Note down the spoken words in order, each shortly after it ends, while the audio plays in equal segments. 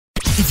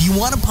If you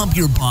want to pump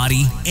your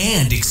body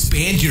and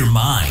expand your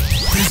mind,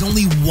 there's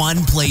only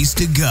one place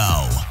to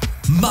go.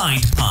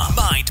 Mind Pump.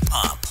 Mind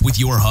Pump with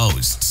your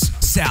hosts,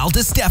 Sal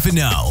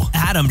DiStefano,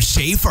 Adam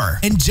Schaefer,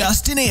 and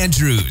Justin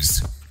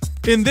Andrews.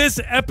 In this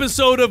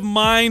episode of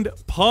Mind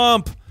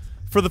Pump,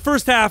 for the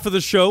first half of the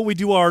show, we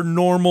do our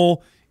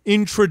normal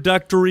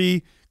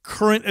introductory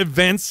current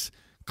events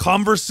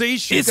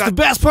conversation. It's the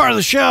best part of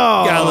the show.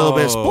 Got a little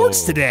bit of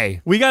sports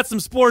today. We got some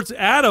sports.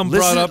 Adam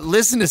brought up.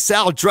 Listen to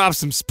Sal drop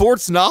some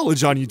sports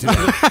knowledge on you today.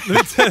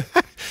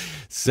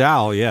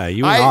 Sal, yeah,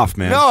 you went off,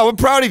 man. No, I'm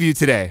proud of you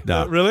today.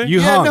 No. Really? You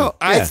yeah, hung. no,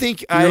 I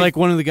think you're like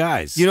one of the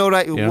guys. You know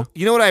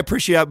what I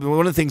appreciate. One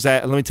of the things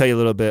let me tell you a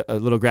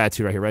little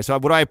gratitude right here, right? So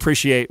what I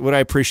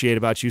appreciate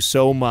about you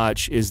so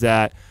much is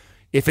that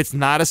if it's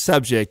not a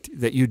subject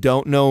that you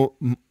don't know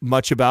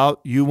much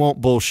about, you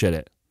won't bullshit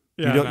it.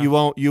 Yeah, you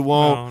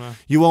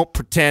won't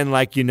pretend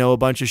like you know a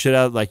bunch of shit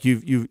out. Like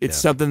it's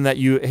something that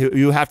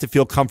you have to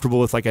feel comfortable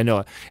with. Like I know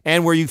it,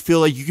 and where you feel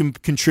like you can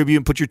contribute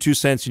and put your 2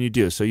 cents, and you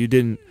do. So you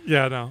didn't.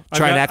 Yeah, no.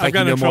 Try and act like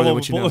you know more than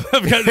what you know.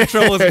 I've gotten in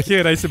trouble as a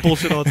kid. I said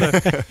bullshit all the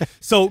time.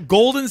 So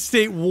Golden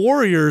State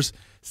Warriors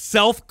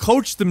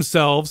self-coached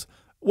themselves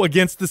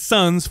against the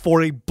Suns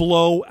for a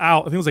blowout.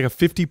 I think it was like a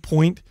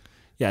 50-point.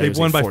 Yeah, they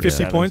won by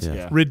 50 points.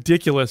 Yeah.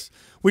 Ridiculous.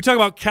 We talk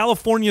about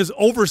California's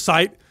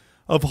oversight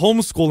of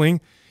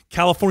homeschooling.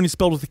 California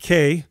spelled with a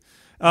K.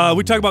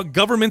 We talk about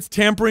governments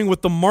tampering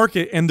with the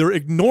market and their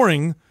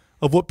ignoring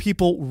of what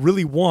people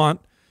really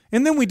want.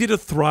 And then we did a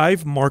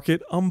Thrive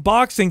Market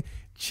unboxing.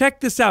 Check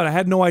this out. I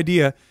had no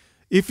idea.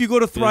 If you go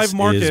to Thrive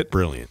Market,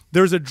 brilliant.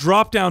 There's a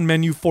drop-down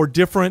menu for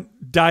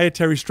different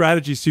dietary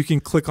strategies. So you can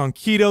click on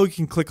keto, you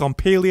can click on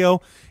paleo,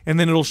 and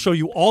then it'll show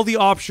you all the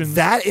options.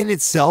 That in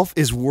itself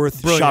is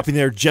worth shopping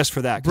there just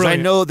for that. Because I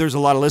know there's a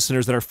lot of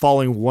listeners that are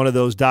following one of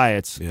those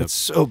diets. Yep. It's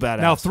so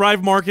badass. Now,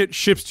 Thrive Market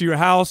ships to your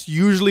house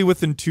usually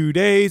within 2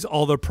 days.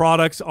 All their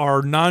products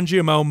are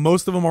non-GMO.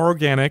 Most of them are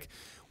organic.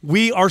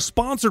 We are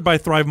sponsored by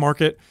Thrive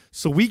Market,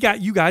 so we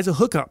got you guys a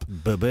hookup.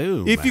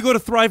 Ba-boom. If you go to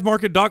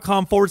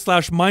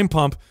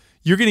thrivemarket.com/mindpump,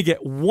 you're going to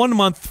get 1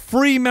 month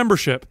free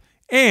membership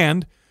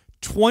and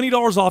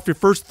 $20 off your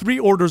first 3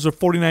 orders of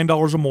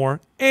 $49 or more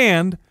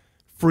and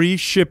free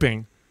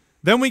shipping.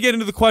 Then we get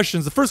into the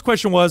questions. The first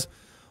question was,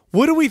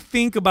 what do we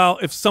think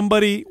about if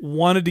somebody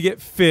wanted to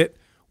get fit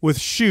with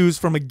shoes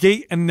from a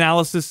gait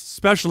analysis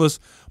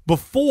specialist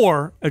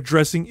before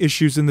addressing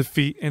issues in the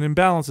feet and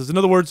imbalances? In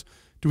other words,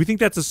 do we think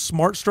that's a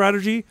smart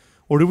strategy,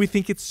 or do we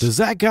think it's... Does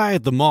that guy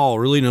at the mall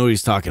really know what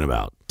he's talking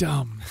about?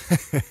 Dumb.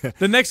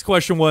 The next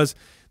question was,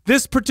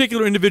 this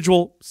particular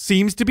individual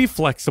seems to be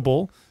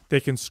flexible. They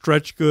can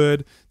stretch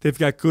good. They've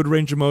got good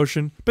range of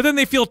motion. But then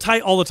they feel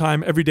tight all the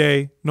time, every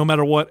day, no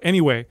matter what.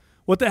 Anyway,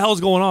 what the hell is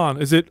going on?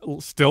 Is it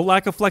still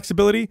lack of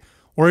flexibility,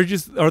 or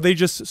are they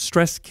just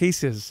stress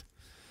cases?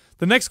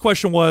 The next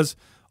question was,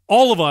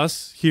 all of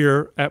us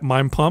here at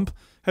Mind Pump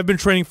have been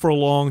training for a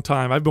long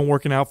time. I've been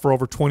working out for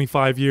over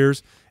 25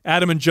 years.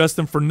 Adam and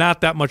Justin for not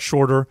that much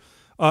shorter.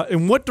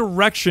 In what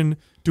direction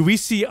do we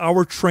see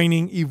our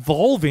training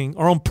evolving,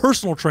 our own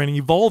personal training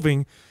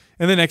evolving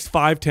in the next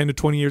 5, 10 to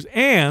 20 years?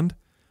 And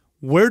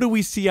where do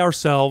we see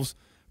ourselves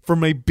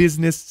from a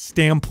business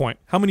standpoint?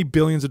 How many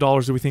billions of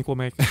dollars do we think we'll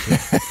make?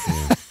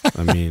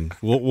 I mean,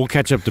 we'll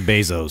catch up to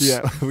Bezos.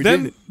 Yeah.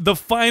 Then the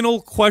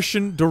final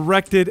question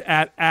directed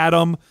at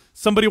Adam.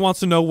 Somebody wants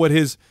to know what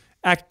his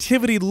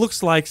activity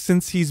looks like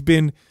since he's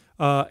been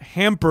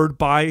hampered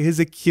by his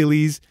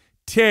Achilles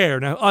tear.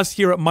 Now, us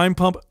here at Mind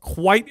Pump,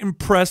 quite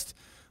impressed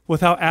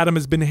with how Adam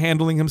has been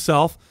handling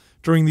himself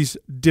during these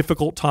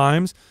difficult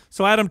times.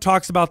 So Adam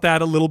talks about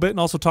that a little bit and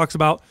also talks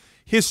about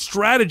his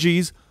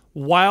strategies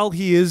while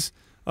he is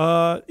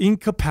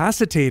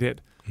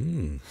incapacitated.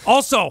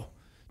 Also,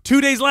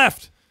 2 days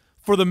left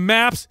for the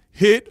MAPS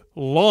HIT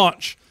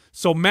launch.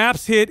 So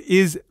MAPS HIT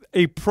is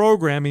a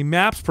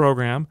MAPS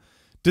program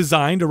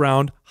designed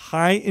around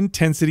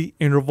high-intensity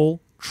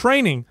interval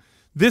training.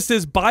 This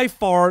is by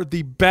far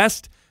the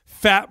best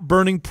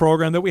fat-burning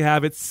program that we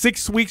have. It's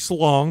 6 weeks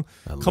long.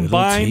 A little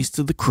taste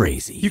of the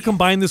crazy. You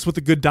combine this with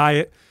a good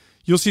diet,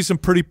 you'll see some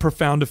pretty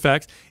profound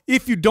effects.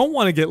 If you don't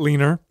want to get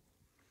leaner,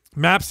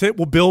 MAPS HIT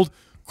will build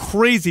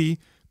crazy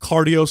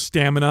cardio,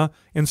 stamina,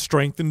 and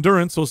strength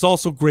endurance. So it's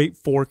also great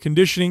for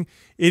conditioning.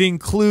 It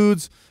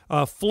includes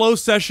flow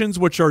sessions,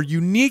 which are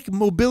unique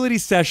mobility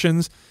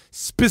sessions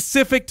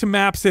specific to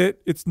MAPS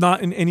HIT. It's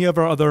not in any of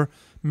our other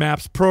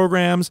MAPS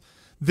programs.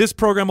 This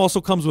program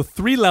also comes with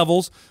 3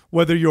 levels,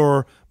 whether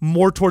you're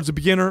more towards a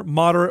beginner,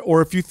 moderate,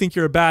 or if you think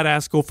you're a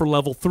badass, go for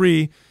level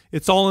 3.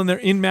 It's all in there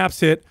in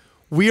MAPS HIT.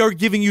 We are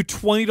giving you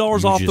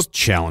 $20 off. You just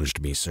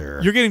challenged me,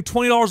 sir. You're getting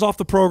 $20 off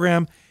the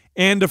program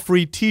and a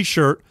free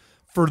t-shirt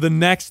for the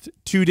next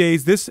 2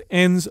 days. This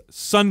ends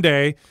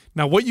Sunday.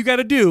 Now, what you got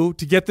to do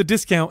to get the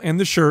discount and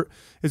the shirt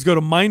is go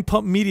to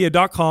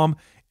mindpumpmedia.com,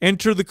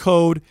 enter the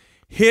code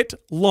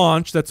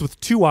HITLAUNCH, that's with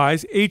 2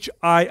 I's,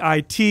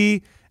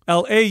 HIITLAUNCH.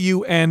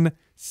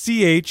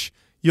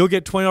 You'll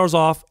get $20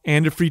 off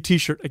and a free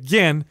t-shirt.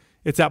 Again,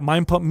 it's at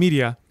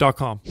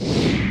mindpumpmedia.com.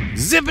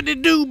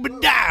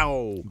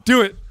 Zippity-doo-ba-dow.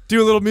 Do it.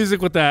 Do a little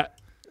music with that.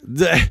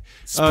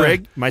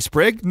 Sprig? My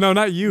Sprig? No,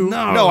 not you.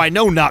 No, I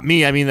know, not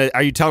me. I mean,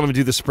 are you telling him to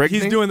do the Sprig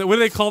He's thing? doing that. What do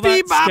they call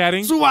that?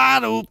 Scatting?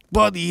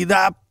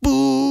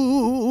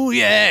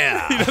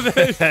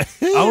 Yeah.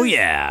 Oh,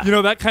 yeah. You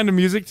know, that kind of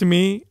music to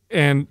me,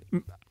 and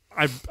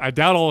I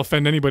doubt I'll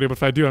offend anybody, but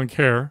if I do, I don't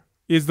care,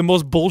 is the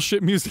most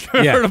bullshit music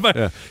I've heard of.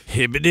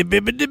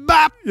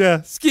 Hibbity-bibbity-bop. Yeah.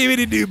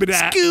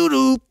 Skibbity-doobidah.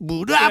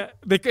 Skoo-doo-boo-dop.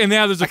 And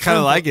now there's a I kind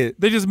of like it.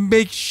 They just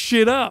make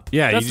shit up.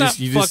 Yeah, That's you not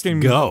just fucking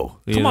go.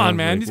 Come on,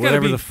 man. These gotta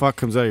whatever be- the fuck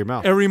comes out of your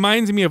mouth. It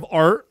reminds me of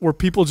art where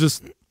people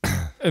just,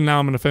 and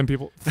now I'm gonna offend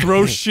people,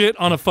 throw shit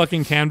on a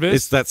fucking canvas.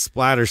 It's that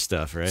splatter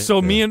stuff, right?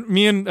 So me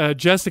and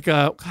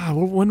Jessica, God,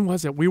 when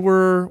was it? I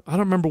don't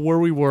remember where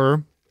we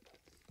were,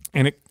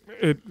 and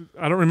I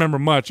don't remember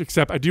much,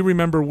 except I do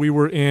remember we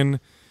were in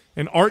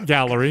an art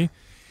gallery,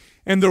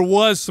 and there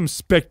was some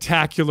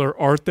spectacular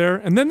art there,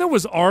 and then there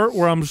was art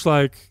where I'm just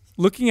like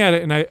looking at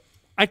it, and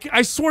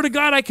I swear to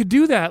God I could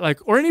do that, like,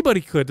 or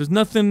anybody could. There's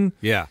nothing.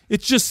 Yeah.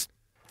 It's just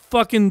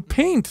fucking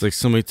paint. It's like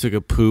somebody took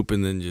a poop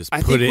and then just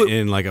put it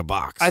in like a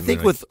box. I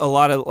think with a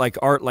lot of like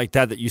art like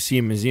that you see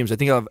in museums, I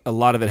think a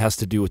lot of it has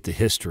to do with the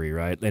history,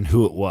 right, and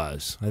who it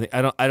was.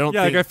 I don't.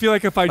 Yeah, think, like I feel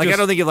like if I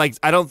just,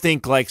 I don't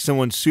think like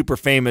someone super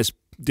famous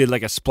did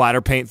like a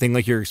splatter paint thing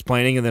like you're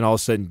explaining, and then all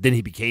of a sudden then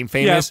he became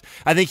famous.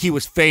 Yeah. I think he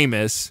was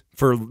famous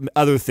for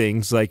other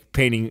things like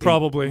painting,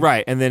 probably,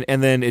 right, and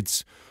then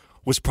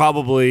was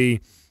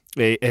probably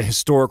a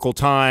historical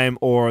time,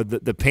 or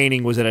the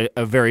painting was at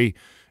a very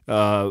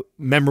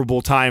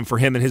memorable time for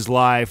him in his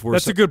life.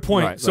 That's a good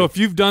point. Right, so if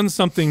you've done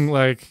something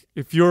like,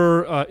 if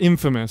you're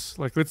infamous,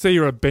 like let's say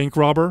you're a bank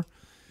robber,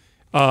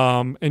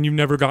 and you've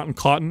never gotten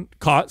caught, and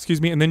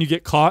then you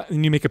get caught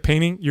and you make a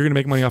painting, you're gonna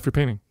make money off your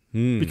painting.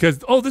 Because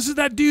this is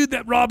that dude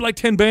that robbed like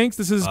 10 banks.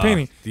 This is his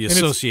painting. The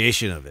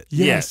association of it.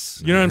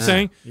 Yes. You know what I'm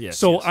saying? Yes.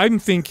 So I'm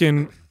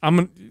thinking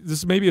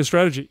this may be a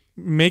strategy.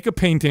 Make a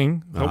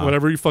painting,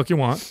 whatever you fuck you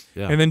want,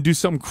 and then do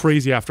something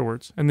crazy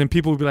afterwards. And then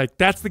people will be like,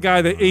 that's the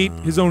guy that ate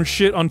his own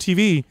shit on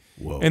TV,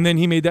 and then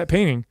he made that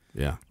painting.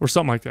 Yeah. Or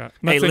something like that.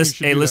 Hey,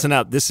 listen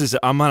up.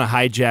 I'm gonna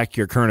hijack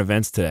your current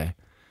events today.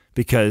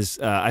 Because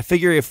I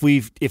figure if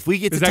we get is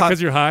to that talk,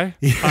 because you're high?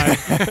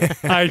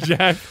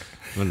 Hijack.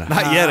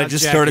 Not yet. I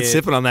just started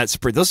sipping on that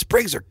Sprig. Those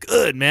Sprigs are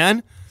good,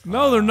 man.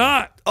 No, they're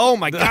not. Oh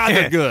my God,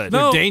 they're good.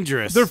 No, they're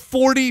dangerous. They're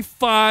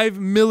 45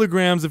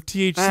 milligrams of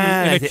THC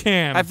in a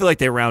can. I feel like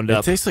they round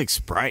up. It tastes like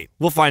Sprite.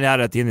 We'll find out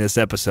at the end of this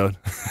episode.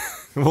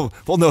 We'll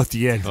know at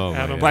the end.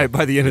 By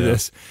the end of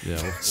this. Yeah,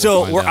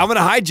 so I'm going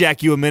to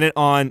hijack you a minute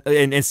on,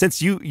 and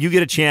since you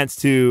get a chance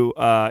to,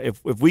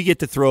 if we get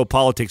to throw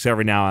politics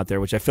every now out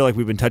there, which I feel like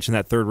we've been touching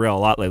that third rail a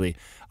lot lately,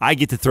 I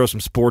get to throw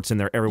some sports in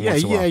there every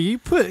once in a while. Yeah,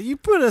 you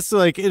put us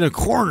like in a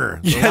corner.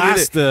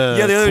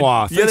 The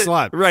Quah. Thanks a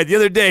lot. Right, the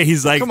other day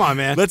he's like, "Come on,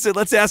 man, let's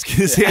answer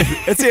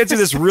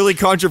this really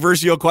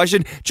controversial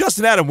question."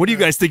 Justin, Adam, what do you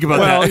guys think about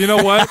that? Well, you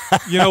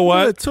know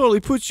what? It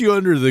totally puts you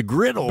under the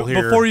griddle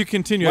here. Before you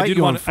continue, I did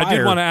want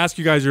to ask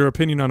you guys your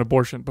opinion on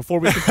abortion. Before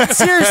we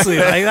seriously,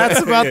 like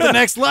that's about the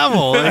next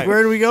level. Like,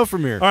 where do we go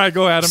from here? All right,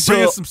 go Adam.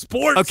 Bring us some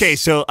sports. Okay,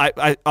 so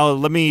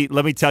let me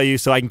tell you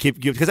so I can keep,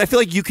 because I feel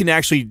like you can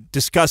actually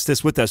discuss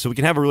this with us, so we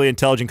can have a really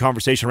intelligent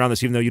conversation around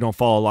this, even though you don't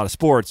follow a lot of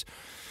sports.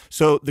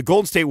 So the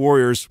Golden State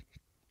Warriors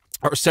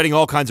are setting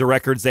all kinds of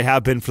records. They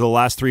have been for the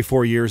last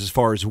 3-4 years as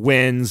far as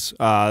wins.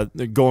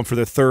 They're going for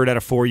their third out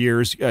of 4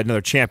 years,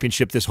 another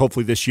championship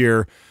hopefully this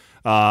year.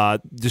 They're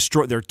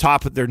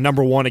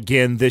number one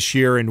again this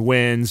year in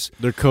wins.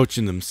 They're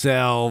coaching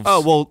themselves.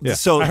 Oh well, yeah.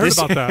 So I heard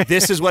about that.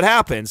 This is what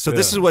happens. So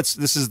this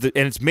is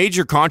and it's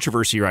major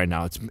controversy right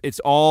now. It's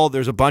all,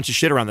 there's a bunch of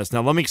shit around this.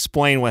 Now let me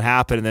explain what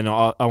happened, and then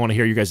I want to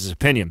hear you guys'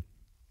 opinion.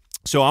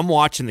 So I'm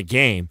watching the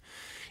game,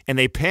 and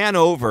they pan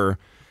over,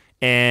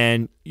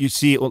 and you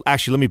see. Well,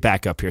 actually, let me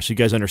back up here so you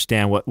guys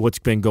understand what's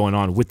been going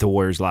on with the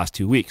Warriors last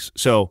 2 weeks.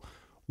 So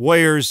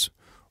Warriors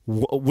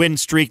win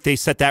streak. They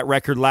set that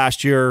record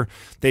last year.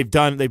 They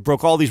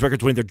broke all these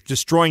records when they're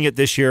destroying it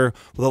this year.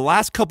 Well, the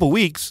last couple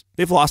weeks,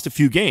 they've lost a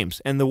few games.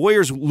 And the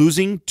Warriors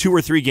losing 2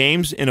 or 3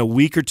 games in a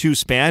week or two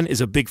span is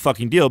a big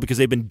fucking deal because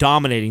they've been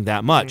dominating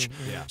that much.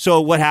 Yeah.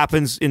 So what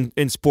happens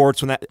in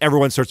sports when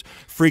everyone starts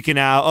freaking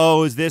out,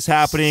 oh, is this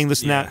happening,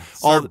 this and that.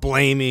 Start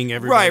blaming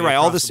everybody. Right.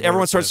 All this,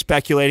 everyone starts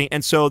speculating.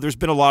 And so there's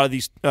been a lot of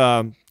these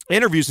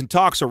interviews and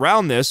talks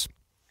around this.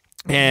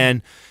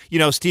 And,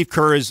 Steve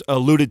Kerr has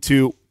alluded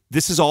to,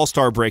 this is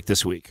All-Star break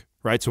this week,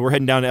 right? So we're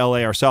heading down to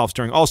L.A. ourselves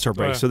during All-Star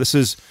break. So this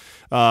is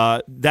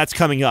that's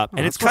coming up,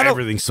 and it's kind of,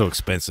 everything's so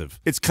expensive.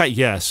 It's kind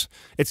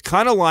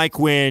of like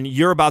when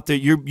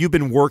you've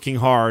been working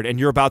hard and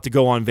you're about to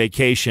go on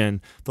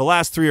vacation. The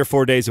last 3 or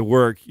 4 days of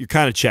work, you're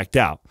kind of checked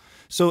out.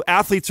 So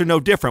athletes are no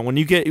different. When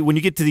you get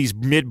to these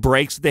mid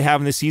breaks that they have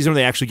in the season, where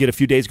they actually get a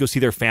few days to go see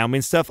their family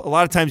and stuff. A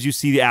lot of times you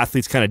see the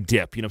athletes kind of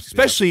dip,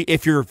 especially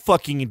if you're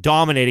fucking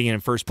dominating it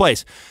in first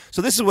place.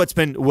 So this is what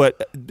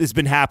has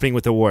been happening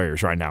with the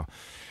Warriors right now.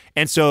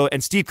 And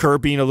Steve Kerr,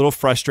 being a little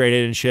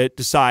frustrated and shit,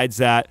 decides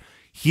that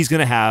he's going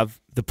to have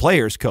the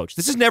players coach.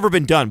 This has never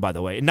been done, by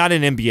the way, not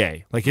in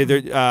NBA. Like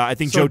I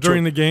think so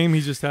during the game,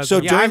 he just has.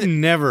 So I've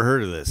never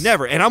heard of this.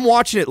 Never. And I'm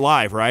watching it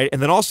live, right?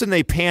 And then all of a sudden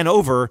they pan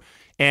over,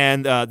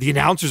 and the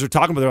announcers are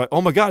talking about. They're like,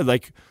 "Oh my god!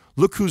 Like,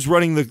 look who's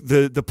running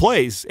the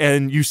plays."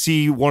 And you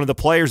see one of the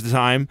players at the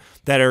time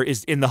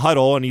is in the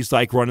huddle, and he's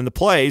like running the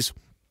plays.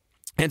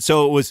 And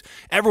so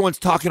everyone's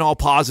talking all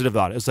positive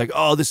about it. It's like,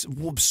 oh, this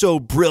is so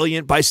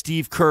brilliant by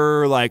Steve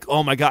Kerr. Like,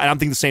 oh my God. And I'm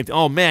thinking the same thing.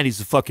 Oh man, he's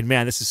the fucking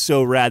man. This is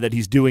so rad that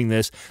he's doing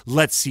this.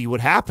 Let's see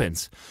what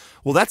happens.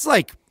 Well, that's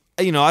like,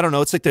 I don't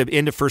know. It's like the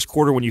end of first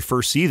quarter when you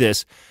first see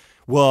this.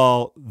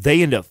 Well,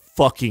 they end up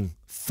fucking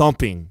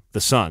thumping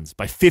the Suns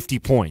by 50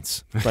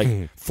 points,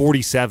 like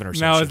 47 or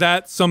something. Now, is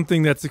that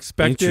something that's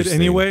expected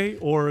anyway,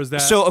 or is that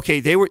so? Okay,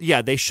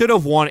 they should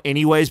have won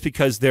anyways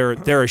because they're a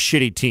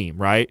shitty team,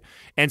 right?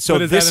 And so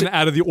but is that an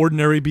out of the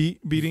ordinary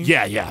beating?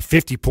 Yeah,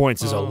 50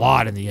 points is a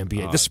lot in the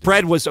NBA. The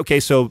spread was okay,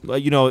 so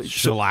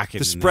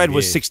the spread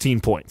was 16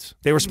 points.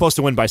 They were supposed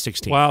to win by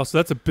 16. Wow, so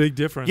that's a big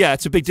difference. Yeah,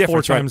 it's a big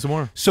difference. 4 times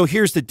more. So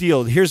here's the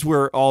deal. Here's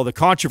where all the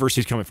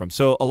controversy is coming from.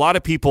 So a lot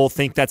of people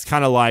think that's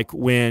kind of like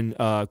when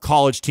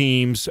college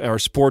teams or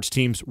sports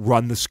teams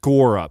run the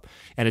score up,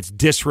 and it's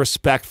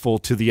disrespectful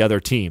to the other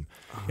team.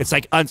 It's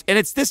like, and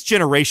it's this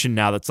generation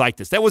now that's like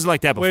this. That wasn't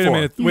like that before.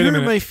 Wait a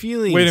minute. My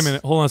feelings. Wait a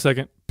minute. Hold on a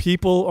second.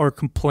 People are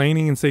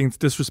complaining and saying it's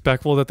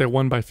disrespectful that they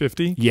won by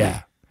 50?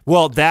 Yeah.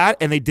 Well, that,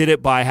 and they did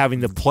it by having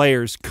the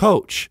players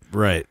coach.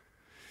 Right.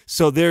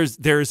 So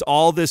there's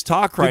all this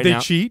talk right now. Did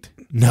they cheat?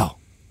 No.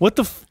 What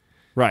the?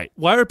 Right.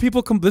 Why are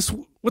people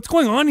what's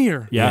going on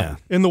here? Yeah.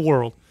 In the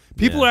world.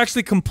 People are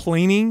actually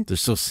complaining. They're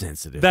so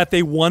sensitive. That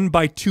they won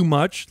by too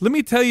much. Let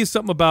me tell you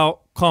something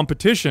about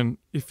competition.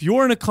 If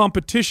you're in a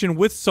competition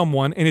with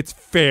someone and it's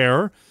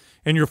fair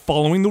and you're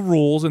following the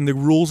rules and the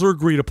rules are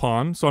agreed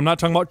upon, so I'm not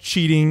talking about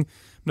cheating, I'm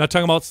not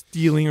talking about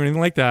stealing or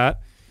anything like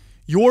that,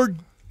 your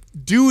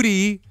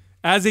duty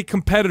as a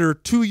competitor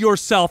to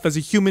yourself as a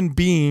human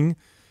being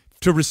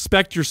to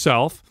respect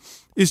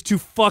yourself is to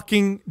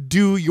fucking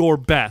do your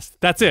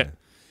best. That's it.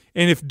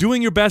 And if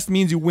doing your best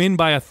means you win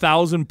by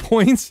 1,000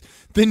 points,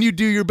 then you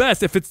do your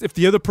best. If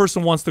the other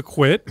person wants to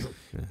quit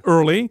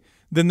early,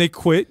 then they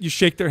quit. You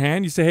shake their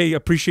hand. You say, "Hey,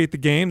 appreciate the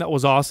game. That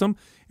was awesome,"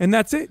 and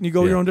that's it. And you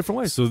go your own different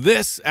ways. So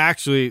this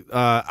actually,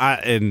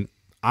 I'm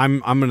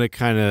gonna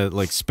kind of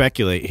like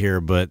speculate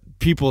here, but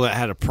people that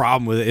had a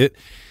problem with it,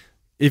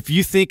 if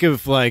you think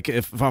of like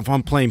if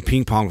I'm playing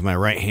ping pong with my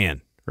right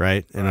hand.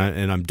 Right, and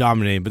I'm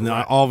dominating, but then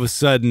all of a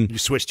sudden you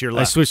switch to your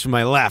left. I switch to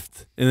my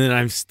left, and then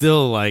I'm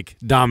still like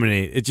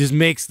dominate. It just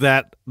makes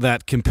that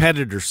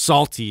competitor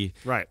salty,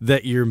 right?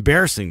 That you're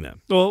embarrassing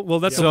them. Well,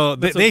 that's so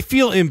they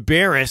feel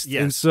embarrassed,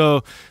 and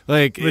so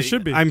like they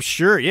should be. I'm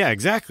sure, yeah,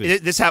 exactly.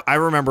 I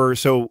remember.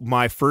 So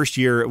my first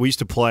year, we used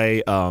to play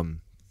in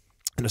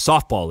a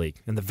softball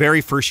league, and the very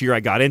first year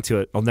I got into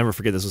it, I'll never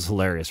forget. This was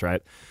hilarious,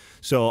 right?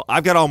 So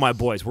I've got all my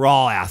boys. We're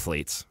all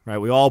athletes, right?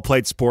 We all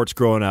played sports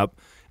growing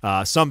up.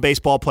 Some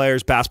baseball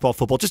players, basketball,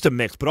 football, just a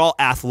mix, but all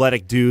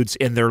athletic dudes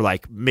in their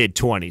like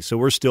mid-20s. So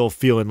we're still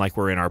feeling like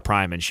we're in our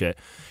prime and shit.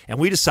 And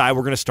we decide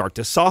we're going to start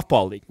this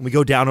softball league. And we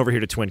go down over here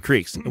to Twin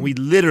Creeks, and we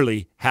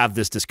literally have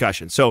this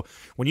discussion. So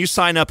when you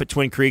sign up at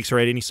Twin Creeks or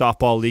at any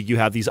softball league, you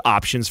have these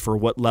options for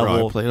what level.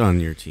 Bro, I played on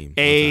your team.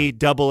 A,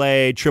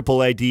 AA,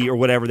 AAA, D, or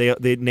whatever.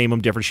 They name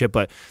them different shit,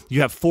 but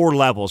you have 4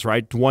 levels,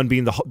 right? One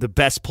being the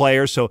best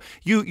player. So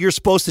you're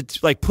supposed to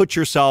like put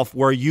yourself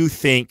where you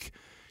think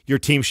your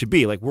team should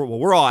be. Like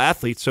we're all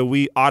athletes, so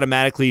we're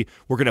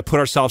going to put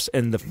ourselves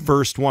in the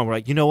first one. We're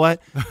like, you know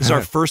what? This is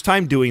our first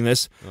time doing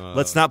this.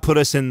 Let's not put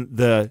us in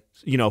the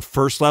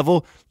first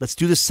level. Let's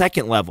do the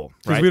second level,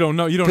 right? Because we don't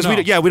know. You don't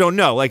know. We don't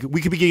know. Like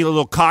we could be getting a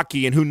little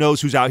cocky, and who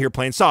knows who's out here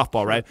playing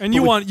softball, right? And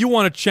you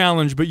want a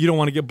challenge, but you don't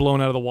want to get blown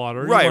out of the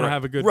water. Right. You want to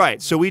have a good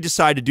right. So we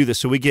decide to do this.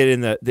 So we get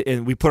in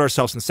and we put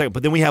ourselves in the second.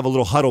 But then we have a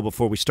little huddle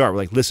before we start. We're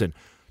like, listen,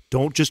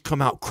 don't just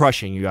come out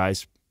crushing, you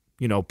guys.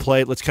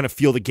 Play. Let's kind of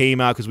feel the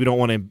game out because we don't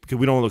want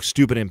to look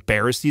stupid and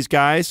embarrass these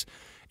guys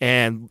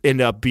and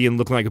end up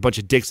looking like a bunch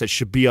of dicks that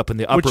should be up in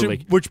the upper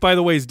league. Which, by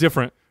the way, is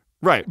different,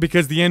 right?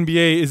 Because the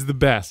NBA is the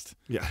best.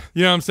 Yeah,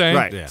 you know what I'm saying,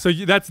 right? Yeah. So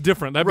that's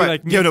different. That'd be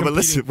like me but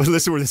listen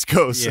where this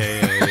goes. Yeah.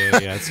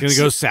 It's gonna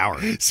go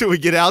sour. So we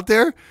get out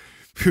there.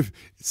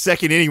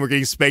 Second inning, we're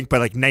getting spanked by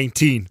like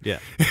 19. Yeah.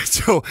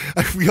 So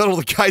we got all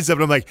the guys up,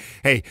 and I'm like,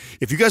 "Hey,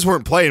 if you guys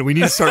weren't playing, we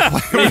need to start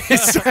playing. We need to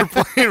start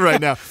playing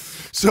right now."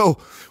 So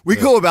we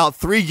go about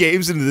 3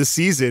 games into the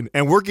season,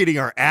 and we're getting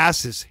our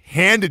asses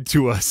handed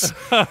to us.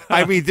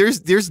 I mean, there's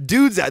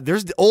dudes,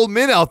 there's old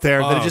men out there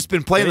that have just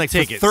been playing like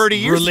for 30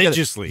 years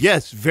religiously.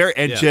 Together.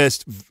 Yes,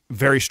 just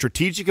very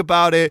strategic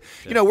about it.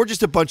 Yeah. We're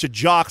just a bunch of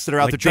jocks that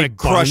are out there trying to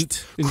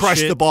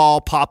crush the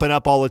ball, popping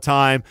up all the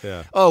time.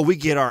 Yeah. Oh, we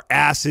get our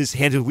asses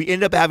handed. We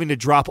end up having to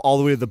drop all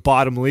the way to the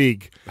bottom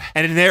league,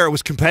 and in there it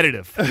was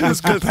competitive. It was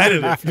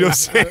competitive. You know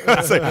what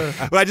I'm saying?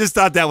 But I just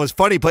thought that was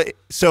funny. But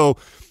so.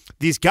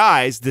 These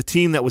guys, the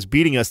team that was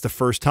beating us the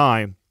first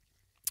time,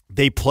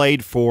 they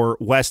played for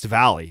West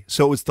Valley.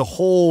 So it was the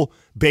whole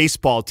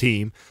baseball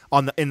team.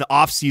 In the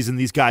off season,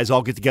 these guys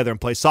all get together and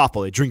play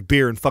softball. They drink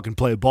beer and fucking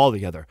play ball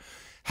together.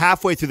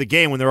 Halfway through the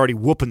game, when they're already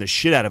whooping the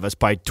shit out of us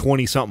by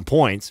 20-something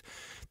points,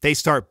 they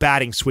start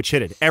batting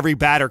switch-hitted. Every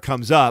batter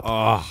comes up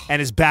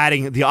and is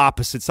batting the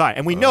opposite side.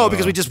 And we know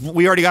because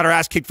we already got our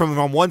ass kicked from them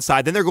on one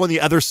side. Then they're going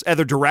the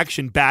other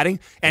direction batting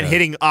and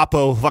hitting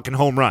oppo fucking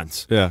home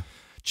runs. Yeah.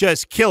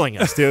 Just killing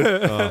us,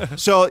 dude.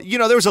 So,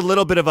 there was a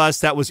little bit of us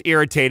that was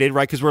irritated,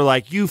 right? Because we're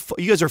like, you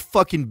guys are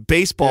fucking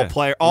baseball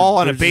player, all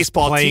on a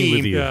baseball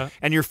team,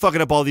 and you're fucking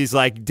up all these,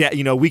 like,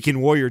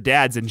 weekend warrior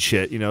dads and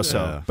shit,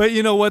 so. But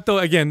you know what, though?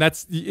 Again,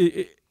 that's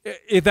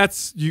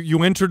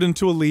you entered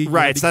into a league.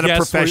 Right, it's not a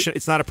profession.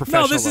 It's not a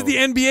professional. No, this is the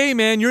NBA,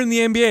 man. You're in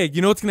the NBA.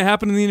 You know what's going to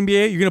happen in the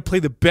NBA? You're going to play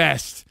the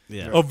best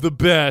of the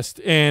best.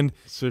 And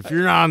so if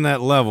you're not on that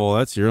level,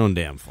 that's your own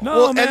damn fault.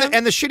 No, man.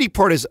 And the shitty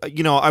part is,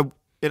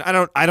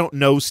 I don't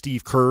know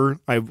Steve Kerr.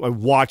 I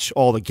watch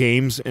all the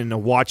games and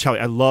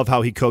I love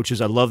how he coaches.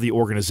 I love the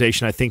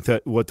organization. I think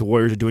that what the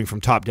Warriors are doing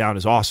from top down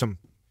is awesome.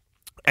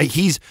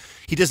 He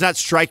does not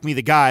strike me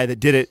the guy that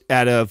did it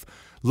out of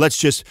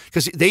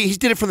because he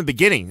did it from the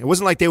beginning. It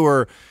wasn't like they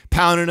were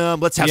pounding him.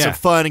 Let's have some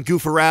fun and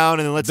goof around,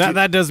 and then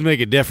that does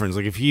make a difference.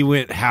 Like if he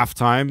went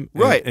halftime,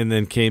 and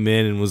then came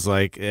in and was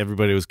like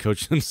everybody was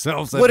coaching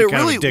themselves. What it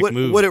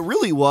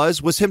really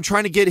was him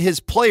trying to get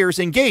his players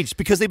engaged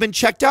because they've been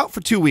checked out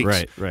for 2 weeks.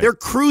 Right. They're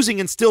cruising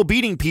and still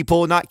beating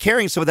people, and not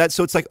carrying some of that.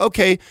 So it's like,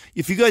 okay,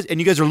 if you guys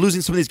are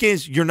losing some of these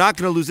games, you're not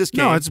going to lose this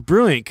game. No, it's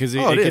brilliant because it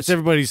gets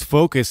everybody's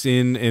focus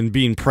in and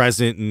being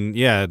present, and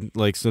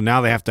so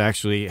now they have to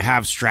actually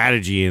have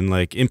strategy and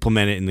like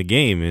implement it in the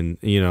game, and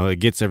it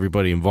gets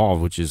everybody involved,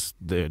 which is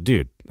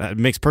that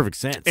makes perfect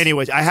sense.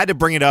 Anyways, I had to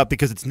bring it up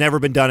because it's never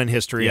been done in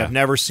history. I've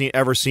never seen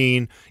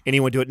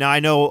anyone do it. Now I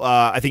know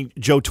I think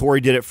Joe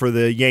Torre did it for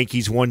the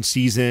Yankees one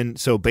season,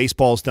 so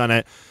baseball's done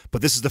it,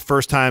 but this is the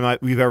first time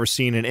we've ever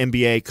seen an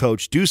NBA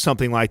coach do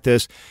something like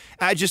this.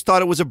 I just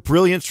thought it was a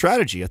brilliant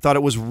strategy. I thought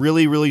it was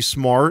really, really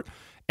smart.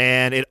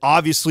 And it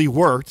obviously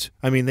worked.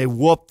 I mean, they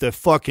whooped the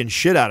fucking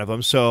shit out of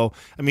them. So,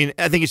 I mean,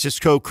 I think it's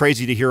just so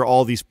crazy to hear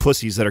all these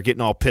pussies that are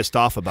getting all pissed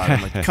off about it.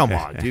 I'm like, come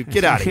on, dude,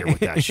 get out of here with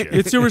that shit.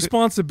 It's your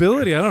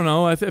responsibility. I don't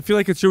know. I feel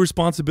like it's your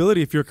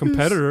responsibility if you're a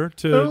competitor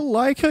to. I don't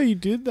like how you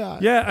did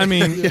that. Yeah, I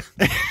mean,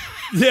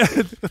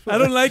 I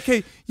don't like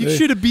how you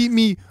should have beat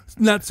me.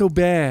 Not so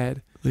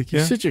bad. Like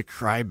you're such a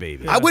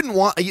crybaby. I wouldn't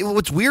want.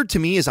 What's weird to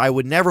me is I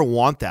would never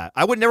want that.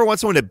 I would never want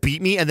someone to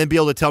beat me and then be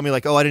able to tell me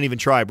like, "Oh, I didn't even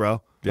try,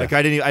 bro." Yeah. Like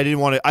I didn't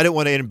want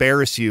to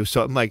embarrass you.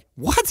 So I'm like,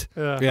 what?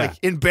 Like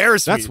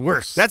embarrass me. That's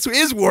worse. That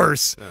is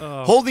worse.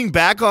 Holding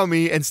back on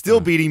me and still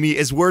beating me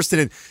is worse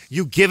than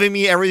you giving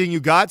me everything you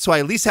got. So I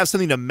at least have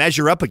something to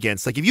measure up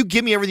against. Like if you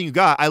give me everything you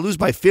got, I lose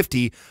by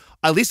 50.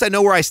 At least I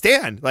know where I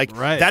stand. Like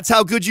that's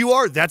how good you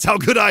are. That's how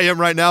good I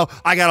am right now.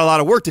 I got a lot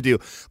of work to do.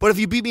 But if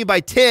you beat me by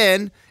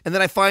 10 and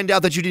then I find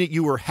out that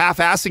you were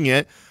half-assing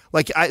it,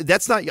 like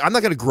I'm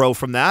not going to grow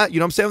from that. You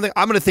know what I'm saying?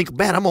 I'm going to think,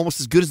 man, I'm almost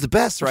as good as the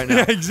best right now.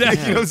 Yeah,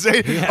 exactly. You know what I'm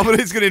saying? Yeah.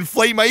 It's going to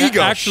inflate my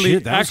ego. Actually,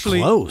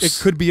 close.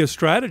 It could be a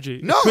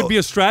strategy. No. It could be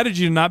a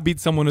strategy to not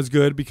beat someone as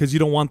good because you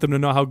don't want them to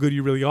know how good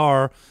you really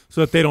are so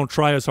that they don't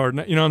try as hard.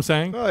 You know what I'm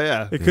saying? Oh,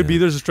 yeah. It could be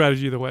there's a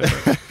strategy either way.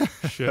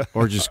 Shit.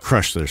 Or just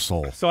crush their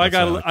soul. So I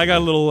got a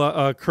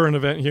little current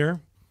event here.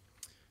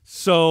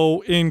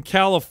 So in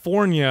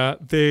California,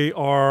 I'm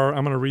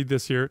going to read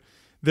this here.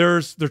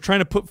 They're trying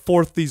to put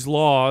forth these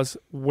laws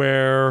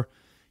where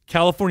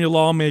California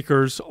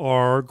lawmakers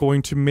are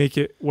going to make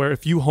it where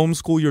if you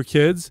homeschool your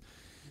kids,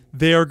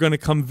 they are going to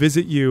come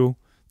visit you.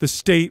 The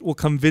state will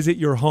come visit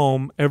your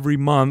home every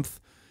month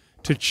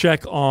to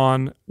check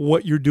on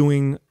what you're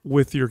doing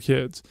with your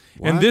kids.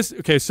 What?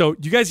 And so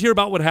you guys hear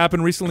about what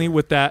happened recently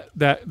with that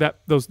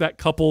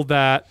couple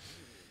that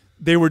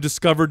they were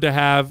discovered to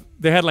have,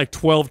 they had like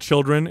 12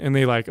 children and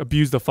they like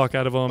abused the fuck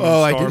out of them.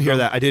 Oh, I did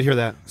hear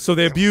that. So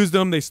they abused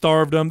them. They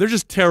starved them. They're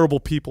just terrible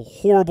people,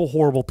 horrible,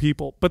 horrible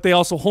people. But they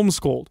also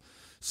homeschooled.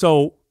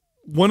 So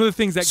one of the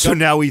things that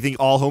now we think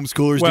all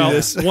homeschoolers do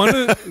this. One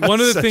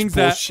of the things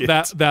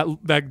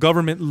that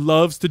government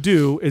loves to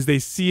do is they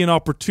see an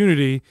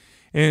opportunity,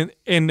 and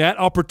that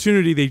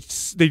opportunity they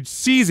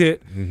seize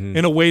it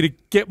in a way to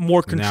get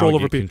more control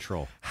over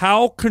people.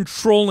 How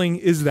controlling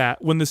is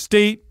that when the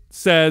state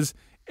says,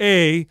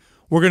 A,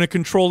 we're going to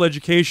control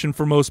education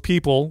for most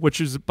people,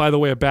 which is, by the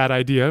way, a bad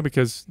idea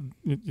because,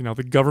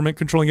 the government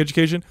controlling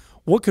education,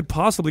 what could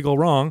possibly go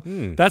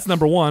wrong? That's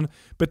number one.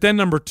 But then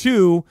number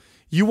two,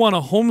 you want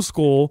to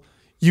homeschool,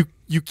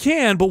 you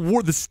can, but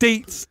the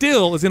state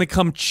still is going to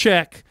come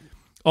check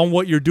on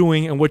what you're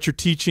doing and what you're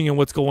teaching and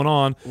what's going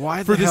on.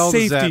 Why the hell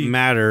does that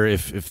matter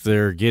if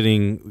they're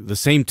getting the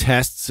same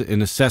tests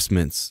and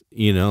assessments?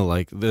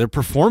 Like their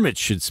performance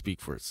should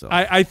speak for itself.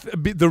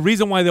 The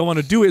reason why they want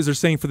to do it is they're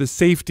saying for the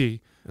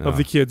safety of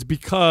the kids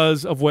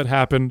because of what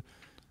happened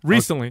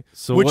recently,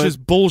 which is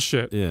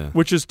bullshit. Yeah.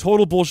 Which is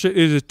total bullshit.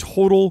 It is a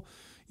total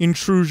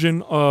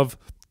intrusion of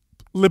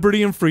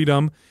liberty and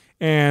freedom,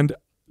 and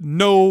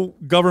no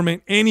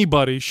government,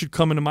 anybody should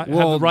come into my have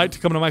the right to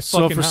come into my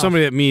fucking house. So for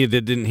somebody like me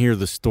that didn't hear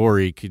the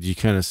story, could you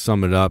kind of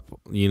sum it up,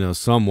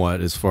 somewhat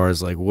as far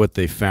as like what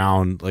they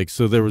found? Like,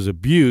 so there was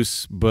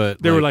abuse,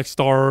 but they were like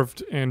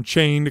starved and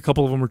chained. A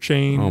couple of them were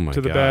chained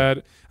to the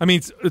bed. I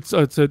mean, it's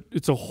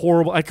a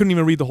horrible. I couldn't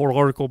even read the whole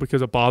article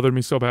because it bothered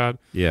me so bad.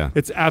 Yeah,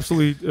 it's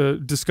absolutely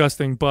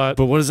disgusting. But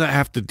what does that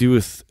have to do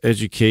with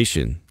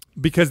education?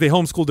 Because they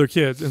homeschooled their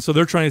kids, and so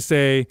they're trying to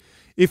say,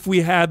 if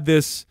we had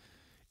this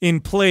in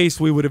place,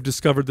 we would have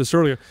discovered this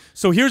earlier.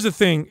 So here's the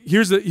thing.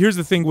 Here's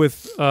the thing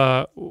with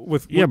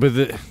but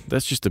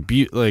that's just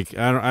abuse. Like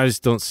I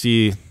just don't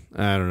see.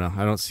 I don't know.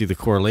 I don't see the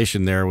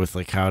correlation there with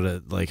how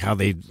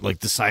they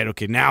decide.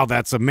 Okay, now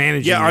that's a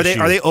managing. Yeah, issue.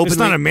 Are they openly? It's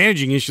not a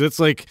managing issue. That's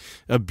like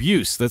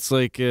abuse. That's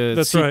like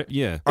that's right.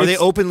 Yeah. Are they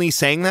openly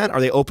saying that?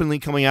 Are they openly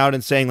coming out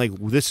and saying like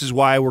this is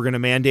why we're going to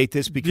mandate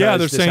this? Because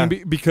they're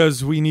saying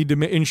because we need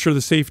to ensure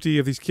the safety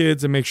of these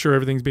kids and make sure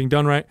everything's being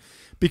done right.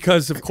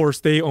 Because of course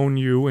they own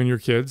you and your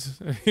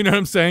kids. You know what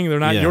I'm saying? They're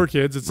not your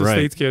kids. It's the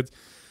state's kids.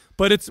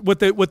 But it's what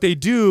they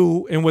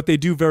do and what they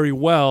do very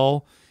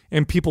well.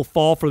 And people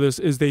fall for this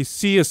is they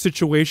see a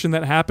situation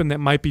that happened that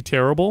might be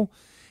terrible,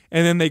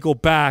 and then they go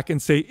back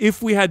and say,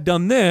 if we had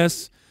done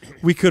this,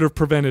 we could have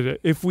prevented it.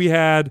 If we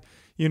had,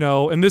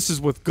 and this is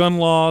with gun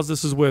laws,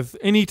 this is with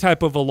any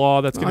type of a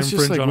law that's going to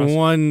infringe on us. It's just like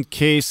one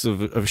case of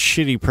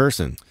shitty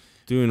person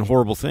doing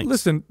horrible things.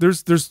 Listen,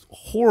 there's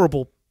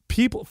horrible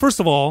people. First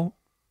of all,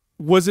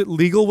 was it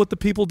legal what the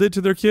people did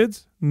to their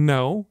kids?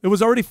 No. It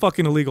was already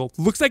fucking illegal.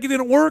 Looks like it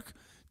didn't work.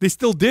 They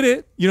still did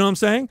it. You know what I'm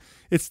saying?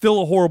 It's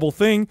still a horrible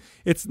thing.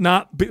 It's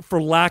not for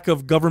lack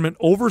of government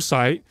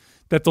oversight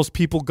that those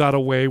people got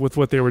away with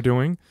what they were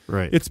doing.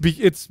 Right. It's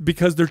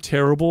because they're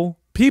terrible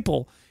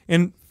people.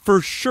 And for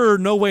sure,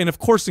 no way. And of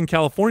course, in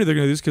California, they're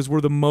going to do this because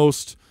we're the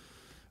most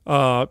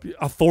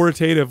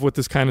authoritative with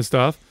this kind of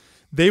stuff.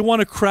 They want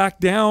to crack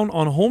down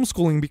on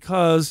homeschooling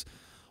because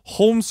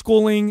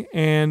homeschooling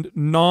and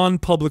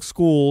non-public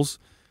schools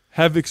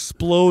have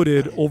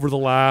exploded over the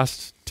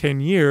last 10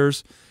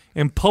 years,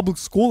 and public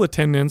school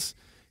attendance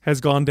has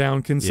gone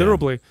down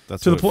considerably.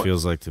 That's what it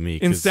feels like to me.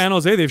 In San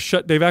Jose,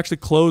 they've actually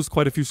closed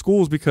quite a few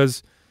schools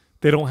because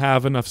they don't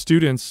have enough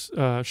students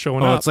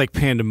showing up. It's like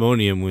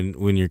pandemonium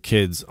when your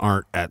kids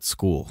aren't at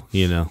school.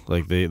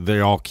 Like they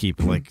all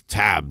keep like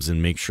tabs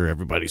and make sure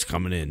everybody's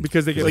coming in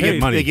because they get paid.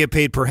 money. They get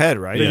paid per head,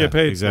 right? They get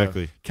paid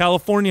exactly.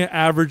 California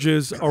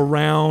averages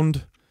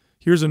around.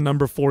 Here's a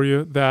number for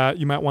you that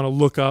you might want to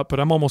look up, but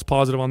I'm almost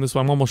positive on this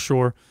one. I'm almost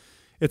sure.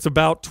 It's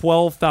about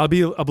I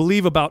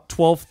believe about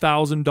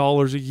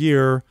 $12,000 a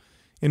year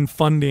in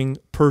funding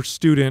per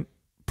student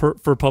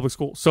for public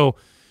school. So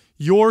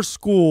your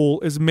school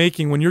is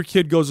making, when your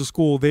kid goes to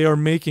school, they are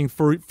making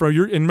for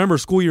your, and remember,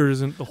 school year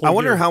isn't the whole I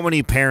wonder year. how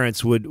many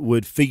parents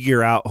would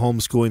figure out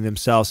homeschooling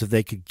themselves if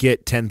they could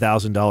get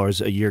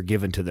 $10,000 a year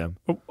given to them.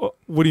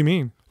 What do you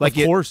mean? Of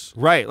course.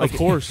 Right. Of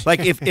course. Like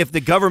if the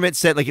government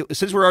said,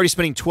 since we're already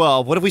spending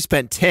 12, what if we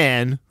spent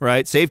 10,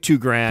 right? Save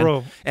 $2,000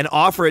 Bro. and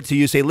offer it to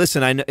you. Say,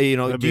 listen, do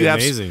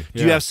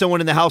you have someone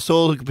in the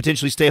household who could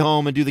potentially stay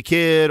home and do the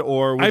kid?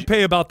 Or I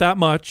pay about that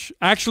much.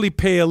 I actually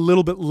pay a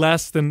little bit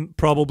less than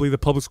probably the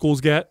public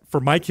schools get for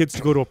my kids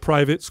to go to a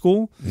private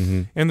school.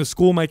 Mm-hmm. And the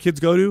school my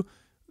kids go to,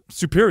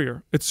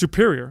 superior. It's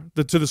superior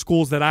to the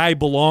schools that I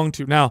belong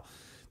to. Now,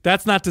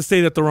 that's not to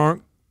say that there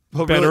aren't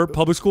better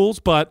public schools,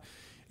 but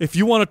if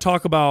you want to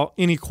talk about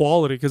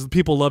inequality, because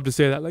people love to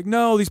say that, like,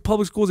 no, these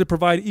public schools, they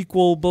provide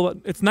equal, blah,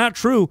 blah. It's not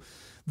true.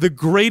 The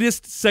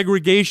greatest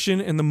segregation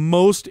and the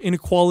most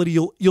inequality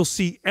you'll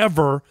see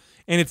ever,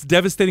 and its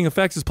devastating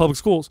effects, is public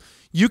schools.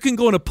 You can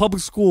go in a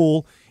public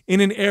school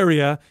in an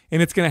area,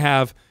 and it's going to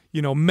have,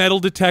 metal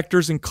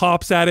detectors and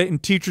cops at it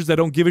and teachers that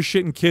don't give a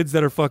shit and kids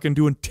that are fucking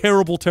doing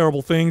terrible,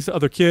 terrible things to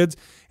other kids,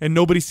 and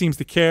nobody seems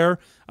to care.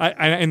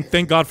 And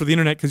thank God for the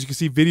internet, because you can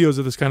see videos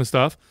of this kind of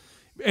stuff.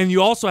 And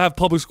you also have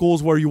public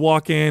schools where you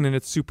walk in and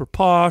it's super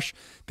posh.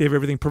 They have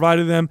everything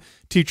provided to them.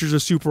 Teachers are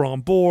super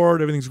on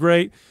board. Everything's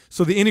great.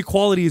 So the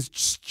inequality is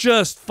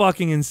just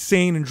fucking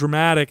insane and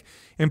dramatic.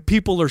 And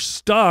people are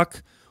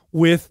stuck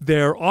with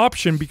their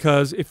option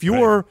because if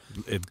you're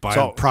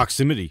by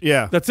proximity,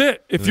 that's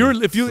it. If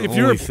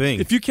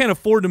you can't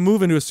afford to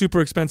move into a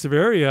super expensive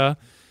area,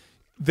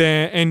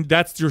 and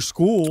that's your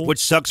school, which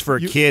sucks for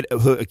a kid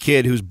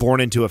who's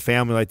born into a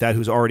family like that,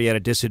 who's already at a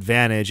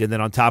disadvantage, and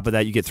then on top of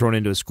that, you get thrown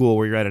into a school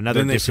where you're at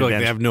another disadvantage. Feel like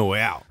they have no way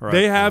out. Right?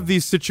 They have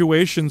these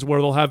situations where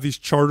they'll have these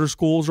charter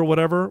schools or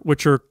whatever,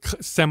 which are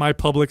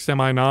semi-public,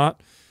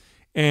 semi-not,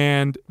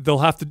 and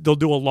they'll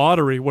do a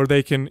lottery where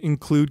they can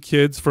include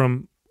kids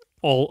from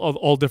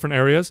all different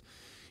areas.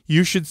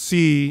 You should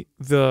see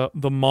the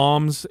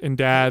moms and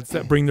dads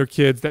that bring their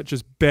kids that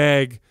just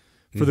beg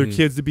for their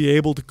kids to be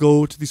able to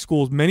go to these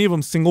schools. Many of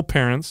them single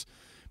parents,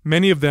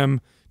 many of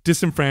them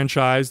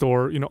disenfranchised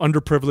or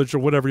underprivileged or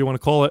whatever you want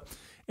to call it,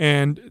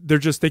 and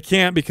they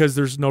can't because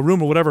there's no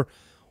room or whatever.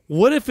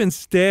 What if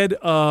instead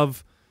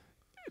of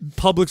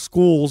public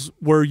schools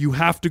where you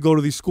have to go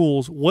to these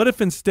schools, what if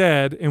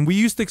instead, and we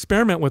used to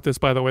experiment with this,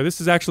 by the way, this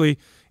is actually,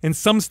 in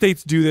some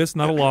states do this,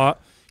 not a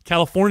lot.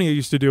 California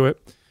used to do it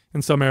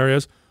in some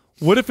areas.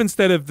 What if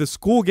instead of the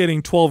school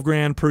getting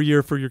 $12,000 per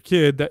year for your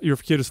kid that your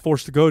kid is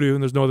forced to go to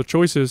and there's no other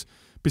choices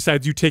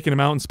besides you taking them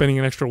out and spending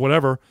an extra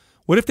whatever,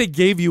 what if they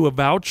gave you a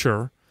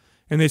voucher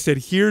and they said,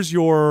 here's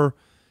your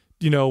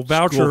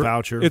voucher. School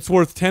voucher. It's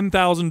worth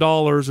 $10,000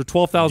 or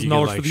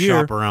 $12,000 for the year.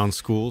 Shop around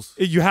schools.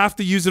 You have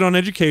to use it on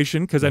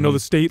education because I know the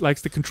state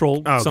likes to control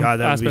some God,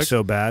 that would be aspects.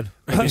 so bad.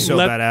 That'd be so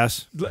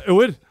badass. It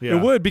would. Yeah.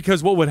 It would,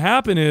 because what would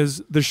happen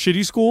is the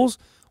shitty schools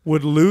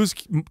would lose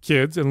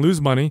kids and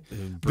lose money.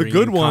 The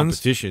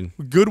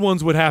good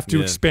ones would have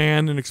to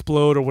expand and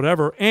explode or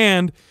whatever.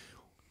 And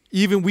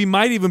we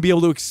might even be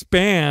able to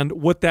expand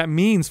what that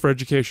means for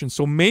education.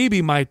 So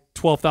maybe my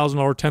 $12,000,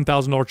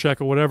 $10,000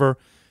 check or whatever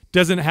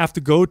doesn't have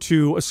to go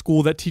to a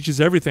school that teaches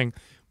everything.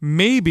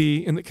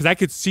 Maybe, because I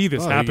could see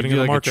this happening in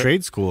the market. A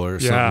trade school or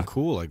something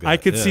cool like that. I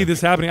could see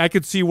this happening. I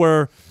could see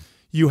where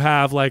you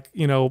have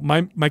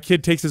my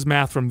kid takes his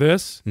math from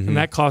this, and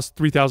that costs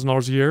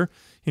 $3,000 a year,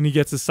 and he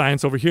gets his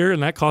science over here,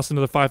 and that costs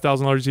another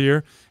 $5,000 a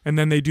year, and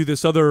then they do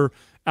this other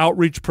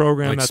outreach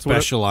program like that's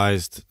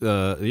specialized.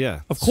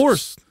 Of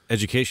course.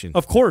 Education.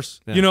 Of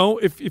course. Yeah.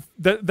 If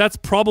that's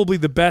probably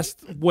the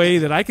best way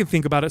that I can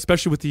think about it,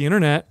 especially with the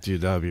internet. Dude,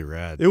 that would be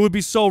rad. It would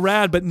be so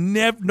rad, but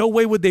no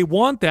way would they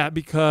want that,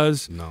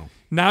 because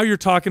now you're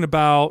talking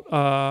about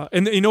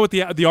and you know what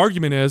the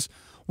argument is?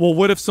 Well,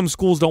 what if some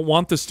schools don't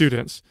want the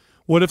students?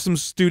 What if some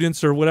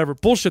students or whatever?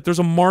 Bullshit. There's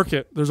a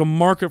market. There's a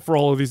market for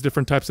all of these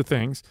different types of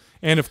things.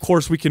 And of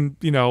course we can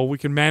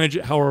manage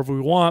it however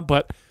we want,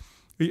 but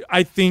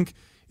I think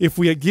if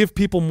we give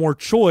people more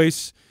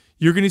choice,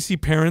 you're going to see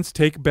parents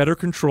take better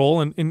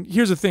control. And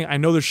here's the thing. I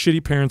know there's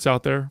shitty parents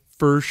out there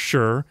for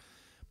sure,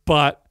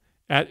 but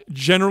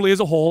generally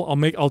as a whole,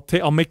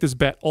 I'll make this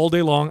bet all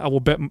day long. I will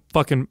bet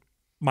fucking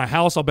my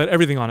house. I'll bet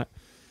everything on it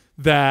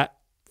that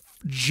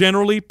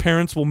generally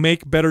parents will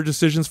make better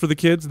decisions for the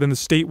kids than the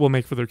state will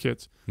make for their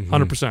kids.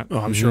 100%.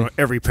 Oh, I'm sure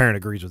every parent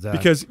agrees with that.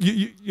 Because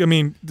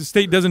the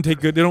state doesn't take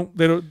good.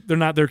 They're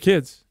not their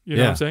kids. You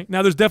know what I'm saying?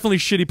 Now there's definitely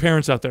shitty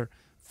parents out there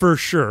for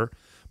sure.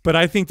 But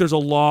I think there's a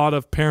lot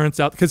of parents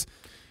out, because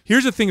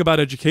here's the thing about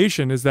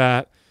education is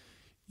that,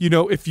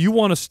 if you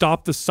want to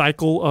stop the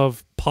cycle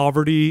of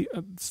poverty,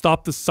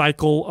 stop the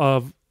cycle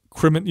of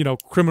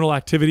criminal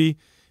activity,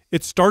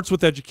 it starts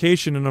with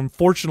education. And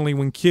unfortunately,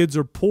 when kids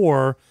are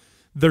poor,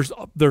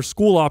 their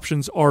school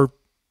options are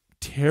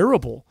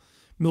terrible.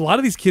 I mean, a lot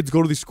of these kids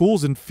go to these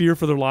schools in fear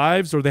for their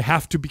lives, or they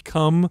have to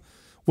become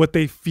what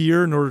they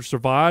fear in order to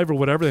survive or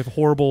whatever. They have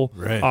horrible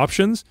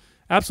options.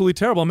 Absolutely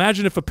terrible.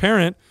 Imagine if a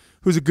parent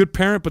who's a good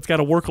parent but's got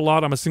to work a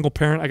lot. I'm a single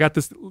parent. I got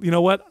this. You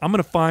know what? I'm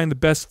going to find the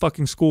best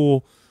fucking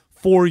school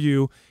for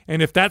you.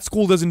 And if that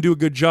school doesn't do a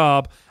good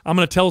job, I'm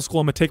going to tell the school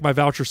I'm going to take my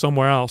voucher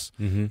somewhere else.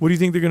 What do you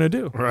think they're going to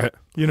do? Right.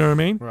 You know what I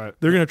mean? Right.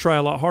 They're going to try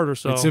a lot harder.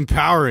 So it's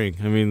empowering.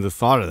 I mean, the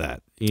thought of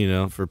that,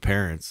 for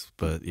parents.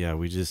 But yeah,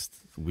 we just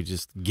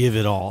give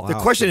it all. The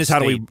question is, how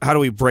do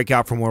we break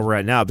out from where we're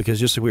at now? Because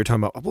just like we were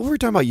talking about, what were we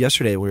talking about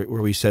yesterday, where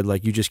we said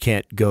like you just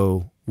can't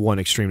go one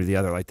extreme to the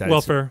other like that.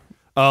 Welfare.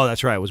 Oh,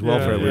 that's right. It was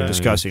welfare we were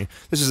discussing.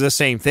 This is the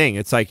same thing.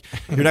 It's like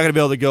you're not going to be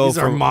able to go These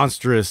are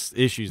monstrous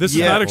issues. This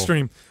is not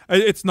extreme.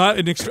 It's not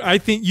an extreme. I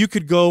think you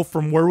could go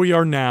from where we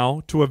are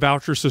now to a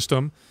voucher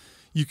system.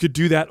 You could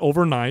do that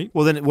overnight.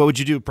 Well, then what would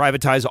you do?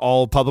 Privatize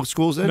all public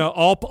schools then? No,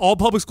 all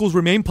public schools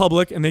remain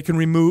public, and they can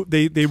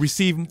they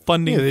receive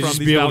funding they from just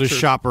these be able vouchers. to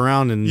shop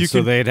around, and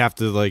they'd have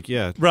to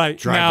drive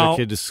their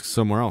kid to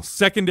somewhere else.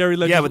 Secondary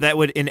legislation. Yeah, but that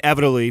would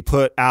inevitably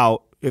put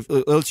out.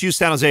 Let's use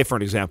San Jose for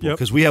an example,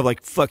 because we have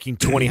like fucking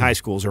 20 high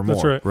schools or more.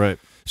 That's right.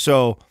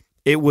 So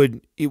it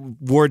would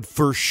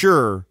for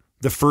sure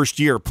the first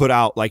year put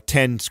out like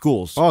 10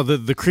 schools. Oh,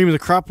 the cream of the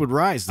crop would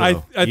rise,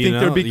 though. I think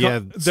there'd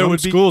be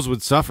schools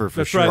would suffer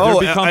for sure. Right. Oh,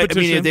 There'd be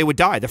competition. I mean, they would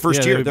die the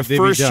first year. The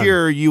first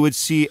year you would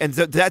see, and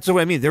that's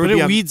what I mean. But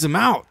it weeds them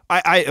out.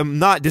 I am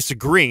not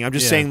disagreeing. I'm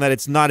just saying that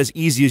it's not as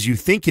easy as you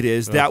think it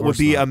is. That would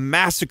be a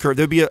massacre.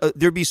 There'd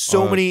be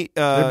so many.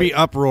 There'd be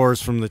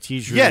uproars from the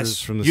teachers. Yes,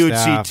 from the you would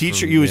staff.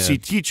 You would see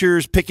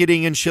teachers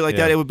picketing and shit like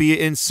that. It would be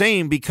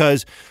insane,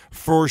 because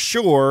for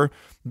sure,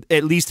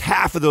 at least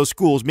half of those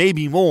schools,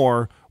 maybe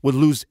more, would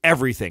lose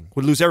everything.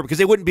 Because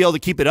they wouldn't be able to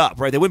keep it up,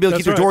 right? They wouldn't be able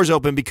to keep their doors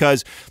open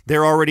because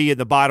they're already in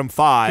the bottom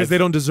 5. Because they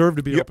don't deserve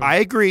to be open. I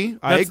agree.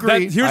 I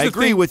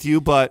agree with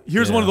you, but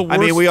here's one of the worst.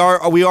 I mean, we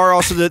are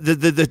also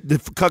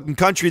the fucking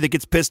country that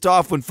gets pissed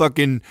off when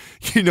fucking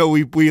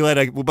we let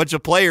a bunch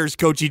of players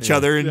coach each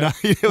other and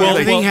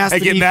everything has to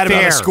get be mad fair.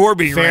 about a score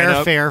being ran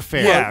up. Fair.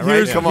 Yeah,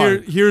 right. Come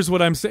on. Here's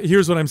what I'm saying.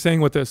 Here's what I'm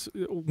saying with this.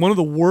 One of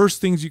the worst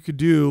things you could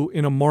do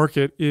in a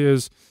market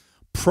is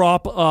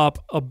prop up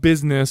a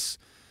business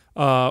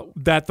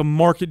that the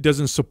market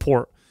doesn't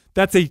support.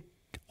 That's a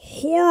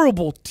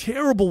horrible,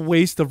 terrible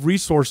waste of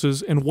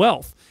resources and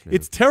wealth. Yeah.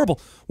 It's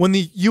terrible. When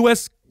the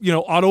U.S.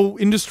 auto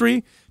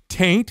industry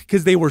tanked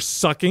because they were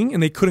sucking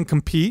and they couldn't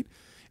compete,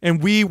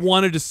 and we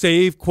wanted to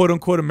save quote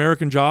unquote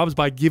American jobs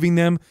by giving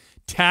them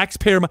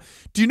taxpayer.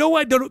 Do you know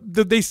why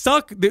they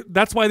suck?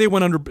 That's why they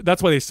went under.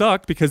 That's why they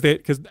sucked because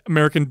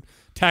American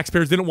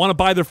taxpayers didn't want to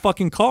buy their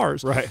fucking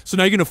cars. Right. So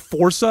now you're going to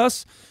force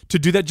us to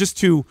do that just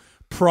to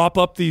prop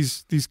up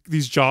these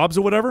jobs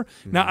or whatever.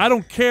 Now, I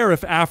don't care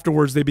if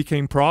afterwards they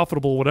became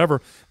profitable or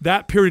whatever.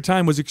 That period of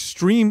time was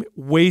extreme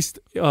waste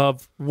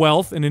of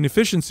wealth and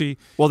inefficiency.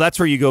 Well, that's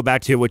where you go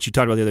back to what you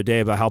talked about the other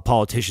day about how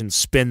politicians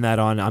spin that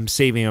on I'm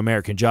saving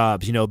American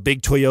jobs. You know,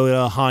 big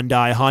Toyota,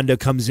 Honda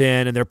comes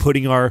in and they're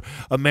putting our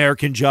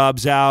American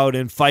jobs out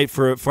and fight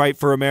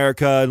for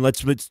America and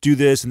let's do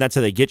this, and that's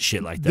how they get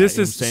shit like that. This you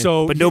know is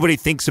so, but nobody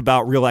thinks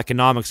about real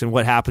economics and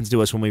what happens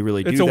to us when we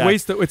really do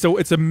that.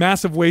 It's a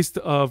massive waste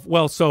of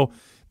so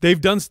they've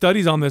done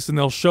studies on this, and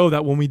they'll show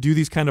that when we do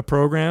these kind of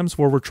programs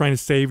where we're trying to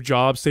save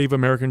jobs, save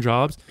American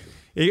jobs,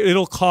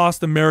 it'll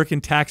cost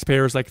American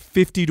taxpayers like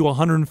 $50,000 to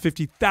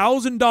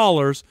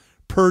 $150,000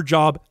 per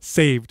job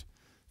saved.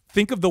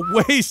 Think of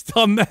the waste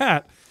on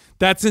that.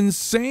 That's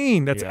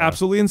insane. That's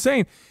absolutely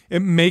insane. It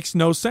makes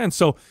no sense.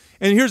 So,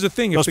 and here's the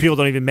thing: most people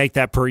don't even make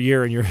that per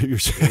year, and you're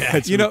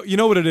you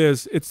know what it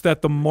is? It's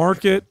that the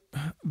market.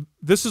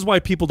 This is why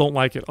people don't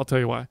like it. I'll tell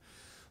you why.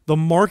 The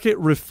market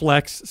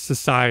reflects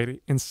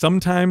society, and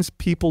sometimes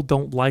people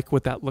don't like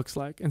what that looks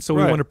like, and so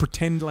we want to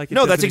pretend like it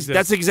doesn't exist.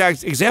 That's the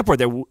exact example right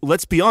there.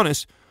 Let's be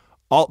honest.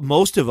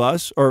 Most of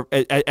us,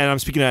 and I'm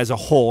speaking as a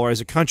whole or as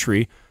a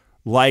country,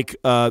 like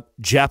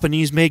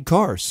Japanese-made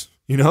cars.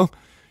 You know,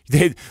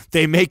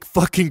 they make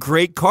fucking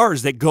great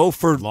cars that go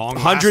for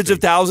hundreds of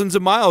thousands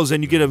of miles,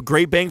 and you get a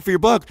great bang for your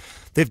buck.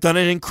 They've done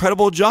an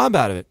incredible job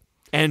out of it,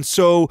 and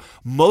so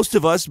most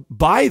of us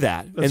buy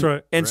that. That's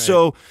right. And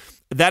so.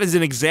 That is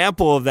an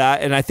example of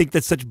that, and I think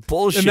that's such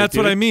bullshit. And that's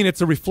what I mean. It's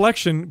a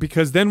reflection,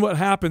 because then what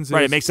happens is...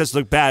 Right, it makes us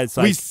look bad. It's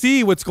like, we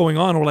see what's going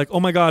on. We're like,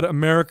 oh my God,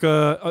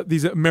 America,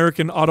 these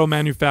American auto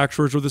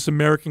manufacturers or this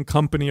American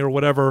company or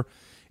whatever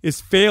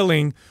is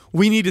failing.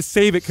 We need to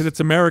save it because it's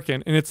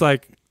American. And it's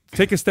like,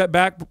 take a step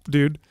back,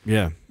 dude.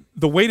 Yeah.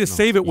 The way to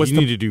save it was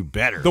you need to do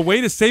better. The way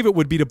to save it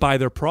would be to buy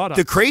their product.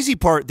 The crazy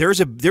part, there's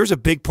a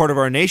big part of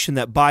our nation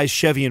that buys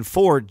Chevy and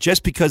Ford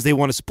just because they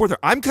want to support them.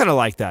 I'm kind of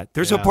like that.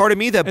 There's a part of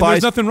me that buys.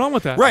 There's nothing wrong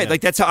with that, right?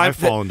 Like that's how I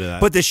fall into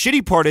that. But the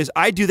shitty part is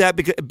I do that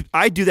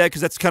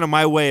because that's kind of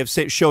my way of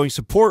showing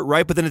support,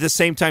 right? But then at the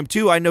same time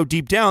too, I know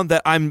deep down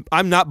that I'm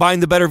not buying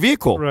the better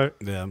vehicle, right?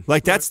 Yeah.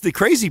 Like that's the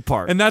crazy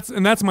part, and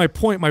that's my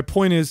point. My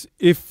point is,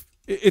 if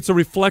it's a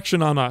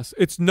reflection on us,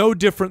 it's no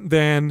different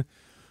than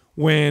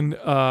when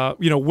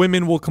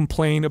women will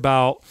complain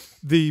about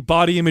the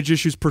body image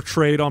issues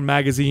portrayed on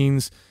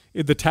magazines,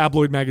 the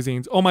tabloid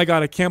magazines. Oh my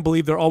God, I can't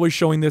believe they're always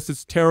showing this.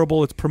 It's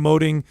terrible. It's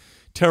promoting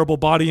terrible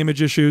body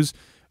image issues.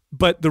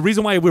 But the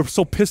reason why we're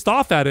so pissed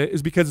off at it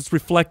is because it's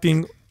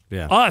reflecting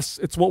us.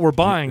 It's what we're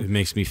buying. It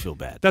makes me feel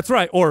bad. That's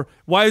right. Or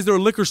why is there a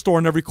liquor store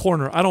in every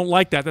corner? I don't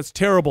like that. That's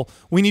terrible.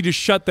 We need to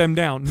shut them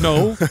down.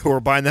 No. We're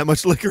buying that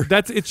much liquor.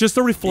 It's just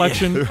a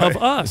reflection of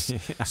us.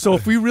 Yeah. So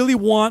if we really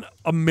want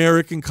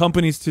American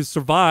companies to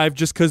survive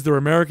just because they're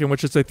American,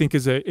 which I think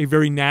is a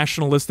very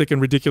nationalistic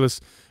and ridiculous,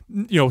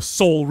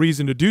 sole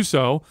reason to do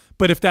so.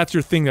 But if that's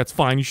your thing, that's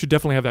fine. You should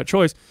definitely have that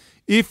choice.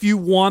 If you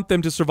want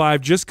them to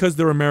survive just because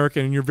they're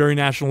American and you're very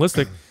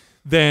nationalistic,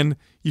 then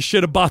you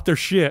should have bought their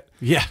shit.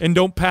 Yeah. And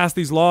don't pass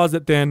these laws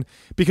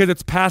because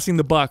it's passing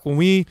the buck. When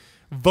we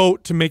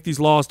vote to make these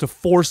laws to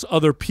force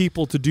other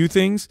people to do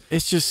things,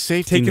 it's just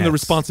safety taking nets. The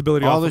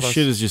responsibility all off this of us.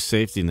 shit is just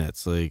safety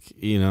nets. Like,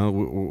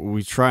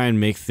 we try and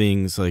make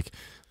things like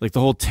the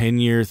whole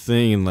 10-year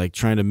thing, and like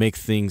trying to make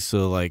things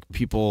so like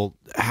people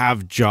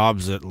have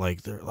jobs that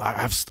like they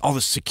have all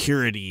the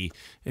security,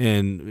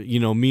 and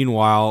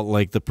meanwhile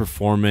like the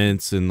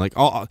performance and like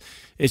all,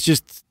 it's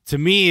just, to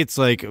me it's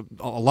like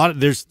a lot of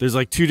there's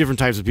like two different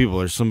types of people.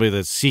 There's somebody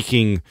that's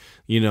seeking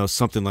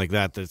something like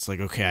that's like,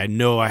 okay, I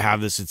know I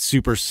have this, it's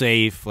super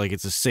safe, like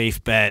it's a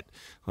safe bet,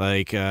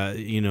 like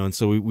and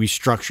so we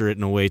structure it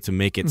in a way to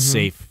make it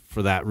safe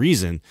for that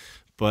reason.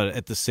 But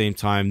at the same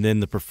time, then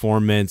the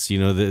performance,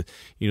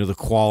 the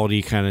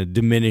quality kind of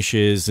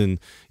diminishes, and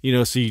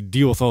so you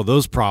deal with all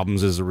those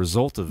problems as a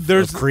result of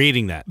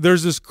creating that.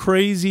 There's this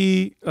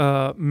crazy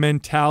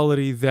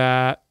mentality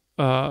that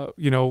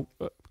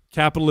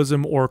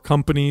capitalism or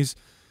companies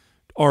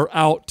are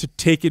out to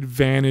take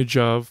advantage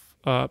of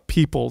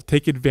people,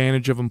 take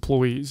advantage of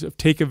employees,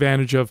 take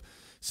advantage of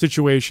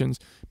situations.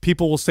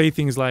 People will say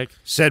things like,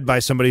 said by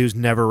somebody who's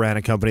never ran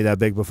a company that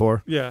big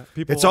before. Yeah,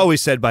 it's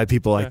always said by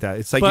people like that.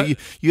 It's like,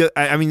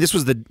 I mean, this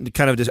was the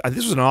kind of, this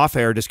was an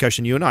off-air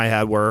discussion you and I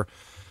had where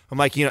I'm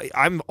like,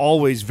 I'm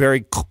always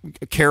very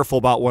careful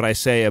about what I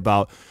say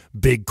about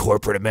big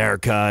corporate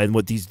America and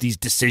what these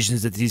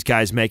decisions that these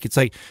guys make. It's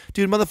like,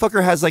 dude,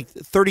 motherfucker has like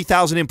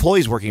 30,000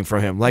 employees working for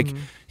him. Like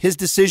his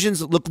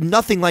decisions look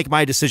nothing like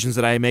my decisions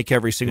that I make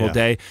every single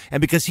day.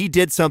 And because he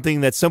did something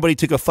that somebody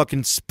took a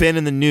fucking spin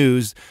in the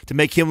news to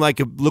make him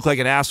look like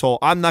an asshole,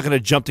 I'm not going to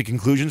jump to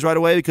conclusions right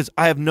away because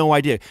I have no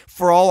idea.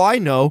 For all I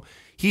know,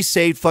 he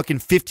saved fucking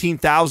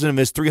 15,000 of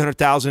his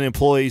 300,000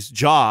 employees'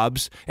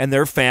 jobs and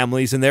their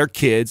families and their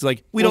kids.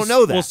 Like, we don't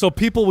know that. Well, so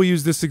people will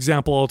use this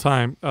example all the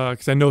time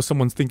because I know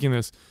someone's thinking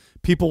this.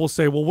 people will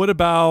say, well, what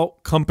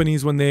about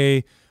companies when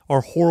they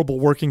are horrible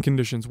working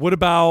conditions? What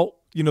about,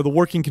 the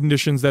working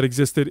conditions that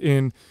existed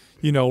in,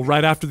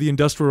 right after the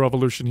Industrial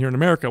Revolution here in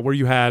America, where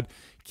you had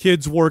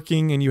kids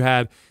working and you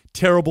had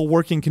terrible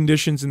working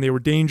conditions and they were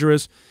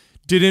dangerous?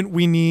 Didn't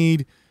we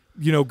need,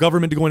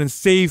 government to go in and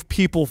save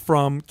people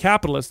from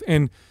capitalists?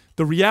 And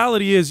the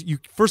reality is,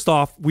 first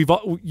off,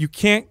 you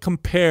can't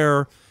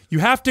compare. You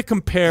have to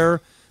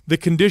compare the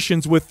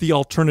conditions with the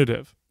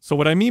alternative. So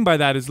what I mean by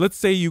that is, let's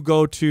say we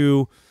go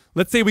to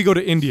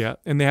India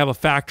and they have a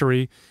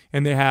factory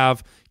and they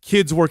have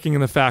kids working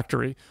in the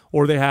factory,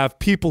 or they have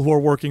people who are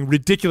working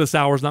ridiculous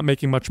hours, not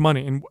making much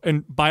money.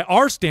 And by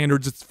our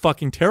standards, it's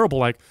fucking terrible.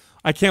 Like,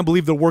 I can't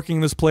believe they're working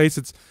in this place.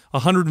 It's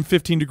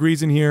 115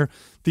 degrees in here.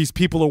 These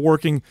people are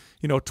working,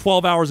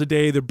 12 hours a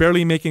day. They're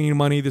barely making any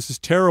money. This is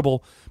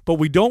terrible. But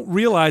we don't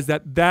realize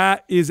that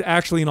that is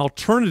actually an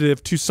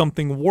alternative to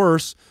something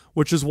worse,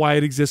 which is why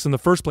it exists in the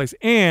first place.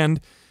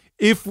 And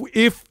if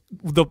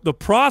the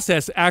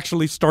process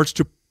actually starts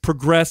to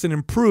progress and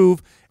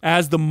improve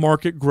as the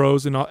market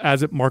grows and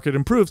as the market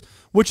improves,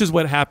 which is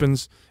what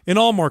happens in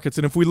all markets.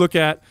 And if we look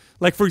at,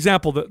 like, for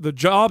example, the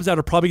jobs that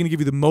are probably going to give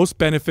you the most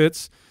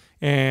benefits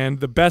and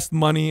the best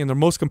money and they're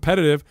most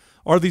competitive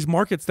are these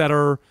markets that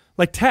are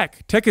like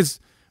tech. Tech is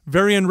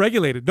very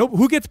unregulated.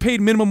 Who gets paid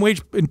minimum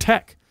wage in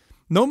tech?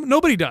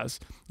 Nobody does.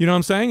 You know what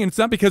I'm saying? And it's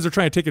not because they're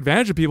trying to take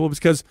advantage of people, it's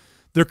because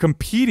they're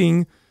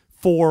competing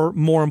for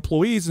more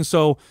employees. And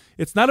so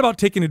it's not about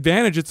taking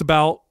advantage. It's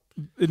about,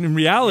 in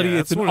reality,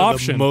 it's an option. One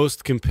of the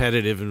most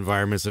competitive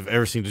environments I've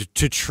ever seen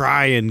to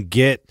try and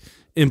get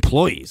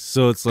employees.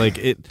 So it's like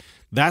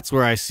that's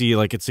where I see,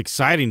 like, it's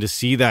exciting to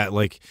see that,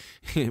 like,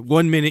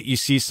 one minute you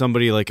see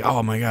somebody like,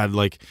 oh my God,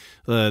 like,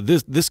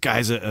 this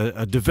guy's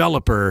a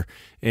developer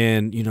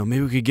and,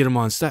 maybe we could get him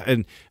on staff,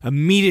 and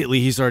immediately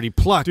he's already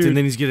plucked. Dude, and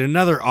then he's getting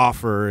another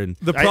offer. And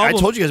the problem, I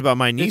told you guys about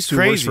my niece who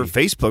works for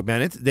Facebook,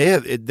 man.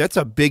 That's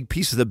a big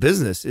piece of the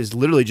business, is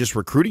literally just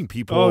recruiting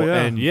people. Oh,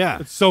 yeah. And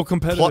it's so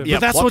competitive.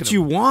 But that's what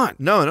you want.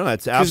 No,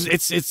 that's absolutely.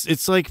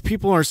 It's like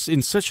people are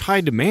in such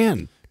high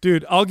demand.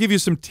 Dude, I'll give you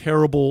some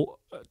terrible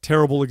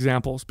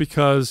examples,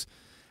 because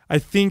I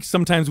think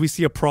sometimes we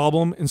see a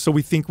problem and so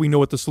we think we know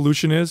what the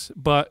solution is,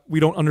 but we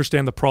don't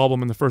understand the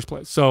problem in the first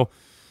place. So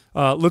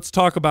let's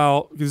talk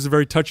about, this is a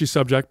very touchy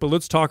subject, but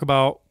let's talk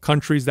about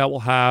countries that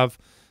will have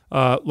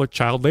like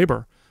child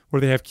labor,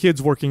 where they have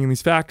kids working in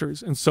these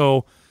factories. And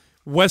so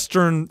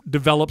Western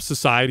developed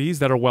societies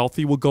that are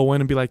wealthy will go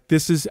in and be like,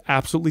 this is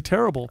absolutely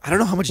terrible. I don't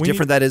know how much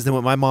different that is than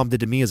what my mom did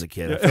to me as a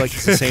kid. I feel like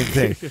it's the same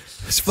thing.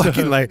 It's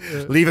fucking like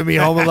leaving me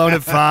home alone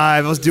at 5.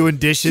 I was doing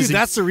dishes. Dude,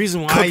 that's the reason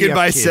why cooking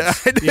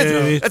myself.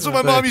 That's what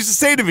my mom used to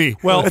say to me.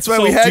 Well, that's why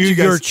we had you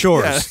guys. Your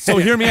chores. Yeah. So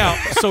hear me out.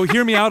 So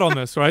hear me out on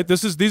this, right?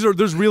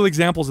 There's real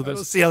examples of this.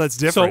 Let's see how that's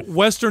different. So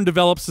Western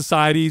developed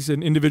societies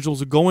and individuals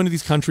would go into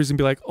these countries and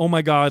be like, oh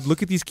my God,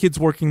 look at these kids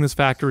working in this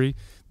factory.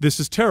 This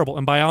is terrible.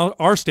 And by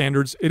our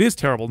standards, it is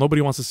terrible.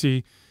 Nobody wants to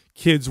see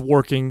kids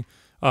working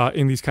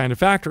in these kind of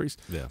factories.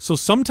 Yeah. So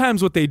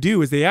sometimes what they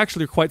do is they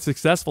actually are quite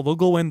successful. They'll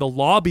go in, they'll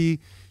lobby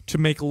to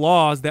make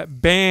laws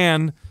that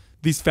ban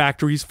these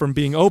factories from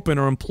being open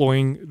or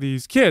employing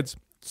these kids.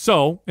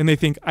 So, and they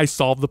think, I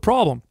solved the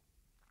problem.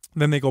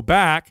 Then they go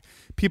back,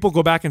 people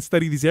go back and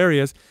study these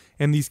areas,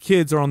 and these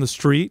kids are on the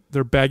street,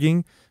 they're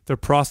begging, they're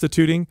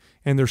prostituting,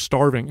 and they're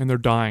starving, and they're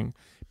dying.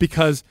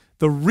 Because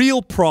the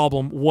real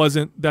problem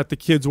wasn't that the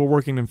kids were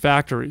working in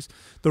factories.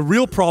 The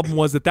real problem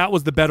was that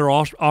was the better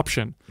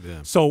option. Yeah.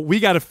 So we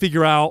got to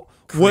figure out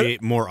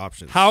create more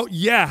options. How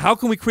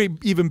can we create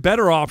even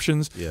better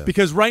options? Yeah.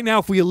 Because right now,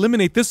 if we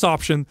eliminate this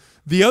option,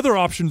 the other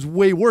option's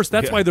way worse.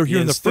 That's why they're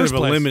here in the first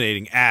place.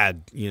 Eliminating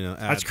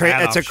that's crazy.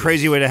 That's a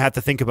crazy way to have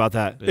to think about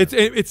that. Yeah.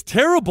 It's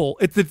terrible.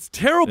 It's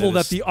terrible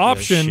that the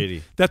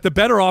option, that the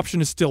better option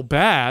is still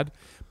bad.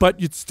 But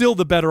it's still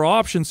the better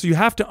option. So you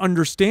have to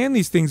understand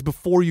these things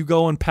before you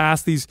go and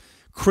pass these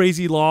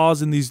crazy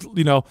laws and these,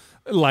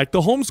 like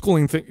the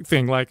homeschooling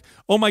thing. Like,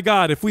 oh my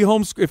God, if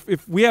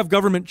we have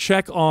government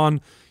check on,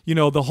 the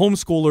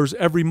homeschoolers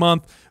every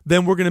month,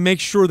 then we're going to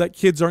make sure that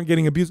kids aren't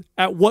getting abused.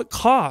 At what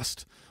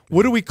cost?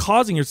 What are we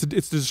causing? It's the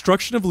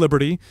destruction of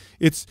liberty.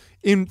 It's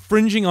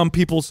infringing on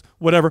people's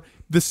whatever.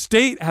 The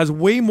state has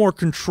way more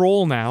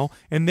control now,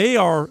 and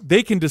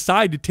they can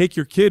decide to take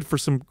your kid for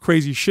some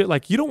crazy shit.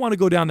 Like, you don't want to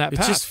go down that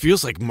path. It just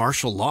feels like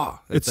martial law.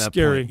 It's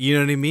scary. Point. You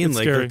know what I mean? It's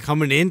like scary. They're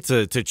coming in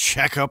to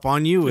check up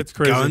on you with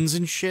guns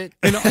and shit.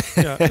 And, it's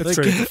like,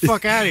 crazy. Get the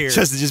fuck out of here.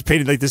 Justin just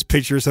painted like this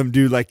picture of some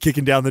dude like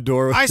kicking down the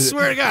door. I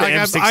swear to God,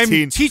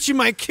 I'm teaching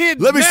my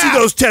kid. Let me see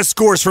those test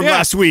scores from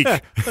last week.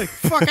 Like,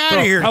 fuck out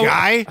of here,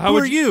 guy. Who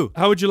are you?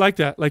 How would you like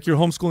that? Like, you're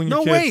homeschooling your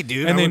kid. No way,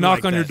 dude. And they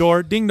knock on your door.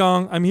 Ding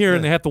dong, I'm here.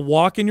 And they have to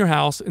walk in your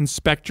house,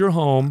 inspect your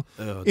home,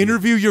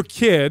 interview your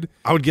kid.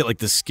 I would get like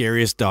the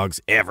scariest dogs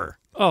ever.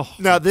 Oh,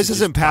 no, this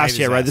isn't passed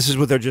yet, right? This is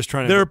what they're just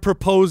trying to. They're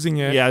proposing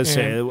it. Yeah,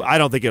 I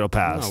don't think it'll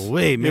pass. No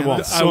way, man.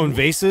 It's so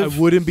invasive. I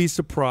wouldn't be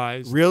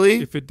surprised.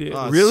 Really? If it did.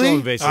 Really? So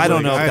invasive. I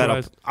don't know if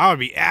that'll. I would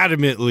be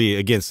adamantly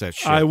against that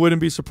shit. I wouldn't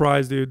be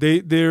surprised, dude.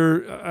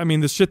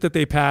 The shit that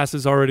they pass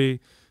is already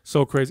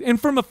So crazy. And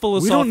from a We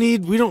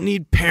philosophical... don't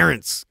need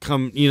parents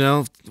come,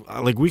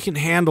 like we can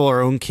handle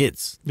our own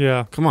kids.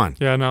 Yeah. Come on.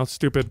 Yeah, no, it's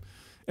stupid.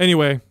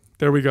 Anyway,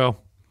 there we go.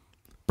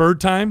 Bird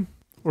time,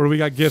 or we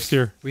got gifts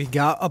here? We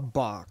got a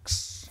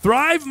box.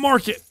 Thrive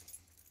Market.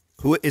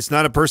 Who? It's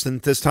not a person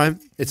this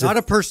time. It's Not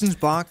a person's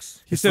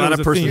box. He said not it was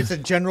a person. theme. It's a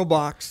general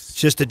box. It's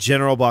just a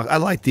general box. I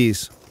like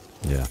these.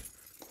 Yeah.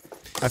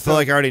 I feel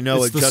like I already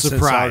know It's what the Justin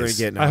and Sal are surprise. going to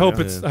get now. I hope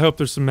you know? it's. I hope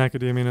there's some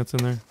macadamia nuts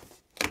in there.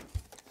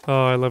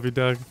 Oh, I love you,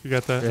 Doug. You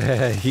got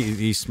that.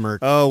 he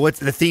smirked. Oh, what's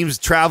the theme's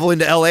travel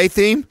into LA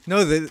theme?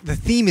 No, the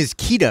theme is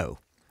keto.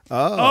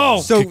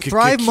 Oh, So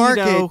Thrive keto.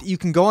 Market, you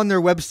can go on their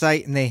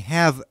website and they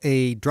have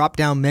a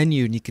drop-down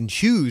menu and you can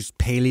choose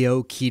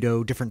paleo,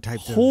 keto, different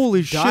types Holy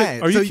of shit.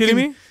 diet. Are you kidding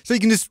me? So you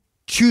can just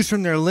choose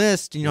from their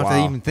list. You don't have to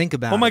Wow. even think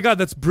about it. oh my God,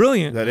 that's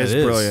brilliant. That is It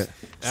is. brilliant.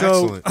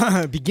 So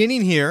Excellent.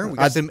 beginning here, we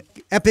got some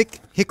epic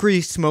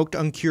hickory smoked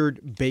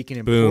uncured bacon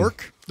and Boom.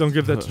 pork, Don't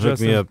give that to Hook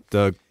Justin. me up,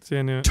 Doug. See,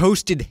 I knew it.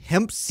 toasted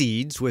hemp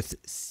seeds with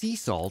sea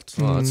salt,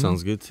 Oh, that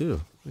sounds good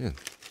too. Yeah.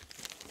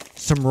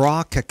 some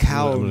raw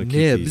cacao I'm gonna keep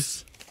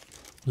nibs.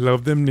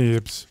 Love them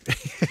nibs.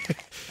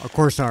 Of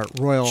course, our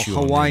royal Chew on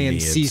them Hawaiian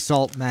nibs. sea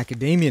salt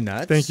macadamia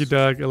nuts. Thank you,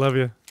 Doug. I love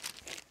you.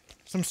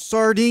 Some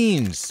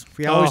sardines.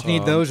 We always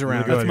need those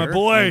around That's here. my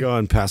boy. Go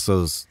and pass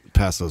those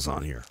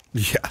on here.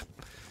 Yeah.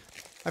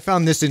 I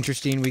found this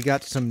interesting. We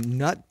got some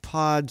Nut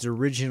Pods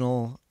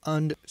original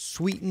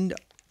unsweetened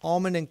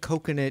almond and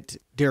coconut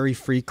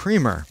dairy-free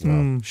creamer.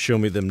 Show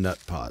me them nut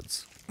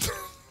pods.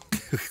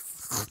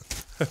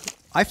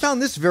 I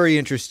found this very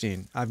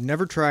interesting. I've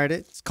never tried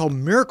it. It's called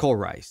Miracle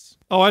Rice.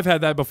 Oh, I've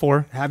had that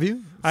before. Have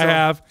you? I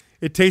have.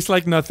 It tastes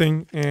like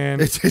nothing,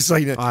 and It tastes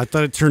like. Oh, I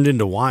thought it turned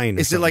into wine.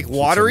 or Is it like something. It's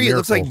a watery? It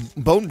looks like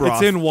miracle. bone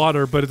broth. it's in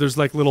water, but there's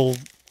like little.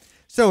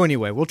 So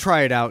anyway, we'll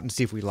try it out and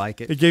see if we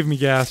like it. It gave me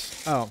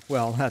gas. Oh,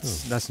 well,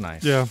 that's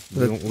nice. Yeah,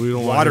 We don't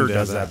want Water him to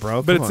have does that,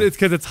 bro. but Come on. it's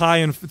because it's high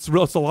and it's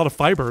real. It's a lot of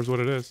fiber, is what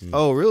it is.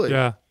 Oh, really?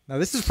 Yeah. Now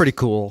this is pretty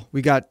cool.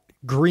 We got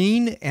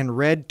green and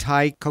red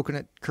Thai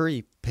coconut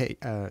curry,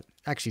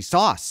 actually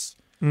sauce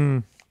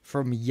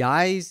from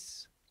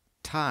Yai's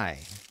Thai.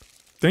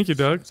 Thank you,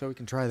 Doug. So we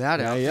can try that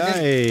out.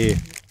 Yay.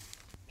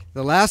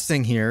 The last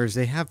thing here is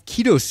they have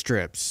keto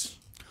strips.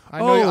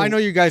 Oh. I know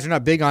you guys are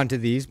not big onto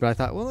these, but I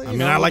thought, well, I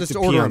mean, I like just to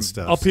order pee on 'em.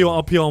 stuff. I'll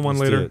peel on one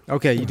Let's do later. it.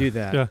 Okay, you do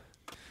that. Yeah.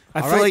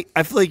 I All feel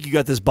right. like you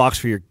got this box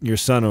for your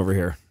son over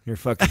here. Your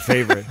fucking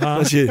favorite.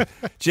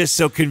 Just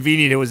so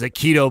convenient. It was a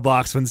keto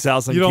box when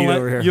Sal's on You don't keto like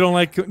over here. you don't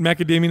like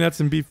macadamia nuts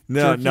and beef?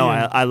 No, jerky no,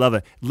 and- I love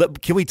it.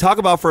 Can we talk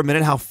about for a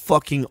minute how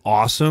fucking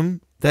awesome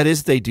that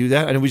is? They do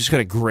that, and we just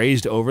kind of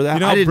grazed over that. You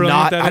know how I did brilliant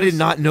not. that I did is?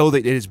 not know that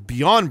it is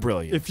beyond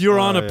brilliant. If you're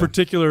on a yeah.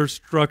 particular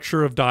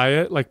structure of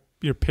diet, like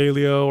your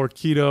paleo or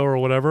keto or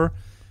whatever,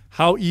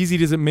 how easy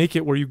does it make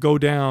it where you go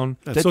down?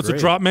 That's So it's a great.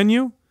 drop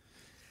menu?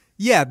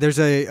 Yeah, there's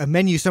a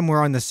menu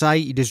somewhere on the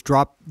site. You just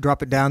drop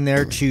it down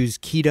there, choose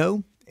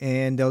keto,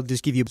 and they'll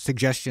just give you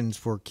suggestions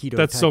for keto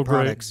That's type so great.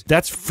 products.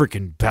 That's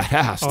freaking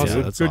badass, Awesome.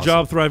 dude. that's Good awesome.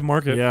 job, Thrive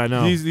Market. Yeah, I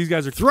know. These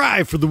guys are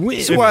Thrive for the win.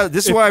 This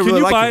is why I Can really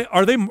you like buy? it.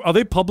 Are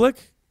they public?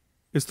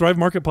 Is Thrive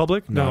Market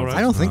public? No, right?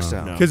 I don't think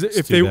so. no. Because It's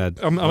if too they, bad.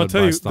 I'm I gonna would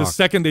tell buy you, stock.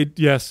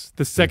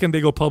 the second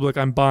they go public,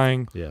 I'm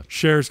buying Yeah.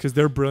 shares because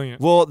they're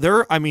brilliant. Well, they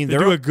they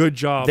do a good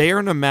job. They are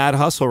in a mad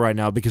hustle right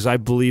now because I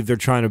believe they're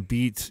trying to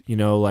beat,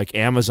 like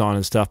Amazon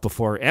and stuff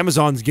before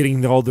Amazon's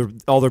getting all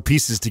their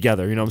pieces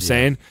together. You know what I'm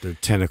saying? Their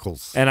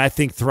tentacles. And I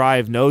think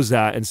Thrive knows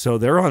that, and so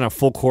they're on a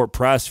full court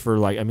press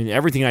for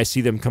everything I see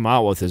them come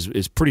out with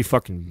is pretty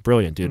fucking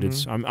brilliant, dude.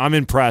 It's I'm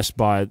impressed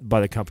by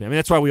the company. I mean,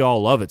 that's why we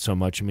all love it so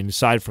much. I mean,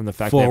 aside from the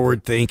fact Forward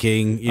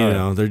thinking, you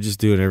know, they're just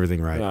doing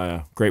everything right.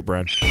 yeah, great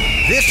brand.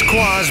 This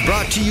Quah is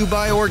brought to you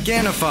by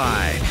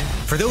Organifi.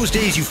 For those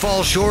days you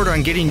fall short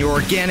on getting your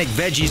organic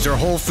veggies or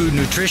whole food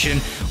nutrition,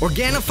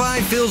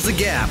 Organifi fills the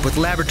gap with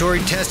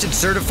laboratory-tested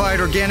certified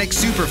organic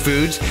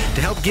superfoods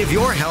to help give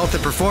your health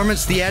and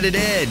performance the added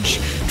edge.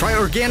 Try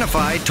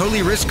Organifi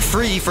totally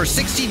risk-free for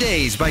 60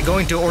 days by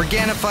going to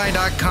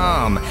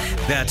Organifi.com.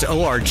 That's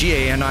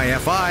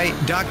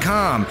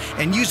ORGANIFI.com.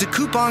 And use the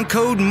coupon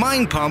code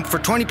MINDPUMP for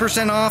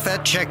 20% off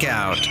at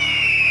checkout.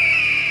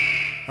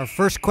 Our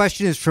first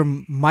question is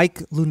from Mike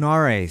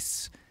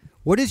Lunares.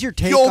 What is your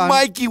take Yo, on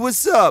Mikey,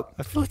 what's up?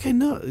 I feel like I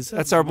know.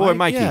 That's our boy,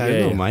 Mikey. Yeah, I Yeah,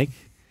 know yeah. Mike.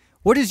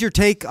 What is your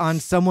take on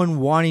someone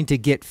wanting to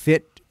get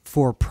fit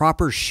for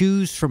proper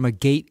shoes from a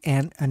gait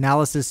and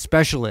analysis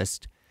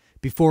specialist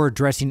before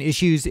addressing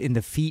issues in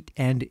the feet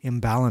and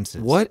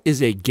imbalances? What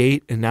is a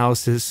gait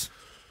analysis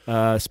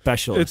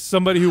specialist? It's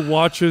somebody who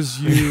watches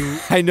you.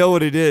 I know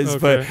what it is,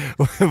 Okay.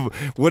 but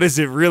what is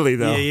it really,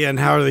 though? Yeah, and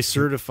how are they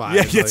certified?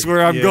 Yeah, that's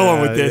where I'm going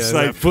with this,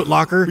 like- Foot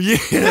Locker.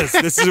 Yes,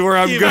 this is where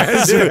I'm going.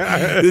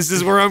 This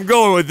is where I'm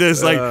going with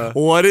this. Like,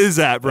 what is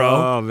that, bro?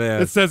 Oh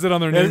man, It says it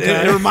on their name It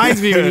tag.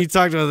 reminds me when you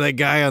talked about that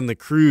guy on the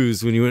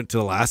cruise when you went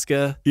to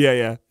Alaska.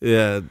 Yeah.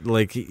 Yeah,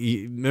 like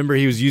remember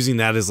he was using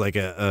that as like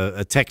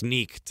a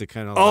technique to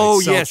kind of Oh,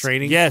 like yes.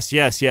 self-training. Yes.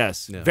 Yeah.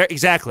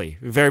 Exactly.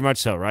 Very much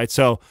so, right?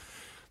 So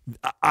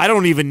I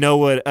don't even know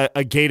what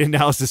a gait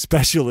analysis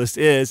specialist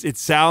is. It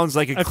sounds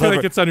like I feel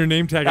like it's on your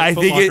name tag. I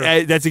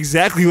think that's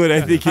exactly what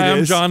I think it is. Hi,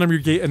 I'm John. I'm your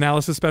gait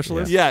analysis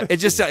specialist. Yeah,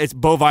 it's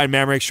bovine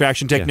mammary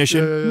extraction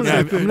technician. I'm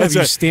gonna have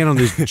you stand on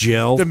this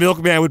gel. The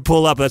milkman would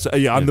pull up.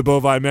 I'm the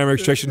bovine mammary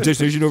extraction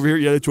technician over here.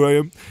 Yeah, that's who I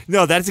am.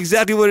 No, that's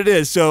exactly what it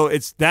is. So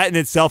it's that in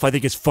itself. I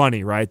think is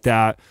funny, right?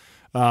 That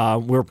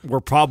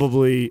we're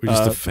probably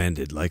just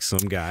offended like some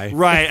guy.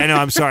 Right, I know.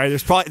 I'm sorry.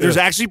 There's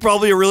actually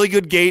probably a really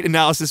good gait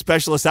analysis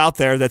specialist out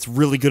there that's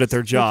really good at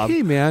their job.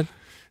 Hey, man.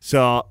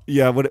 So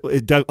yeah,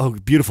 Doug? Oh,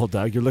 beautiful,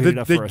 Doug. You're looking it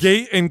up for us. The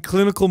Gait and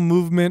Clinical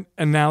Movement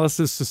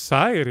Analysis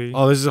Society.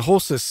 Oh, there's a whole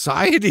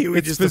society.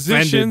 It's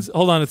physicians.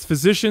 Hold on. It's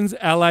physicians,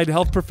 allied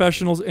health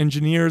professionals,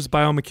 engineers,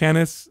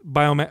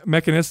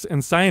 biomechanists,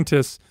 and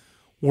scientists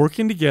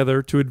working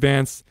together to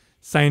advance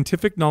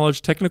scientific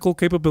knowledge, technical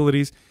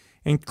capabilities,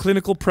 and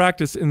clinical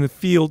practice in the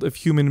field of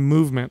human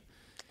movement.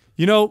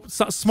 You know,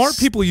 smart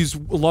people use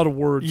a lot of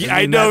words. Yeah,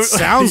 I know. That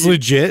sounds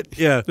legit.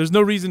 Yeah. There's no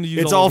reason to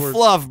use it's all all the words.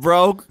 fluff,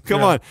 bro.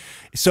 Come on.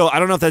 So I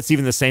don't know if that's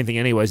even the same thing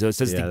anyways. Though. It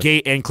says the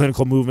Gait and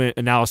Clinical Movement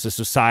Analysis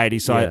Society.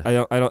 So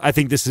I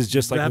think this is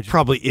just like that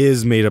probably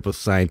is made up of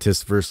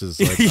scientists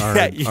versus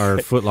like our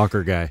Foot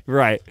Locker guy.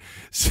 Right.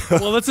 So,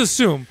 well, let's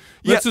assume.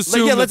 Let's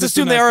assume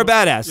they are a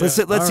badass.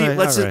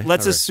 Yeah.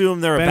 Let's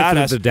assume they're a Benefit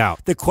badass. of the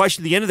doubt.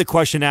 The end of the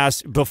question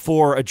asked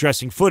before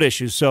addressing foot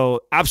issues.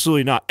 So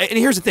absolutely not. And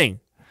here's the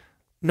thing.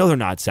 No, they're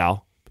not,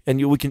 Sal.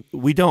 And we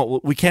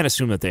can't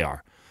assume that they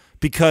are,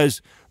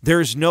 because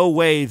there's no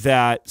way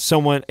that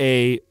someone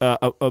a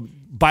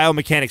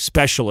biomechanics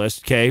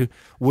specialist, okay,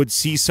 would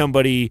see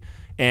somebody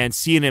and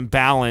see an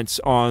imbalance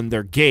on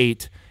their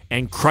gait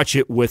and crutch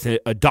it with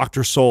a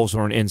Dr. Souls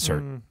or an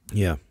insert.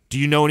 Yeah. Do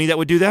you know any that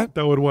would do that?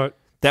 That would what?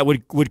 That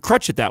would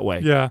crutch it that way.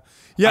 Yeah.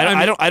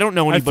 Yeah. I don't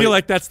know anybody. I feel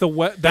like that's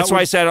the that's why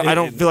I said I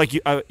don't feel like you.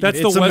 That's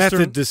it's the a Western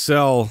method to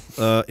sell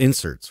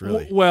inserts,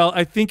 really. Well,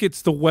 I think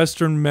it's the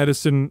Western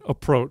medicine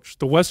approach.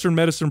 The Western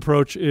medicine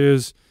approach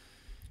is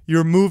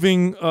you're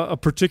moving a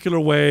particular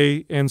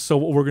way, and so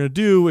what we're going to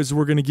do is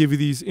we're going to give you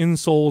these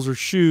insoles or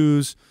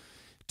shoes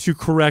to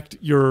correct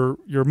your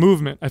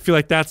movement. I feel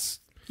like that's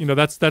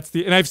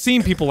the, and I've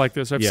seen people like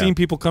this. I've seen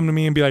people come to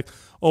me and be like,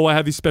 "Oh, I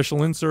have these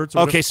special inserts."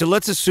 Okay, so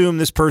let's assume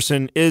this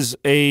person is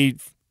a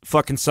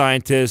fucking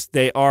scientist.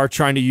 They are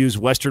trying to use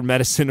Western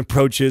medicine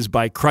approaches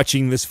by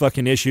crutching this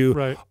fucking issue.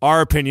 Right. Our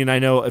opinion, I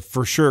know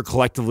for sure,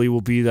 collectively will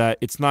be that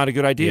it's not a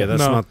good idea. Yeah,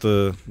 that's not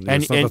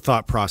the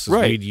thought process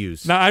right. we'd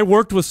use. Now, I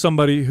worked with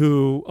somebody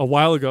who a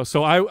while ago.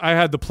 So I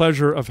had the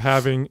pleasure of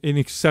having an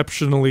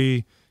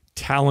exceptionally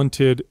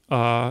talented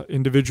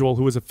individual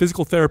who was a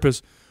physical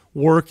therapist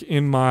work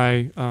in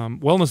my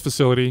wellness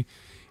facility,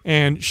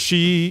 and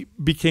she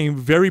became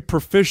very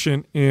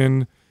proficient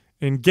in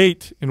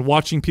gait and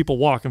watching people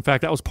walk. In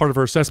fact, that was part of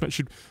her assessment.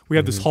 We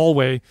had this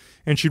hallway,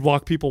 and she'd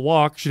walk people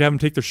walk. She'd have them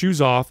take their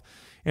shoes off,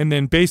 and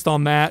then based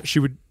on that, she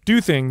would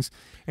do things.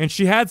 And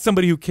she had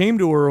somebody who came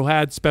to her who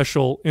had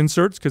special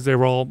inserts because they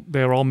were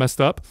all messed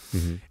up.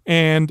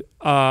 And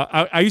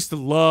I used to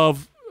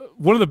love.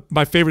 One of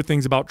my favorite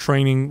things about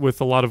training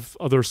with a lot of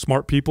other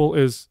smart people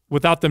is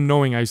without them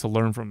knowing, I used to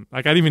learn from them.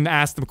 Like I didn't even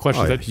ask them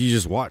questions. You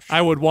just watch.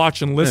 I would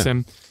watch and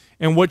listen. Yeah.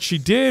 And what she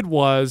did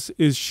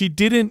is she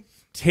didn't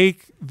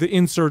take the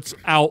inserts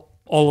out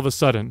all of a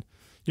sudden.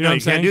 You know what I'm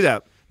saying? Can't do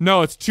that.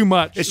 No, it's too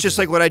much. It's just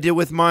like what I did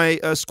with my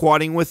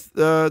squatting with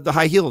the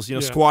high heels.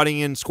 Squatting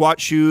in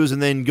squat shoes,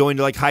 and then going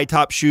to like high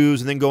top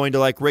shoes, and then going to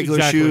like regular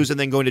shoes, and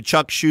then going to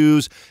Chuck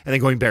shoes, and then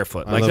going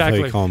barefoot. I love how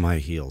you call them high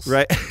heels.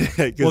 Right?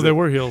 Well, they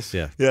were heels.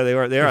 Yeah, they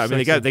are. I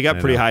mean, they got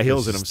pretty high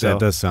heels in them. So that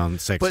does sound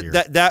sexier.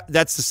 But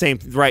that's the same,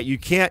 right? You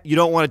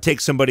don't want to take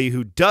somebody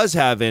who does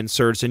have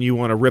inserts and you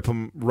want to rip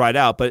them right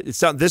out. But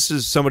this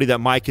is somebody that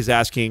Mike is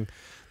asking,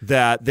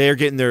 that they're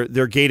getting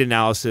their gait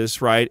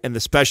analysis, right? And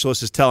the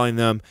specialist is telling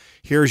them,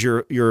 here's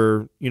your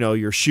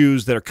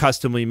shoes that are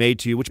customly made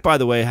to you, which, by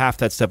the way, half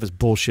that stuff is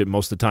bullshit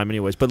most of the time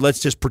anyways. But let's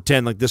just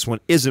pretend like this one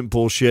isn't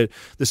bullshit.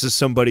 This is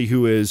somebody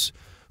who is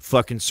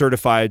fucking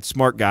certified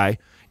smart guy,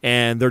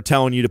 and they're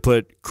telling you to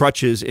put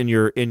crutches in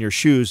your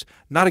shoes.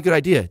 Not a good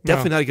idea.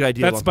 Definitely not a good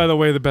idea. That's, by the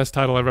way, the best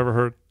title I've ever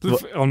heard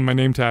on my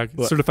name tag.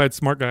 Certified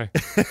Smart Guy.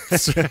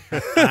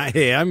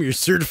 Hey, I'm your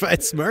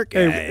certified smart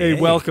guy. Hey,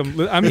 welcome.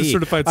 I'm the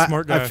certified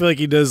smart guy. I feel like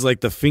he does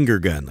like the finger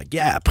gun. Like,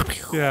 yeah.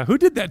 Who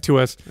did that to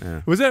us?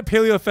 Yeah. Was that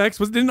Paleo FX?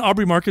 Didn't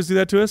Aubrey Marcus do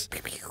that to us?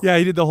 Yeah,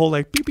 he did the whole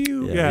like pew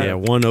pew. Yeah,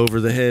 one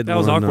over the head. That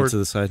was one awkward. to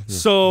the side. Yeah.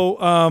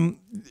 So,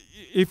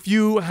 if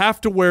you have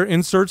to wear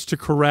inserts to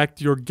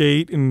correct your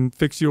gait and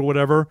fix you or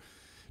whatever,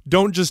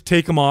 don't just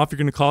take them off. You're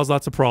going to cause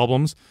lots of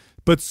problems.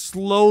 But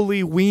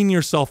slowly wean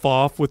yourself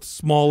off with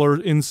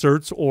smaller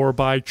inserts or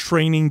by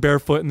training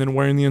barefoot and then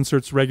wearing the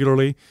inserts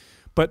regularly.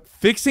 But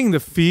fixing the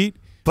feet,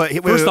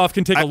 first off,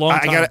 can take a long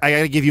time. I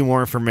got to give you more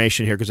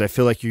information here because I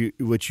feel like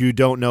what you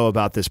don't know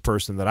about this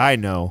person that I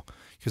know,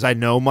 because I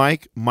know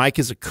Mike. Mike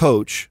is a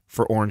coach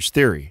for Orange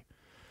Theory.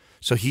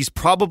 So he's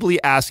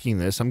probably asking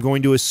this. I'm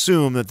going to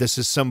assume that this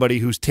is somebody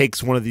who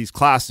takes one of these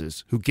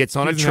classes, who gets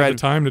on He a doesn't have treadmill.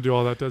 the time to do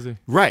all that, does he?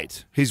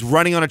 Right. He's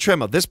running on a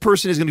treadmill. This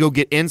person is going to go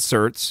get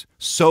inserts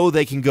so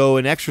they can go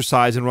and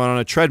exercise and run on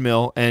a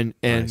treadmill and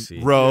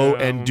row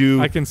Yeah, and do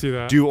I can see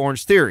that. do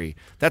Orange Theory.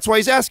 That's why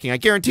he's asking. I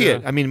guarantee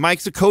it. Yeah. I mean,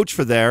 Mike's a coach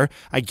for there.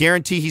 I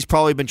guarantee he's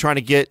probably been trying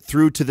to get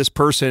through to this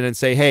person and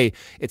say, hey,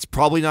 it's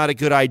probably not a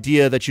good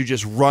idea that you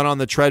just run on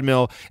the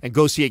treadmill and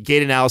go see a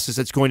gait analysis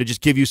that's going to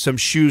just give you some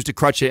shoes to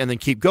crutch it and then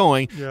keep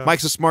going. Yeah.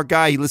 Mike's a smart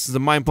guy. He listens to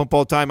Mind Pump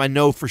all the time. I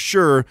know for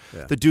sure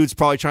the dude's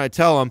probably trying to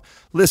tell him,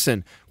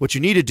 listen, what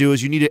you need to do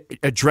is you need to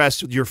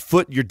address your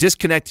foot, your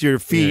disconnect to your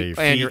feet,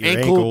 and your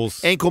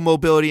ankle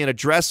mobility, and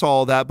address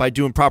all that by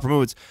doing proper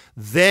movements.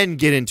 Then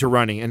get into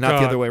running and not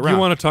the other way around. You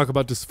want to talk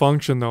about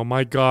dysfunction, though?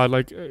 My God,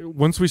 like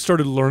once we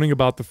started learning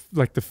about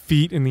the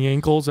feet and the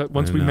ankles,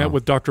 once we met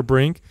with Dr.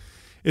 Brink,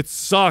 it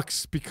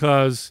sucks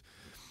because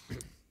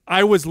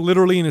I was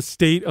literally in a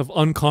state of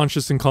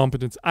unconscious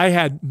incompetence. I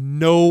had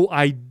no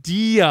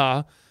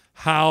idea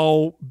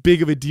how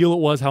big of a deal it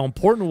was, how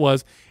important it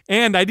was,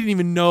 and I didn't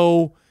even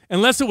know,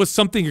 unless it was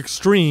something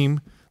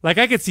extreme, like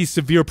I could see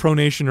severe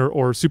pronation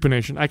or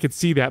supination. I could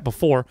see that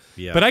before,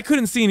 but I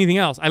couldn't see anything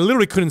else. I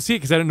literally couldn't see it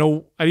because I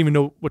didn't even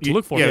know what to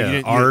look for.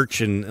 Arch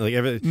and like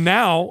everything.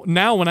 Now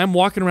when I'm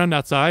walking around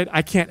outside,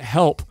 I can't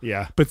help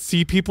but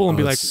see people and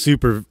be like,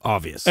 super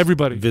obvious.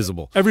 Everybody.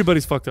 Visible.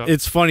 Everybody's fucked up.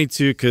 It's funny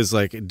too because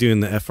like doing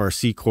the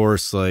FRC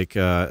course, like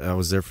I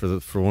was there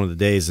for one of the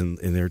days and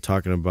they were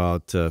talking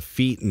about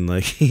feet and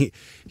like he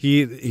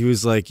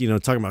was like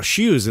talking about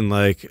shoes and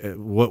like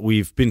what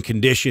we've been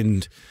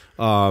conditioned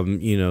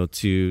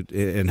to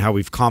and how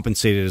we've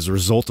compensated as a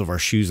result of our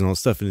shoes and all that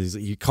stuff. And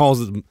he calls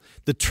it,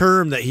 the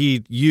term that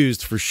he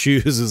used for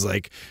shoes is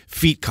like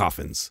feet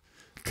coffins.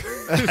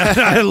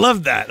 I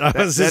love that.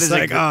 I was just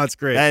like, oh, it's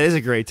great. That is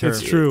a great term.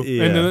 It's true.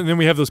 Yeah. And then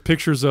we have those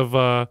pictures of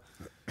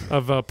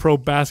pro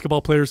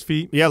basketball players'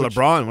 feet. Yeah,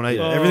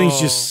 LeBron.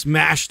 Everything's just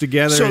smashed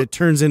together. So- and it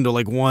turns into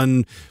like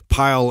one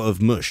pile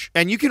of mush.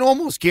 And you can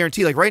almost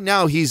guarantee, like right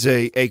now, he's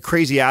a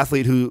crazy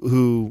athlete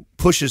who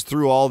pushes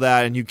through all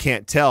that, and you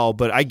can't tell.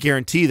 But I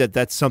guarantee that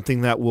that's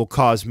something that will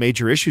cause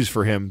major issues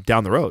for him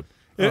down the road.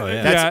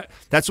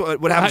 That's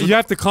what happens. You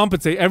have to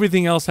compensate.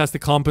 Everything else has to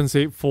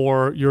compensate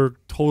for your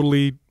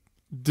totally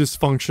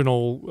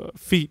dysfunctional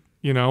feet,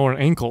 or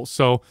ankles.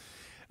 So,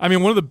 I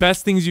mean, one of the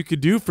best things you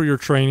could do for your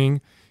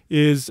training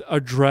is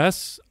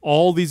address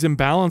all these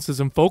imbalances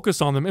and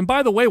focus on them. And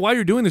by the way, while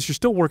you're doing this, you're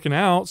still working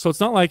out. So it's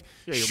not like,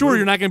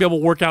 you're not going to be able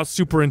to work out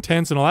super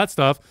intense and all that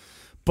stuff,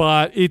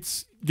 but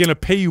it's going to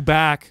pay you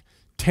back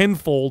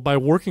tenfold by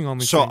working on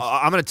these things. So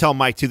I'm going to tell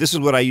Mike, too. This is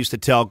what I used to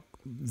tell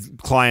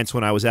clients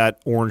when I was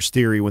at Orange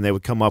Theory when they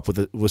would come up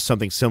with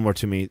something similar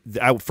to me.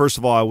 First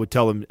of all, I would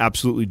tell them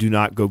absolutely do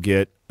not go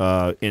get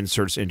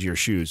inserts into your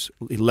shoes.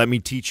 Let me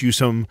teach you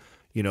some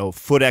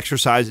foot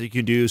exercise that you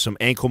can do, some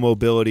ankle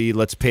mobility.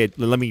 Let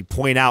me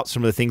point out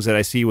some of the things that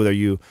I see, whether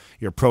you're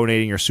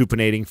pronating or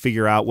supinating,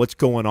 figure out what's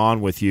going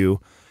on with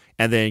you,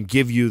 and then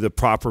give you the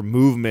proper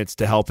movements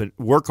to help it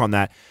work on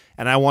that.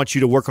 And I want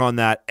you to work on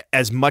that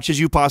as much as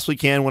you possibly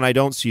can when I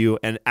don't see you.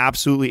 And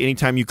absolutely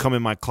anytime you come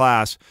in my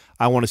class,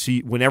 I want to see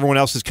when everyone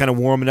else is kind of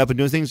warming up and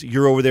doing things,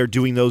 you're over there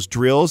doing those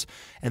drills.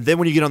 And then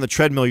when you get on the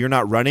treadmill, you're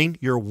not running,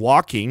 you're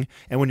walking.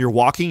 And when you're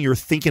walking, you're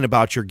thinking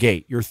about your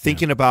gait. You're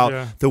thinking about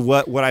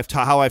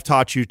how I've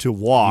taught you to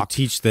walk.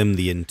 You teach them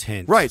the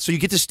intent. Right. So you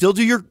get to still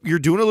do you're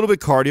doing a little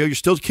bit of cardio, you're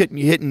still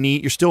hitting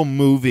neat, you're still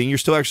moving, you're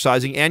still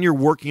exercising, and you're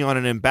working on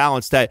an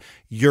imbalance that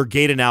your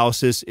gait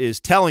analysis is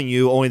telling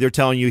you, only they're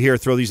telling you, here,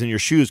 throw these in your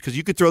shoes, because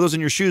you could throw those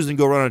in your shoes and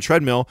go run on a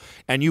treadmill,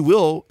 and you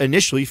will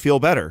initially feel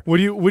better. What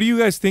do you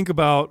guys think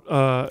about?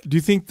 Do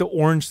you think the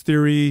Orange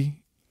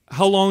Theory?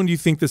 How long do you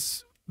think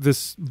this?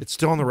 It's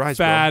still on the rise.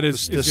 Fad bro.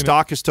 The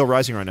stock is still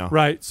rising right now.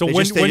 Right. So They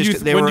when just- do they you just-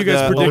 guys they were- predict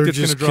Well, it's they're going to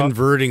just drop?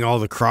 converting all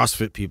the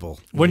CrossFit people.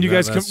 When you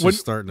guys that's when-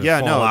 just starting to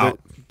fall out.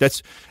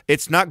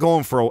 It's not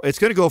going for. It's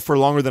going to go for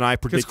longer than I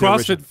Because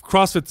predicted.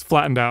 CrossFit's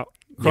flattened out.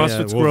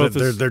 CrossFit's growth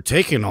is they're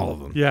taking all of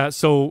them. Yeah,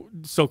 so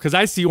because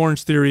I see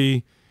Orange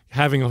Theory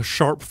having a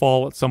sharp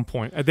fall at some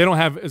point. They don't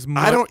have as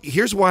much.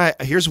 Here's why.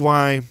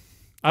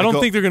 I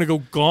don't think they're going to go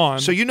gone.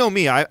 So you know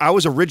me, I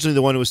was originally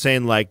the one who was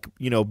saying like,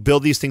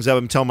 build these things up.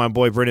 I'm telling my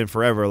boy Brendan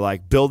forever,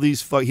 like build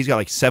these. He's got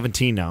like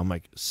 17 now. I'm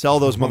like, sell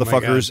those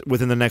motherfuckers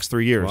within the next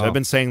 3 years. Wow. I've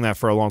been saying that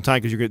for a long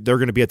time because they're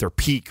going to be at their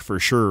peak for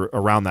sure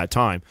around that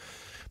time.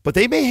 But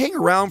they may hang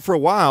around for a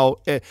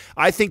while.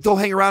 I think they'll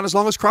hang around as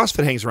long as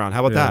CrossFit hangs around.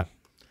 How about that?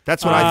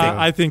 That's what I think.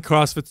 I think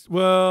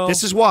CrossFit's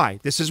This is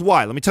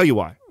why. Let me tell you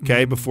why.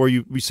 Okay, before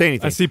we say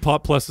anything. I see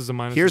pluses and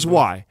minuses. Here's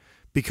why.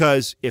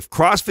 Because if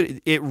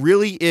CrossFit, it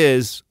really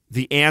is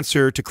the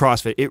answer to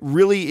CrossFit. It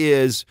really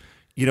is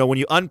when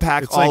you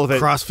unpack It's all like of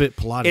it, CrossFit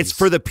Pilates. it's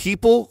for the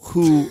people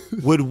who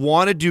would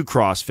want to do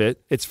CrossFit.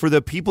 It's for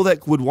the people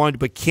that would want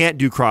but can't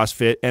do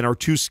CrossFit and are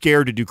too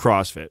scared to do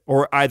CrossFit,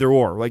 or either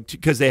or, like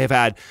because they have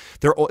had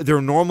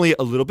they're normally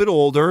a little bit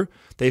older.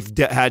 They've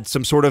had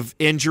some sort of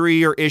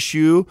injury or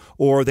issue,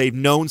 or they've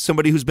known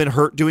somebody who's been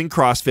hurt doing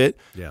CrossFit.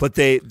 Yeah. But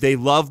they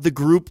love the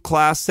group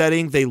class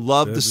setting. They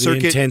love the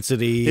circuit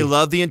intensity. They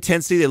love the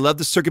intensity. They love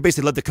the circuit base.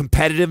 They love the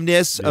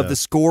competitiveness of the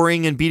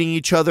scoring and beating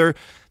each other.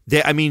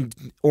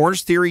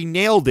 Orange Theory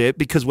nailed it,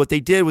 because what they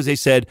did was they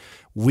said,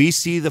 we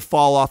see the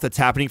fall off that's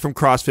happening from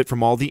CrossFit,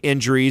 from all the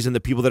injuries and the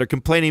people that are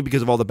complaining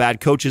because of all the bad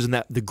coaches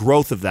and the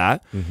growth of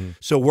that.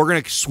 So we're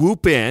going to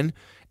swoop in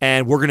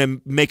and we're going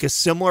to make a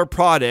similar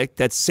product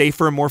that's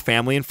safer and more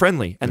family and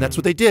friendly. And that's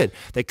what they did.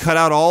 They cut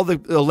out all the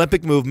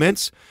Olympic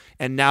movements,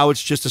 and now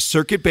it's just a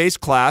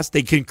circuit-based class.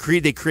 They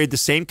create the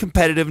same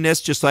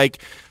competitiveness, just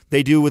like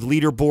they do with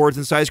leaderboards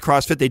and size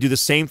CrossFit. They do the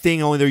same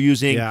thing, only they're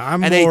using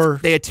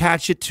they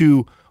attach it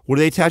to. What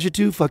do they attach it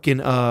to? Fucking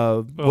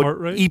heart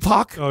rate?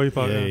 Epoch.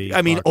 Yeah, Yeah.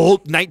 I mean,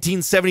 old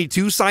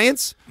 1972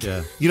 science.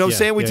 Yeah. You know what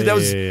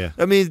I'm saying?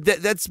 I mean,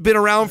 that's been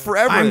around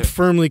forever. I'm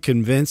firmly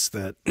convinced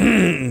that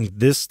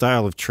this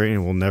style of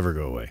training will never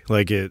go away.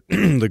 Like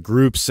the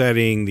group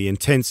setting, the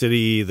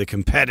intensity, the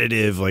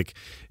competitive, like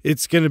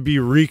it's going to be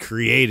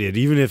recreated.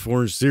 Even if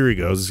Orange Theory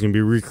goes, it's going to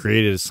be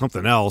recreated as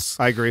something else.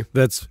 I agree.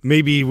 That's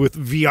maybe with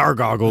VR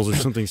goggles or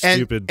something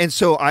stupid. And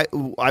so I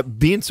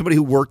being somebody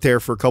who worked there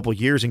for a couple of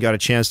years and got a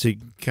chance to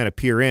kind of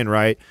peer in,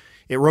 right?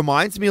 It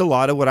reminds me a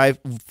lot of what I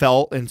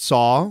felt and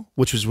saw,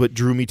 which was what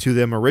drew me to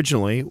them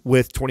originally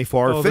with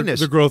 24-hour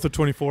fitness. The growth of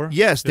 24.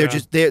 Yes, they're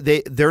just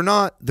they're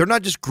not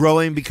just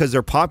growing because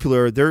they're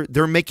popular.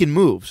 They're making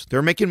moves.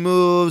 They're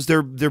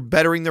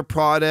bettering their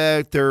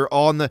product. They're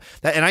on the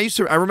and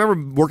I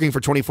remember working for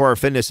 24-hour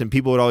fitness, and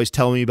people would always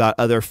tell me about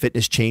other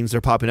fitness chains that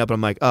are popping up, and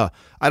I'm like,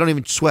 I don't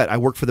even sweat. I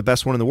work for the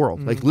best one in the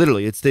world. Like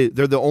literally,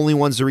 they're the only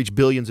ones to reach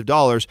billions of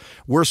dollars.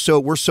 We're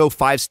so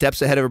 5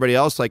 steps ahead of everybody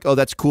else. Like, oh,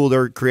 that's cool.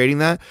 They're creating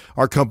that.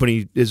 Our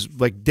company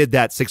did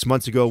that 6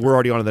 months ago. We're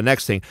already on to the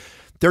next thing.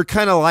 They're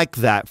kind of like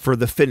that for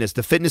the fitness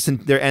and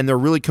they're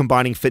really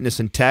combining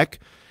fitness and tech,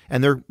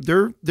 and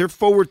they're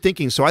forward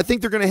thinking. So I think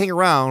they're going to hang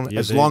around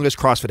as long as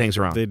CrossFit hangs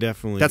around. They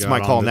definitely. That's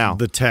my call now.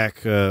 The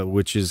tech,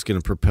 which is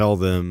going to propel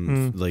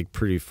them like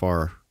pretty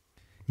far.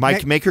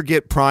 Mike, make her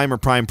get Prime or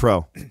Prime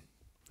Pro.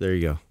 There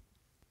you go.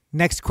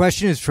 Next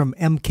question is from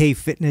MK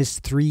Fitness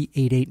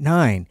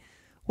 3889.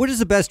 What is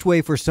the best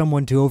way for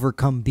someone to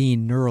overcome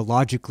being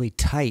neurologically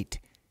tight?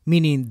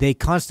 Meaning they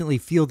constantly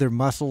feel their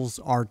muscles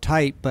are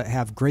tight but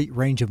have great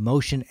range of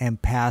motion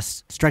and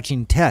pass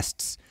stretching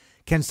tests.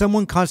 Can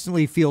someone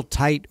constantly feel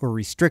tight or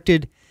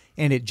restricted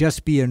and it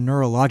just be a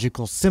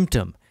neurological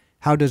symptom?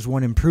 How does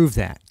one improve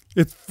that?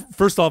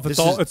 First off,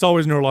 it's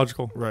always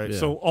neurological. Right. Yeah.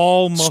 So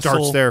all muscle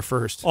starts there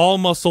first. All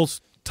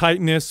muscles,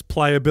 tightness,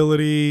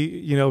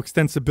 pliability,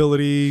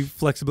 extensibility,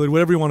 flexibility,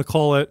 whatever you want to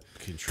call it.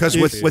 Because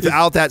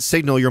without that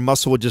signal, your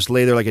muscle would just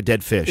lay there like a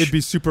dead fish. It'd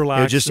be super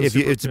lax.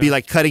 It'd be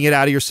like cutting it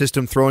out of your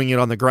system, throwing it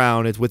on the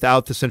ground. It's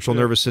without the central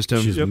nervous system.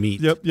 Which is meat.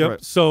 Yep.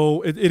 Right.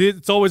 So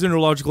it's always a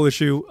neurological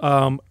issue.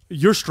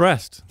 You're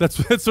stressed. That's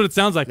what it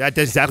sounds like. That's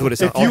exactly what it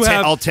sounds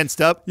like. All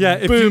tensed up. Yeah.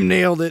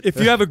 Nailed it. If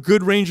you have a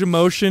good range of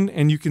motion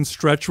and you can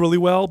stretch really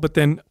well, but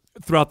then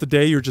throughout the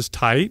day you're just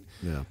tight,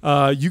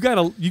 you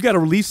gotta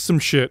release some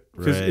shit,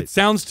 because it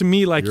sounds to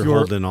me like you're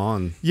holding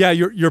on. Yeah,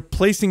 you're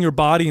placing your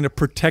body in a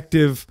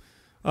protective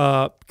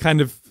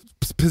kind of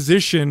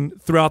position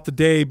throughout the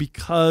day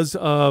because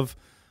of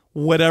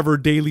whatever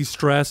daily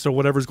stress or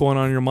whatever's going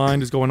on in your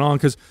mind is going on.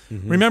 Because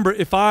remember,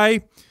 if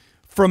I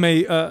from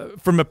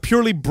a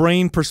purely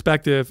brain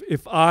perspective,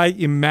 if I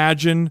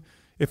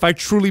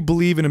truly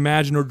believe and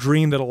imagine or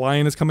dream that a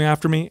lion is coming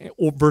after me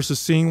versus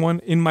seeing one,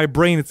 in my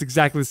brain it's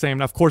exactly the same.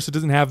 Now, of course, it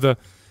doesn't have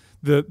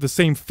the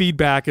same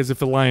feedback as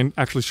if a lion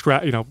actually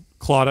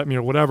clawed at me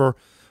or whatever,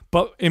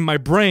 but in my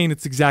brain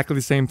it's exactly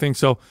the same thing.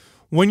 So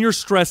when you're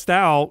stressed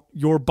out,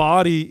 your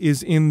body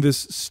is in this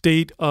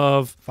state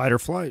of fight or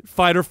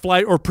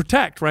flight or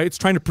protect, right? It's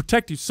trying to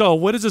protect you. So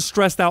what does a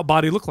stressed out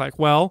body look like?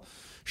 Well,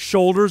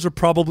 shoulders are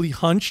probably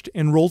hunched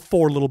and rolled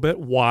forward a little bit.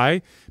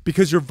 Why?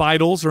 Because your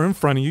vitals are in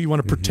front of you. You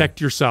want to protect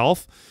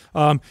yourself.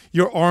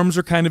 Your arms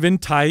are kind of in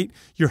tight.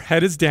 Your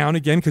head is down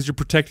again because you're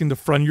protecting the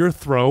front of your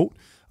throat.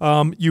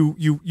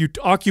 You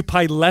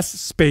occupy less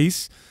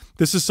space.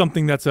 This is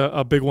something that's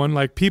a big one.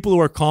 Like people who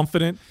are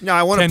confident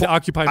tend to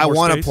occupy more space. I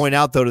want to point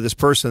out, though, to this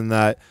person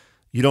that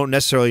you don't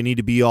necessarily need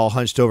to be all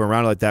hunched over and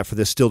around like that for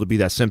this still to be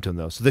that symptom,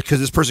 though. So because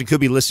this person could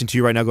be listening to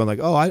you right now going like,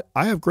 oh,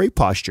 I have great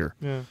posture.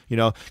 Yeah.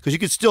 Because you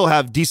could still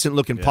have decent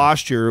looking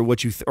posture,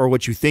 what you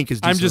think is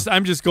decent.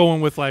 I'm just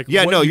going with like,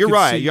 yeah, no, you're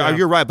right.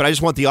 You're right. But I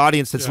just want the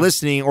audience that's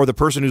listening, or the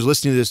person who's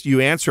listening to this, you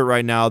answer it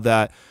right now,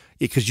 that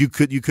because you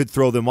could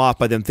throw them off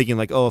by them thinking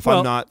like, oh,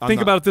 I'm not.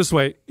 Think about it this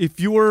way. If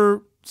you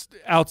were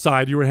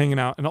outside, you were hanging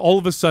out, and all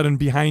of a sudden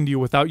behind you,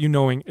 without you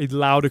knowing, a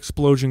loud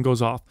explosion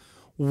goes off.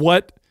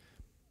 What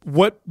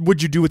what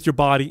would you do with your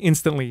body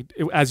instantly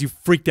as you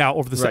freaked out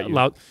over the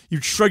loud?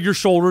 You'd shrug your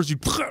shoulders,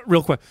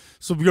 real quick.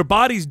 So your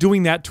body's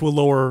doing that to a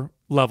lower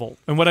level.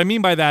 And what I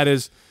mean by that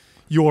is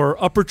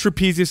your upper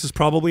trapezius is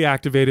probably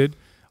activated,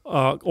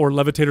 or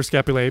levator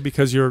scapulae,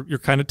 because you're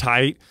kind of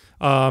tight.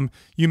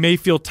 You may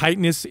feel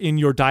tightness in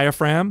your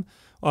diaphragm,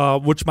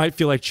 which might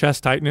feel like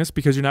chest tightness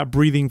because you're not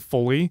breathing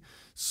fully.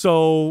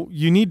 So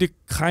you need to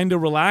kind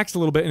of relax a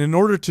little bit. And in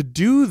order to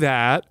do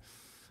that,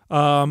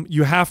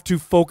 you have to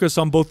focus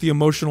on both the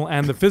emotional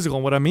and the physical.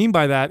 And what I mean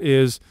by that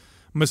is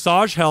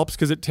massage helps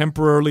because it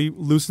temporarily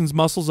loosens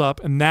muscles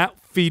up, and that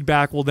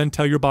feedback will then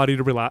tell your body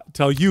to relax,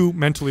 tell you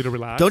mentally to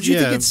relax. Don't you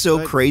think it's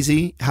so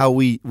crazy how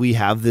we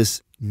have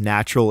this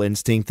natural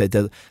instinct that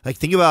does, like,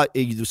 think about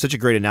it, such a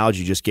great analogy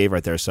you just gave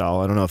right there,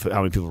 Sal. I don't know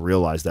how many people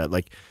realize that.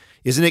 Like,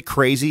 isn't it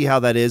crazy how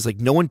that is? Like,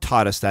 no one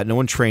taught us that. No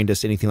one trained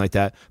us anything like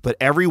that. But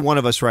every one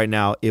of us right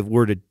now, if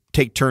we're to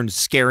take turns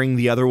scaring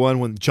the other one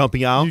when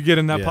jumping out, you get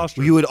in that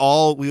posture. We would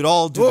all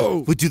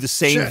do the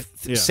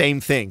same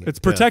thing. It's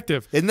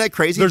protective. Isn't that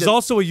crazy? There's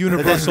also a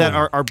universal that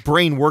our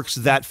brain works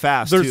that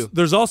fast too.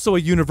 There's also a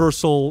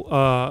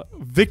universal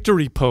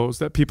victory pose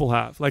that people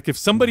have. Like if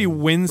somebody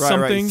wins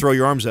something, throw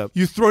your arms up.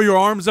 You throw your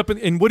arms up,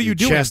 and what are you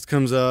doing? Chest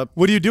comes up.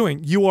 What are you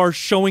doing? You are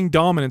showing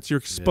dominance. You're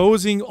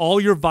exposing all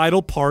your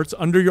vital parts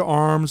under your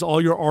arms,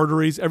 all your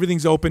arteries.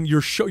 Everything's open.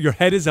 Your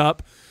head is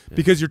up.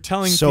 Because you're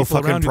telling people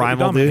around you that you're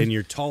dominant. And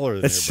you're taller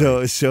than it's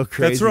so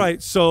crazy. That's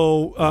right.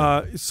 So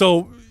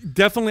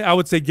definitely I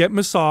would say get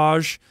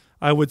massage.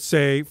 I would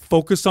say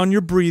focus on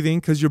your breathing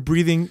because your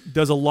breathing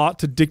does a lot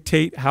to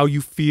dictate how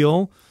you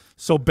feel.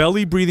 So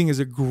belly breathing is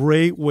a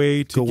great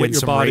way to get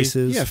your body.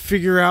 Races. Yeah,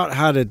 figure out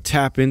how to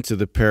tap into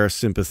the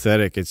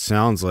parasympathetic. It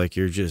sounds like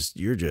you're just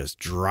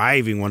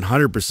driving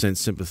 100%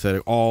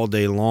 sympathetic all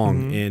day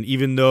long. And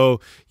even though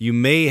you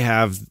may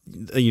have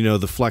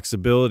the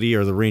flexibility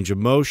or the range of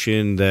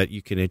motion that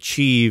you can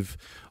achieve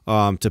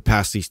to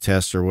pass these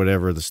tests or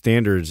whatever the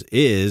standards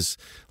is,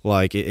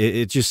 like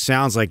it just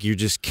sounds like you're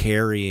just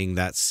carrying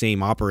that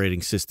same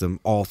operating system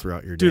all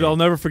throughout your day. Dude, I'll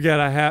never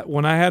forget.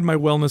 When I had my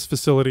wellness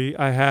facility,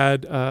 I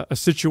had a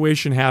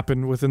situation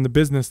happen within the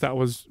business that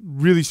was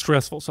really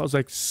stressful. So I was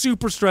like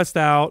super stressed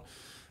out.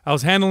 I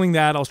was handling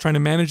that. I was trying to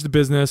manage the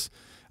business.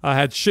 I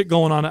had shit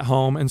going on at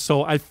home, and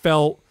so I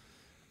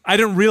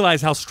didn't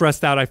realize how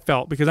stressed out I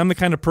felt because I'm the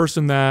kind of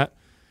person that,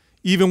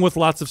 even with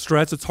lots of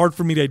stress, it's hard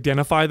for me to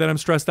identify that I'm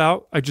stressed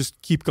out. I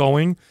just keep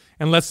going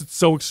unless it's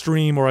so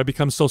extreme or I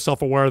become so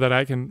self-aware that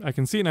I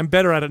can see it. And I'm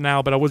better at it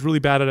now, but I was really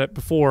bad at it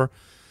before.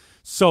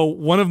 So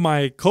one of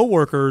my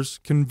coworkers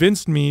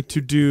convinced me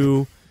to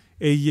do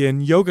a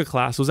yin yoga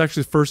class. It was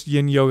actually the first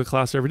yin yoga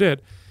class I ever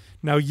did.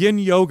 Now, yin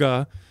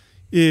yoga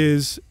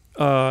is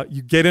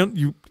you get on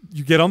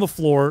the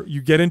floor,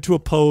 you get into a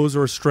pose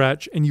or a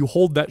stretch, and you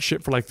hold that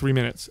shit for like 3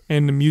 minutes.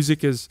 And the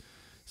music is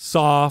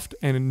soft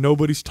and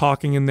nobody's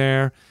talking in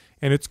there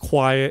and it's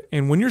quiet.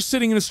 And when you're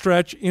sitting in a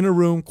stretch in a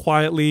room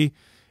quietly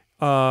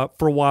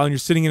for a while and you're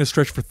sitting in a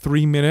stretch for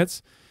 3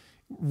 minutes,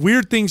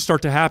 weird things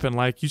start to happen.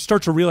 Like you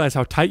start to realize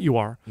how tight you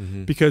are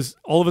because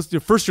all of us,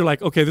 first you're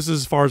like, okay, this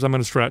is as far as I'm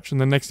going to stretch. And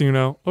then next thing you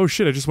know, oh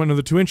shit, I just went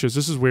another 2 inches.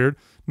 This is weird.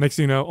 Next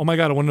thing you know, oh my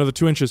God, I went another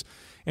 2 inches.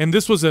 And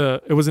this was an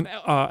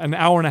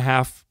hour and a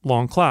half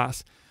long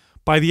class.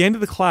 By the end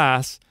of the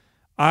class,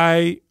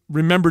 I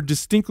remember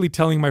distinctly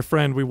telling my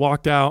friend, we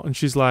walked out and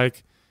she's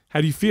like,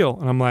 how do you feel?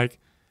 And I'm like,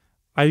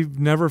 I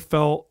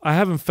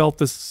haven't felt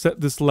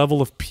this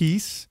level of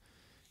peace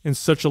in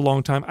such a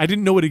long time. I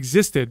didn't know it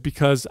existed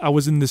because I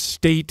was in this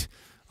state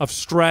of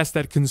stress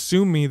that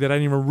consumed me that I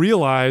didn't even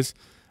realize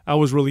I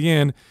was really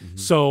in.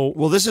 So,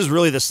 well, this is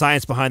really the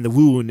science behind the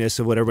woo-woo-ness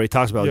of what everybody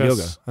talks about with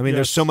yoga. I mean,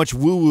 there's so much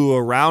woo-woo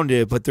around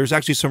it, but there's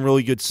actually some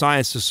really good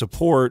science to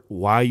support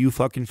why you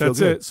fucking feel good.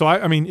 That's it. So,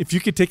 I mean, if you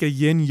could take a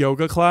yin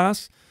yoga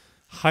class,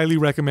 highly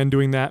recommend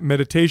doing that.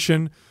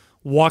 Meditation,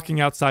 walking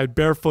outside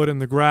barefoot in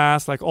the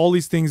grass, like all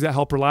these things that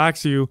help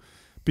relax you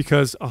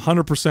because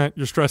 100%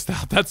 you're stressed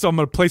out. I'm going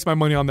to place my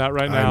money on that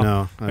right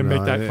now and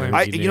make that claim.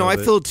 I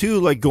feel too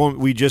like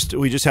we just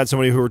had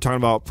somebody who were talking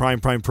about Prime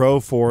Pro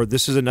for,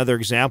 this is another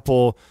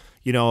example,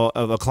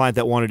 of a client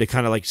that wanted to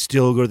kind of like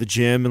still go to the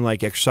gym and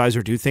like exercise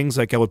or do things.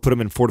 Like I would put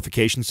them in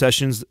fortification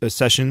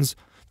sessions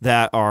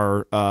that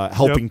are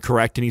helping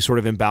correct any sort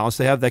of imbalance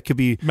they have. That could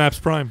be MAPS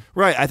Prime.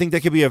 Right. I think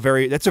that could be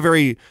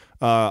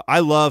I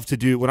love to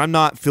do, when I'm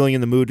not feeling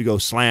in the mood to go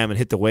slam and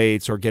hit the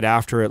weights or get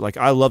after it, like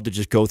I love to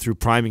just go through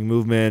priming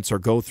movements or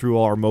go through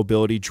all our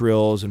mobility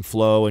drills and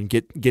flow and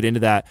get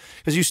into that.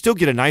 Because you still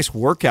get a nice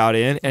workout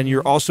in and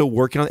you're also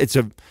working on,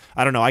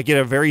 I get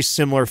a very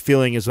similar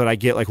feeling as what I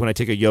get like when I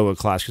take a yoga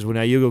class. Because when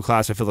I yoga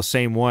class, I feel the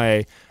same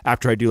way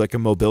after I do like a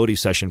mobility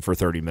session for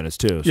 30 minutes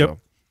too. Yep. So.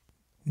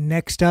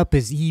 Next up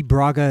is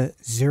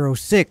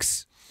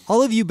eBraga06.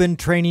 All of you been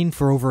training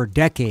for over a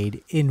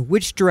decade. In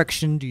which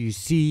direction do you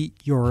see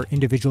your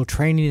individual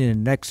training in the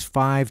next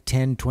 5,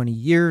 10, 20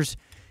 years?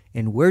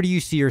 And where do you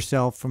see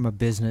yourself from a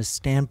business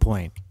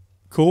standpoint?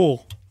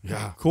 Cool.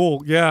 Yeah.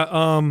 Cool.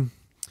 Yeah.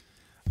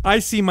 I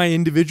see my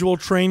individual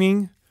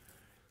training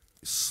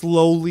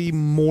slowly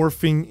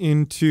morphing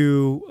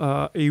into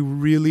a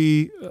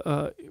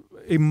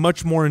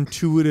much more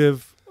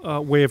intuitive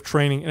way of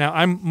training. Now,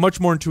 I'm much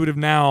more intuitive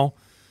now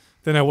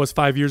than I was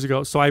 5 years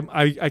ago. So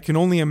I can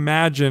only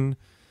imagine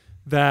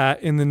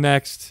that in the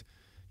next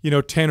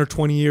 10 or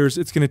 20 years,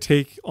 it's going to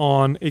take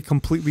on a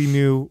completely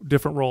new,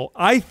 different role.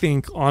 I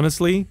think,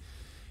 honestly,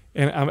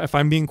 and if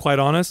I'm being quite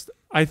honest,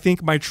 I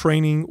think my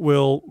training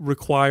will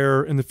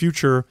require in the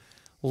future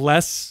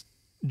less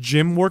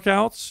gym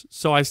workouts.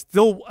 So I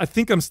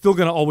think I'm still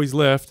going to always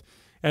lift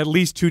at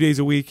least 2 days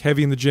a week,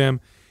 heavy in the gym,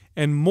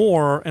 and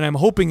more. And I'm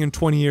hoping in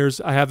 20 years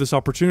I have this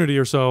opportunity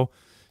or so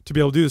to be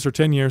able to do this, or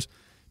 10 years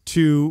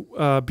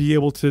to be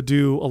able to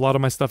do a lot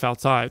of my stuff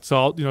outside. So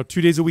I'll,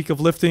 2 days a week of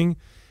lifting,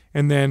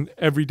 and then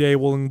every day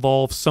will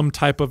involve some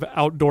type of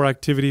outdoor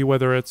activity,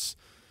 whether it's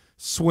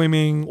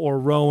swimming or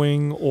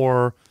rowing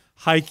or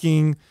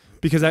hiking,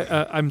 because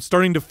I'm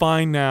starting to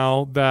find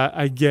now that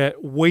I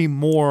get way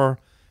more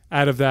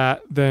out of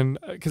that than,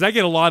 because I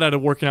get a lot out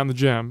of working out in the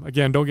gym.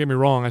 Again, don't get me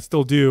wrong, I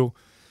still do,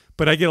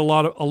 but I get a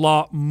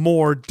lot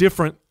more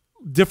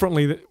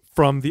differently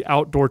from the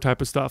outdoor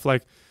type of stuff.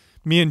 Like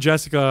me and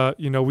Jessica,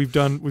 we've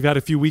had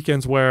a few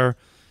weekends where,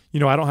 I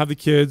don't have the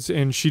kids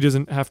and she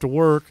doesn't have to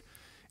work,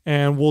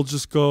 and we'll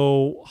just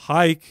go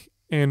hike,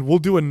 and we'll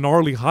do a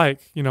gnarly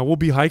hike. We'll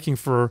be hiking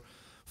for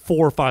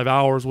 4 or 5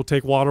 hours. We'll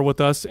take water with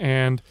us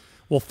and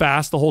we'll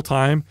fast the whole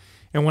time.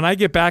 And when I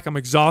get back, I'm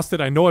exhausted.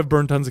 I know I've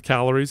burned tons of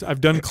calories.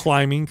 I've done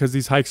climbing because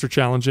these hikes are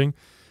challenging,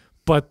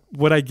 but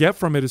what I get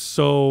from it is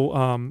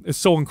so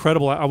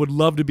incredible. I would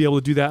love to be able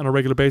to do that on a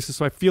regular basis.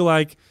 So I feel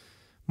like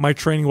my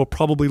training will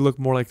probably look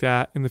more like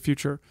that in the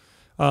future.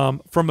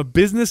 From a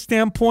business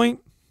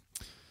standpoint,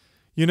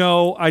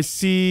 I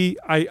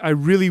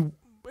really,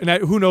 and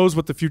who knows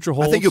what the future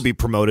holds. I think you'll be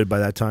promoted by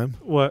that time.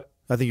 What?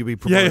 I think you'll be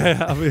promoted.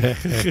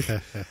 Yeah.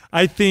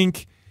 I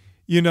think,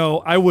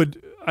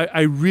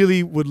 I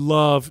really would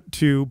love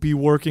to be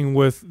working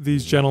with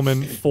these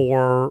gentlemen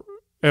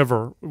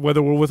forever,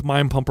 whether we're with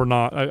Mind Pump or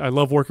not. I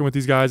love working with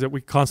these guys. That we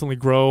constantly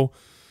grow.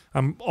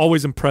 I'm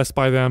always impressed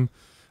by them.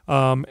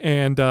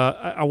 And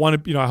I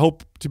want to, I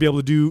hope to be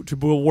able to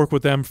work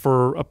with them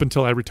for up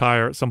until I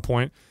retire at some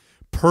point.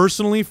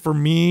 Personally, for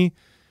me,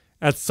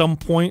 at some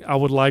point, I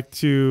would like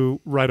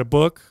to write a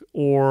book,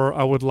 or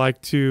I would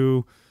like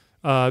to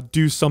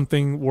do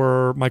something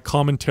where my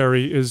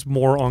commentary is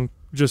more on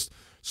just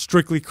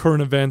strictly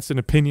current events and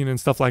opinion and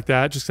stuff like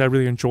that, just 'cause I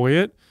really enjoy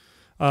it.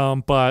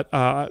 But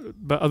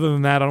other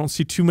than that, I don't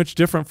see too much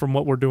different from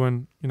what we're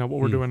doing,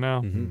 we're doing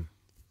now. Mm-hmm.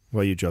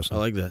 Well, you, Joseph? I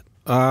like that.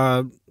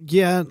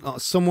 Yeah,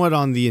 somewhat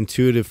on the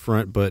intuitive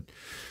front, but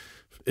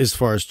as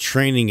far as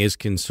training is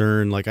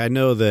concerned, like I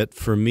know that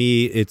for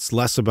me, it's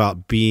less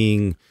about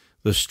being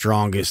the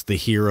strongest, the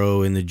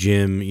hero in the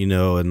gym,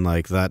 and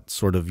like that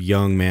sort of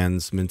young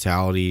man's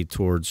mentality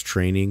towards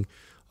training.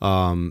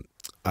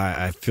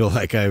 I feel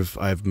like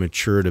I've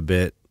matured a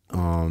bit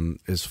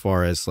as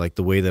far as like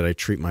the way that I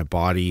treat my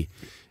body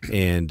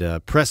and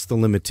press the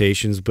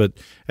limitations, but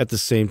at the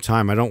same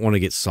time, I don't want to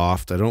get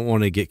soft. I don't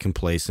want to get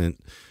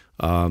complacent.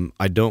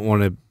 I don't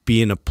want to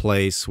be in a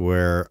place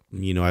where,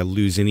 I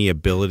lose any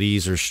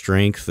abilities or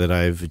strength that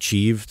I've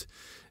achieved.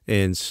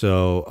 And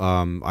so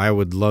I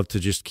would love to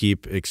just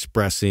keep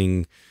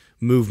expressing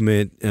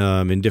movement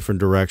in different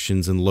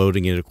directions and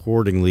loading it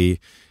accordingly.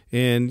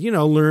 And,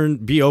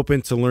 be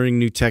open to learning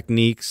new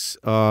techniques,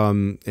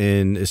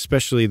 and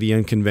especially the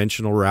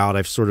unconventional route.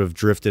 I've sort of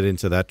drifted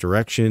into that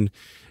direction,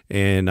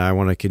 and I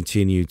want to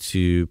continue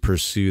to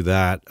pursue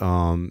that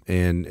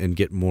and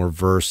get more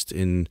versed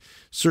in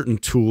certain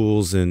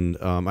tools. And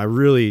I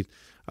really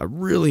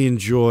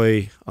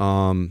enjoy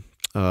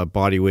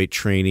body weight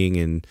training,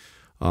 and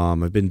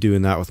I've been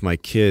doing that with my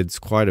kids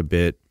quite a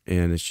bit.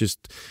 And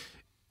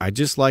I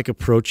just like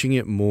approaching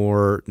it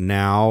more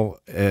now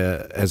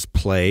as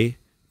play.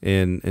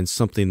 And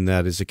something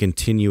that is a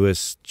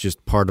continuous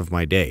just part of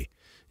my day,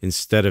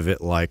 instead of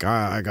it like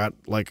I got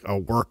like a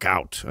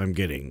workout I'm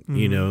getting,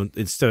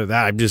 instead of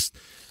that, I'm just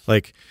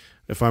like,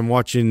 if I'm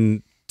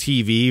watching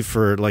TV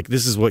for like,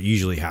 this is what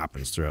usually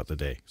happens throughout the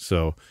day.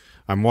 So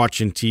I'm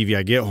watching TV,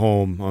 I get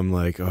home, I'm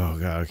like, oh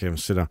God, okay, I'm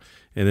sit down.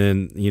 And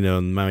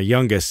then, my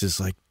youngest is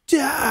like,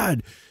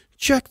 Dad,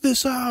 check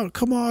this out.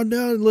 Come on,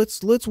 Dad,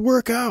 let's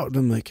work out. And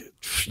I'm like,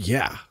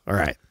 yeah, all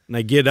right. And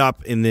I get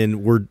up, and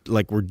then we're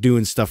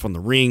doing stuff on the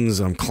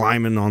rings. I'm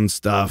climbing on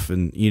stuff,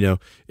 and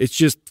it's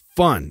just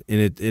fun, and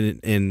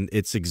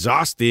it's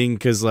exhausting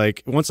because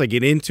like once I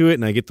get into it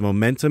and I get the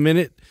momentum in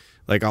it,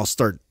 like I'll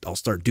start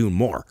doing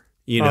more,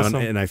 Awesome.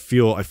 and I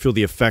feel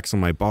the effects on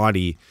my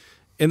body,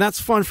 and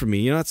that's fun for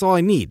me. That's all I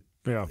need.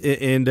 Yeah.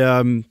 And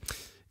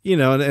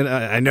and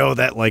I know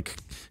that like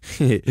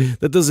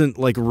that doesn't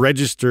like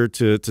register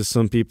to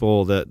some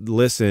people that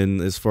listen,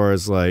 as far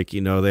as like,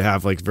 they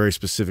have like very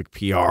specific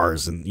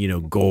PRs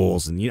and,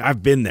 goals, and,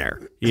 I've been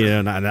there,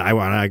 and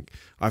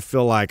I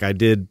feel like I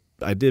did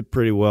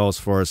pretty well as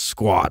far as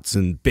squats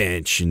and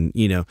bench and,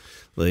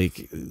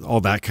 like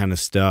all that kind of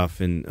stuff.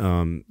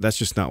 And, that's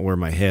just not where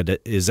my head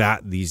is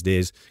at these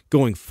days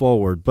going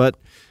forward. But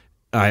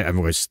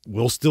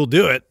we'll still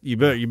do it.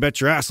 You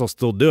bet your ass I'll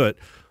still do it.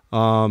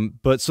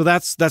 But so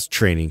that's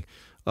training.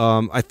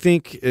 I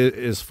think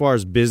as far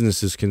as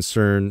business is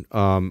concerned,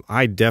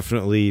 I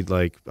definitely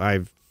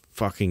I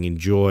fucking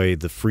enjoy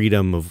the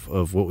freedom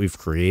of what we've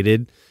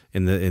created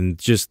and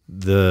just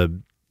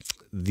the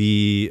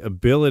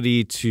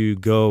ability to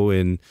go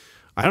and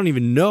I don't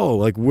even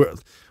know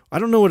I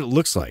don't know what it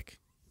looks like,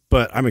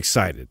 but I'm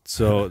excited.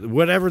 So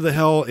whatever the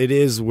hell it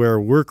is where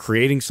we're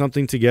creating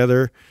something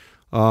together,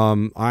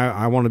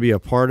 I want to be a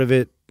part of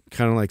it.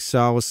 Kind of like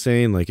Sal was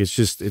saying,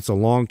 it's a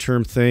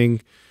long-term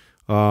thing.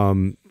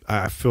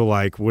 I feel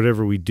like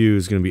whatever we do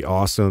is going to be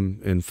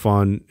awesome and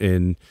fun.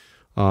 And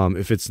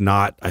if it's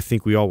not, I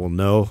think we all will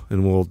know,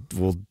 and we'll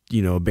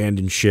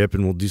abandon ship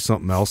and we'll do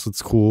something else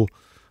that's cool.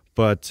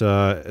 But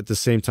at the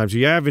same time, so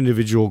you have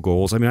individual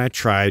goals. I mean, I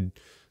tried,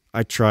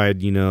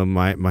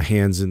 my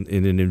hands in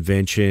an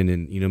invention,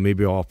 and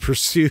maybe I'll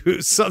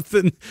pursue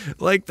something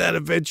like that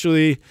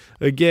eventually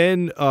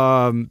again.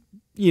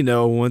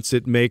 Once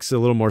it makes a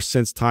little more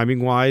sense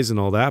timing wise and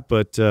all that.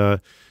 But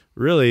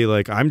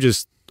really, I'm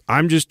just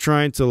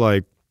trying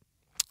to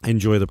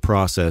enjoy the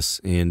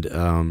process and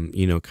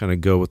kind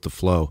of go with the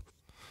flow.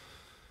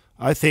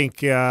 I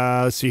think,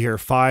 let's see here,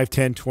 5,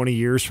 10, 20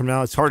 years from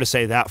now, it's hard to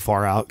say that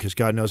far out because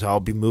God knows how I'll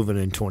be moving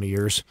in 20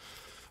 years.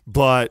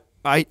 But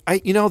I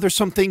there's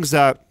some things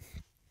that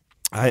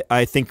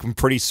I think I'm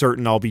pretty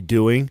certain I'll be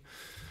doing.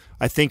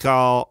 I think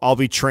I'll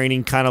be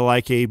training kind of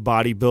like a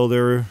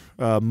bodybuilder,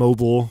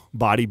 mobile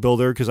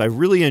bodybuilder, because I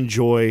really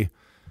enjoy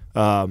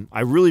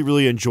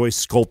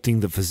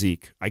sculpting the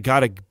physique. I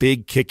got a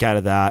big kick out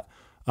of that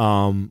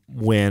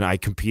when I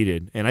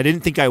competed, and I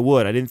didn't think I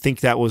would. I didn't think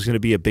that was going to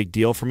be a big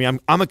deal for me.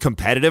 I'm a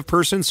competitive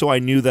person, so I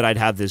knew that I'd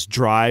have this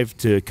drive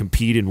to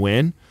compete and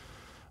win.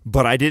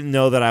 But I didn't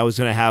know that I was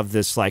going to have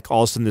this all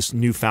of a sudden this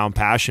newfound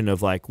passion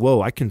of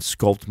whoa, I can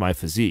sculpt my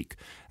physique.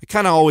 I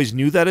kind of always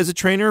knew that as a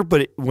trainer,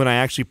 but when I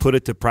actually put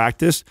it to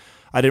practice,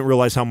 I didn't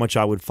realize how much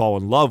I would fall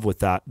in love with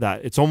that.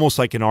 That it's almost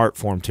like an art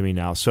form to me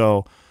now.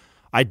 So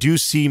I do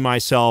see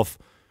myself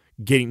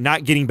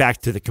not getting back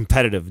to the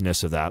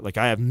competitiveness of that.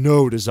 I have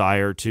no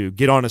desire to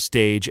get on a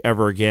stage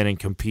ever again and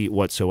compete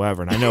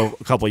whatsoever. And I know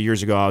a couple of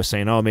years ago I was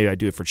saying, oh, maybe I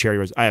do it for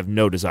charity. I have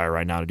no desire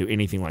right now to do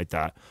anything like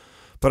that.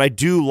 But I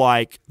do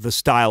like the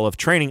style of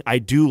training. I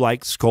do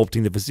like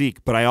sculpting the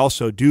physique, but I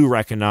also do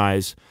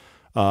recognize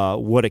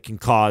what it can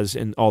cause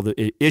and all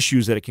the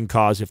issues that it can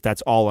cause if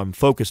that's all I'm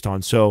focused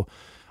on. So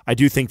I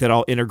do think that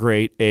I'll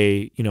integrate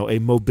a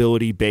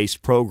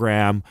mobility-based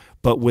program,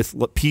 but with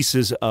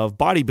pieces of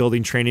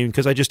bodybuilding training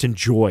because I just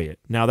enjoy it.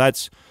 Now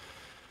that's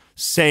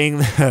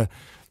saying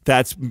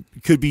that's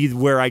could be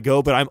where I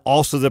go, but I'm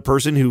also the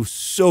person who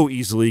so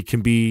easily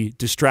can be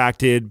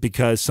distracted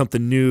because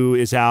something new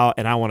is out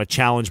and I want to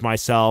challenge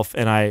myself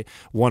and I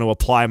want to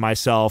apply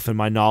myself and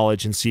my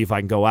knowledge and see if I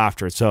can go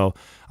after it. So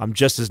I'm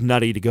just as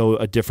nutty to go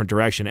a different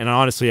direction. And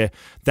honestly,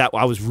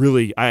 I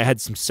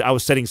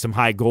was setting some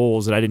high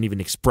goals that I didn't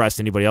even express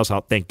to anybody else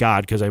out, thank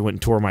God, because I went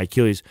and tore my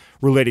Achilles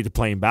related to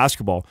playing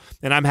basketball.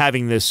 And I'm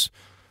having this,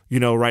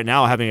 right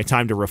now having a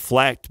time to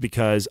reflect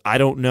because I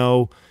don't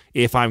know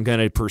if I'm going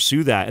to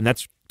pursue that. And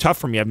that's tough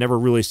for me. I've never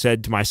really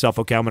said to myself,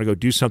 okay, I'm going to go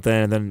do something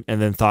and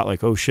then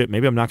thought oh shit,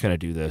 maybe I'm not going to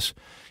do this.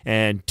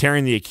 And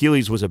tearing the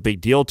Achilles was a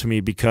big deal to me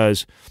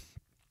because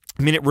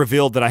it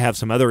revealed that I have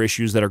some other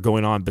issues that are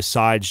going on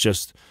besides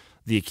just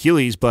the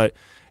Achilles, but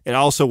it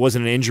also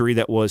wasn't an injury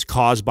that was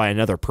caused by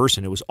another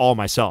person. It was all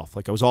myself.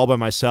 I was all by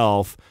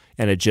myself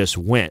and it just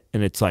went.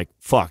 And it's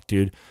fuck,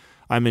 dude.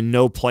 I'm in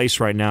no place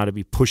right now to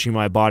be pushing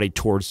my body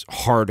towards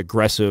hard,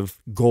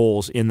 aggressive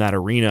goals in that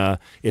arena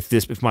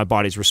if my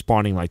body's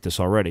responding like this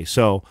already.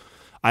 So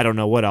I don't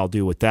know what I'll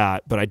do with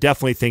that, but I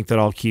definitely think that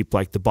I'll keep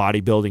the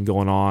bodybuilding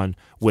going on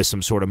with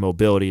some sort of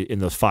mobility in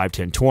the 5,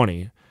 10,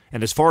 20.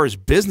 And as far as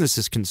business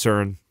is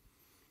concerned,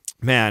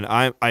 man,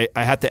 I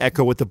have to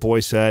echo what the boy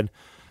said.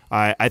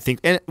 I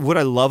think, and what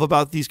I love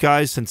about these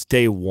guys since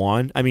day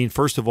one,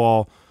 first of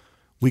all,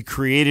 we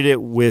created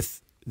it with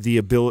the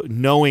ability,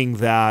 knowing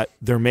that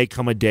there may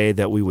come a day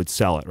that we would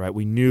sell it, right?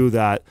 We knew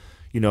that,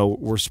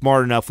 we're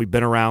smart enough, we've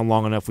been around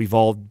long enough, we've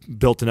all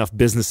built enough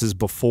businesses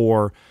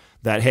before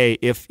that, hey,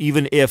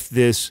 even if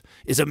this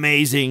is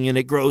amazing and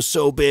it grows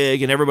so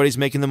big and everybody's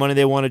making the money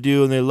they want to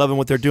do and they're loving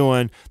what they're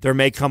doing, there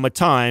may come a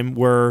time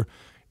where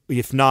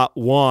if not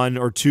one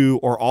or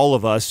two or all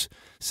of us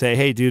say,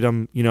 hey,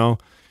 dude,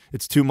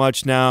 it's too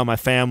much now. My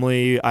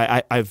family,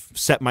 I've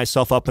set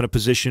myself up in a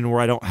position where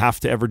I don't have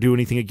to ever do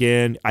anything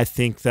again. I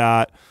think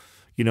that,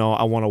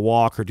 I want to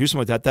walk or do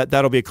something like that.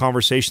 That'll be a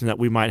conversation that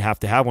we might have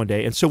to have one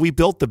day. And so we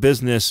built the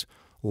business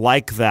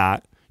like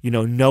that,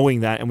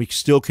 knowing that, and we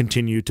still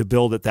continue to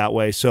build it that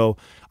way. So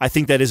I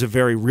think that is a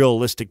very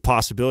realistic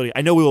possibility.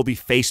 I know we will be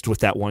faced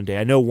with that one day.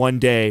 I know one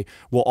day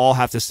we'll all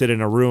have to sit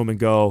in a room and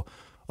go,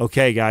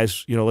 okay,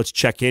 guys, let's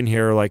check in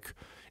here.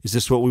 Is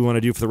this what we want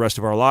to do for the rest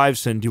of our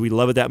lives? And do we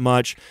love it that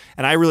much?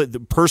 And I really,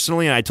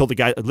 personally, and I told the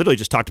guy, I literally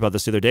just talked about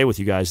this the other day with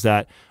you guys,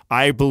 that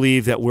I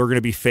believe that we're going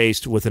to be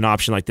faced with an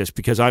option like this,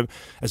 because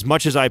as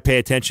much as I pay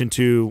attention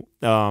to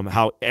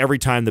how every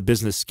time the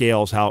business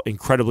scales, how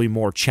incredibly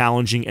more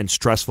challenging and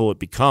stressful it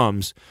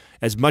becomes,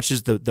 as much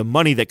as the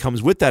money that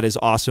comes with that is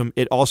awesome,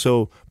 it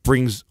also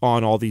brings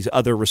on all these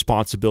other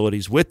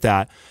responsibilities with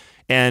that.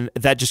 And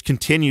that just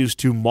continues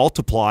to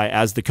multiply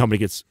as the company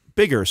gets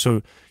bigger.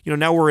 So,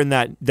 now we're in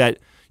that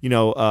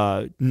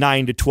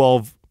 9 to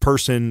 12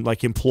 person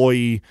like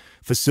employee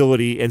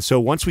facility. And so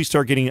once we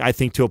start getting, I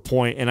think, to a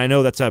point, and I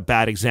know that's a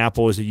bad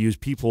example is to use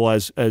people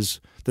as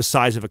the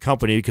size of a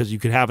company, because you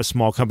could have a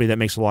small company that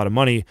makes a lot of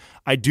money.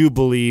 I do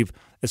believe,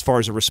 as far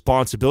as the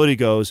responsibility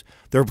goes,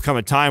 there will become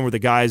a time where the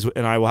guys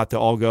and I will have to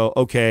all go,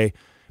 okay,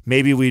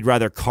 maybe we'd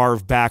rather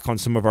carve back on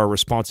some of our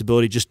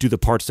responsibility, just do the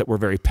parts that we're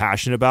very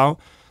passionate about.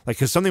 Like,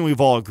 because something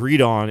we've all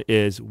agreed on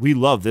is we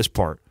love this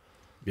part.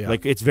 Yeah.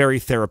 Like, it's very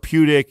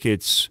therapeutic.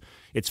 It's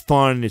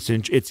fun.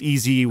 It's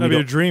easy. That'd be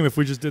a dream if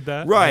we just did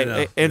that,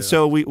 right? And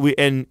so we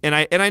and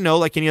I know,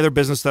 like any other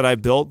business that I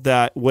built,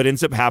 that what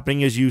ends up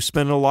happening is you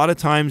spend a lot of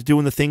times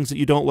doing the things that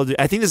you don't love.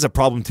 I think there's a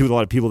problem too with a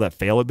lot of people that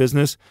fail at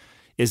business,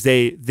 is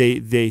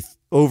they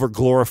over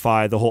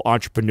glorify the whole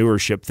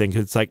entrepreneurship thing.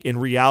 'Cause it's like, in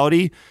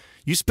reality,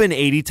 you spend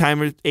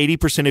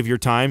 80% of your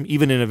time,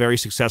 even in a very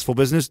successful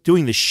business,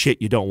 doing the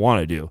shit you don't want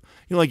to do.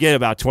 You only get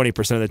about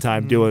 20% of the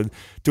time doing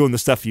the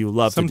stuff you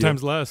love to do.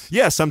 Sometimes less.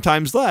 Yeah,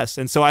 sometimes less.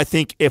 And so I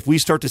think if we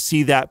start to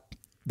see that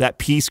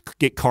piece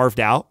get carved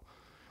out,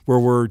 where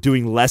we're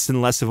doing less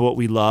and less of what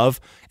we love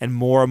and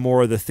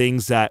more of the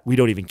things that we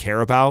don't even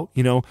care about,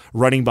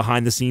 running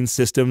behind the scenes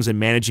systems and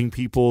managing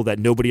people that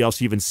nobody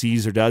else even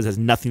sees or does, has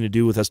nothing to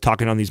do with us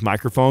talking on these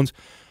microphones,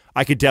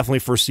 I could definitely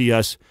foresee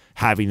us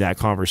having that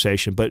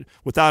conversation. But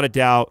without a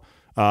doubt,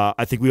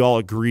 I think we all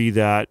agree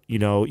that,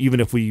 even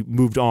if we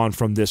moved on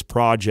from this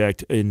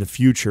project in the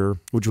future,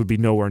 which would be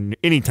nowhere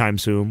anytime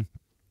soon,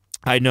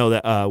 I know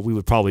that we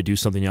would probably do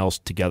something else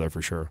together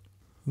for sure.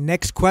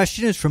 Next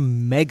question is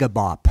from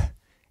Megabop.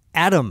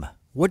 Adam,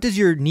 what does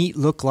your NEAT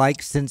look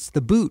like since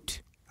the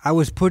boot? I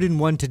was put in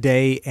one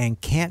today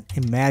and can't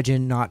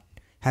imagine not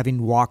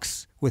having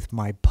walks with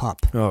my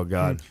pup. Oh,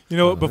 God.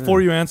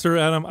 Before you answer,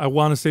 Adam, I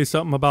want to say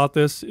something about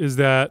this, is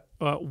that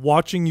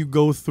watching you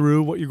go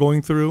through what you're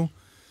going through,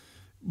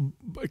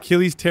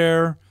 Achilles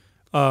tear,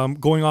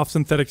 going off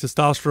synthetic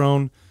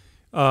testosterone,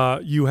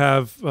 you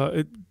have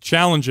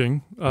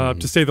challenging,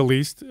 to say the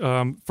least,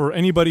 for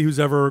anybody who's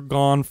ever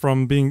gone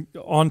from being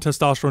on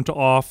testosterone to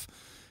off,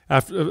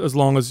 after as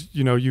long as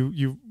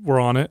you were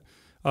on it.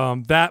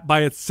 That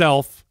by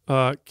itself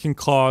can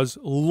cause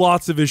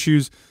lots of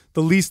issues,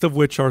 the least of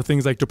which are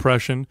things like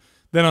depression.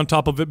 Then on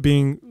top of it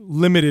being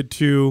limited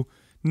to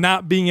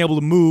not being able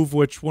to move,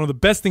 which one of the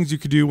best things you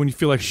could do when you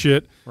feel like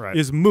shit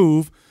is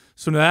move.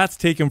 So now that's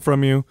taken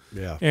from you.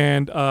 Yeah.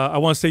 And I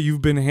want to say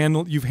you've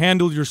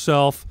handled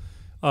yourself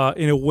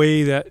in a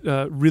way that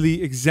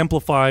really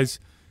exemplifies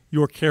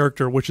your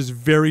character, which is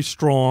very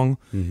strong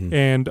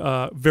and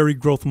very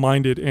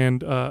growth-minded.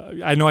 And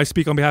I know I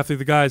speak on behalf of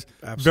the guys.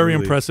 Absolutely. Very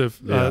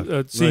impressive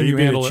seeing you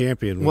handle it.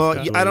 Champion.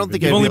 Well, I don't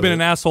think you've only been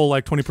an asshole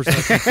like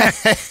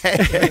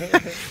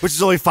 20%, which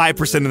is only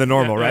 5% of the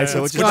normal, right?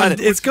 So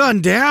it's gone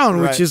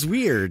down, which is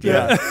weird.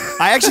 Yeah,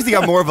 I actually think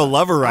I'm more of a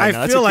lover right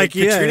now. I feel like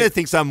Katrina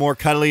thinks I'm more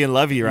cuddly and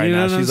lovey right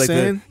now. She's like,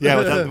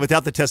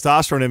 without the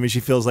testosterone in me,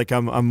 she feels like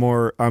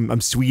I'm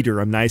sweeter,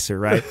 I'm nicer,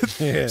 right?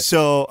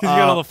 So because you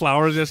got all the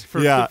flowers just for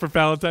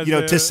Valentine's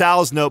Day. To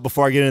Sal's note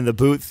before I get into the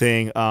boot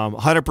thing,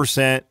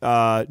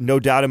 100%, no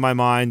doubt in my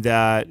mind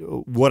that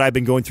what I've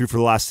been going through for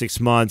the last 6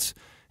 months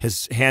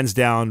has hands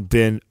down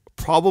been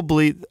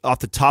probably off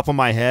the top of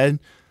my head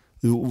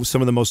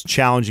some of the most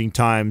challenging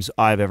times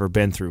I've ever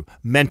been through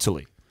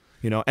mentally.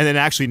 And then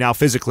actually now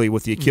physically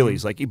with the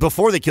Achilles. Like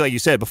before the Achilles, like you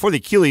said, before the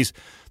Achilles,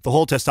 the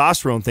whole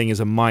testosterone thing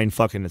is a mind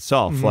fuck in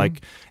itself.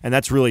 And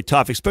that's really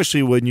tough,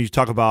 especially when you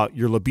talk about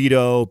your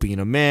libido, being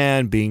a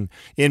man, being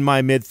in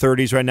my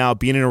mid-30s right now,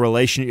 being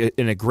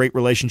in a great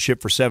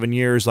relationship for 7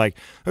 years. Like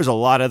there's a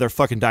lot of other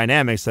fucking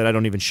dynamics that I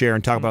don't even share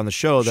and talk about on the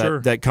show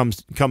that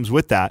comes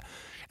with that.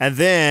 And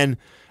then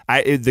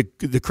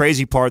the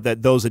crazy part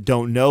that those that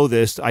don't know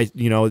this,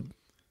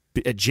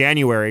 at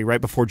January,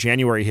 right before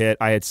January hit,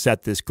 I had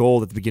set this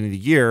goal at the beginning of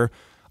the year.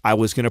 I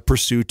was going to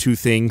pursue two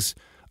things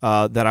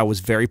that I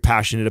was very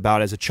passionate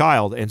about as a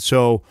child. And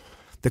so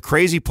the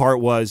crazy part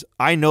was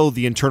I know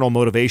the internal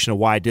motivation of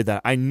why I did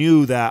that. I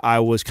knew that I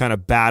was kind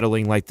of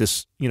battling like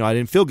this, I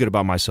didn't feel good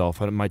about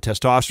myself. My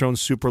testosterone's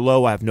super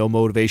low. I have no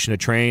motivation to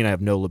train. I have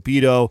no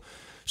libido.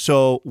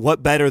 So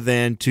what better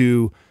than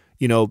to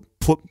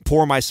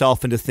pour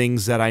myself into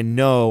things that I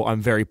know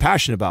I'm very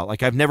passionate about.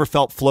 Like I've never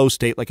felt flow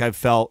state like I've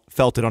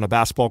felt it on a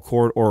basketball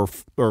court or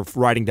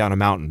riding down a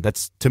mountain.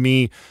 That's to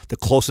me the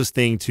closest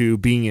thing to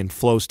being in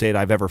flow state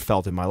I've ever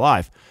felt in my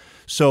life.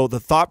 So the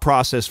thought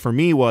process for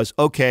me was,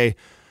 okay,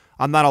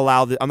 I'm not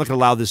going to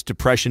allow this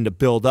depression to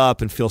build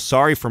up and feel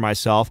sorry for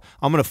myself.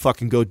 I'm going to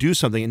fucking go do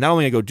something. And not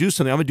only go do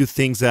something, I'm going to do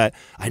things that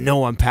I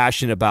know I'm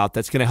passionate about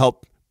that's going to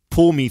help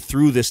pull me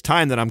through this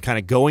time that I'm kind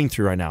of going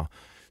through right now.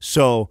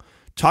 So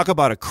talk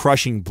about a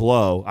crushing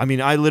blow. I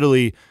mean, I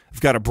literally have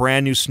got a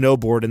brand new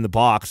snowboard in the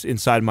box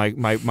inside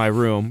my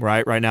room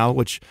right now,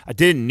 which I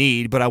didn't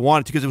need, but I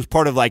wanted to because it was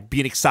part of like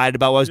being excited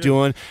about what I was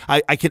doing.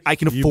 I can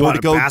afford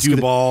to go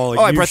basketball, do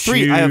the, I brought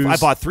three. I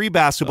bought 3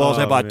 basketballs.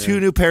 I bought 2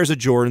 new pairs of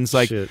Jordans.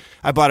 Like Shit.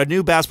 I bought a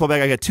new basketball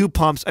bag. I got 2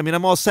 pumps. I mean,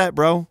 I'm all set,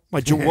 bro.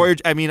 My Warrior.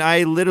 I mean,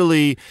 I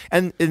literally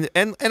and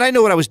I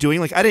know what I was doing.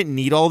 Like I didn't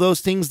need all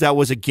those things. That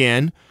was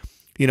again,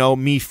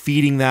 me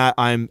feeding that.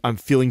 I'm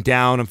feeling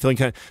down. I'm feeling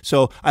kind of,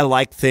 so I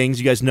like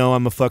things. You guys know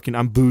I'm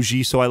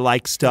bougie, so I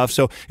like stuff.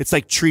 So it's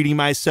like treating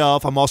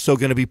myself. I'm also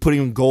going to be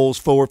putting goals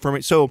forward for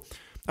me. So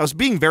I was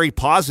being very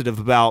positive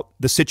about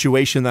the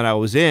situation that I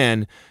was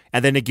in,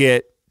 and then to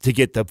get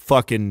the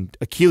fucking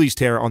Achilles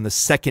tear on the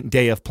second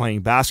day of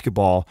playing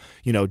basketball,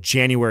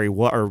 January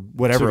or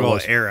whatever it Took all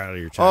was. the air out of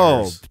your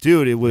tires. Oh,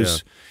 dude,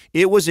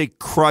 it was a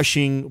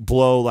crushing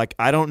blow. Like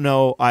I don't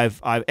know,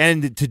 I've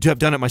and to have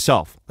done it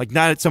myself, like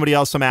not at somebody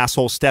else, some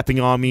asshole stepping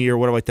on me or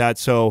whatever like that.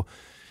 So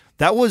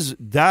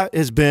that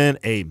has been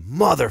a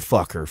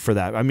motherfucker for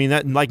that. I mean,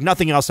 that like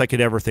nothing else I could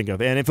ever think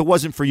of. And if it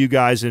wasn't for you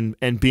guys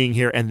and being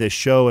here and this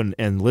show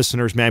and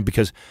listeners, man,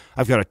 because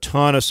I've got a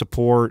ton of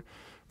support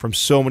from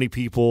so many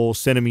people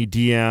sending me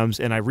DMs,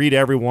 and I read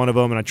every one of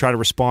them, and I try to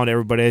respond to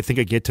everybody. I think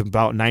I get to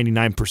about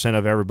 99%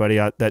 of everybody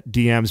that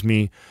DMs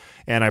me,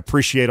 and I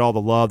appreciate all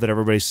the love that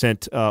everybody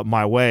sent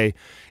my way,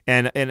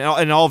 and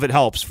all of it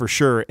helps for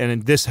sure.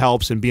 And this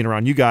helps, and being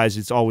around you guys,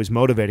 it's always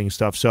motivating and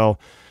stuff. So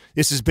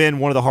this has been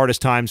one of the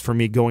hardest times for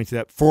me going through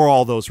that for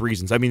all those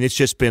reasons. I mean, it's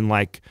just been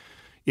like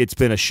it's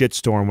been a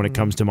shitstorm when it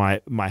comes to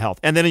my health,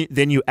 and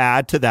then you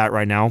add to that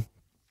right now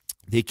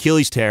the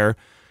Achilles tear,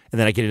 and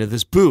then I get into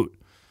this boot.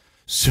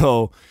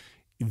 So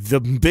the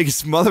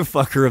biggest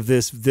motherfucker of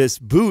this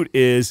boot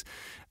is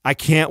I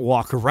can't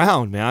walk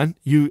around, man.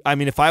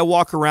 If I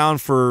walk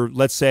around for,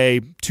 let's say,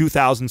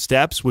 2,000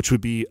 steps, which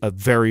would be a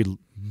very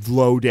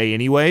low day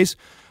anyways,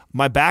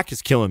 my back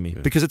is killing me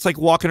because it's like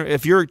walking.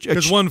 If you're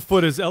because one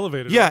foot is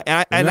elevated. Yeah,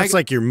 and that's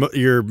like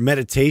your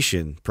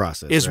meditation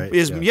process.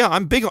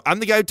 I'm big. I'm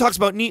the guy who talks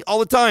about neat all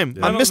the time.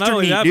 I'm Mr. Not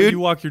only Neat, that, dude. but you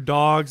walk your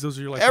dogs. Those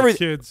are your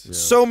kids. Yeah.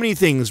 So many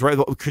things, right?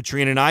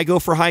 Katrina and I go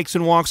for hikes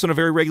and walks on a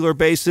very regular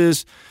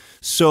basis.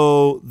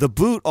 So the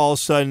boot all of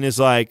a sudden is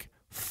like,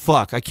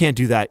 fuck, I can't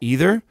do that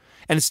either.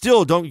 And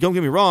still, don't get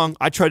me wrong,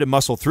 I tried to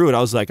muscle through it.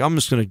 I was like, I'm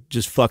just going to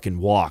just fucking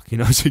walk,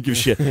 so give a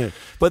shit.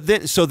 But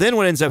then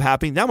what ends up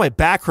happening, now my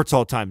back hurts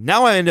all the time.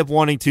 Now I end up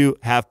wanting to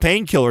have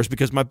painkillers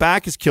because my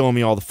back is killing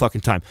me all the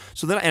fucking time.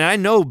 So then, and I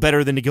know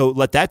better than to go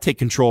let that take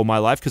control of my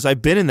life because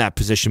I've been in that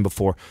position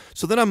before.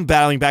 So then I'm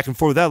battling back and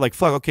forth with that, like,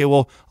 fuck, okay,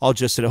 well, I'll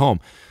just sit at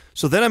home.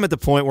 So then I'm at the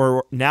point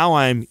where now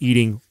I'm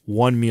eating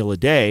 1 meal a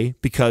day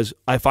because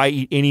if I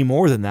eat any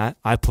more than that,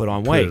 I put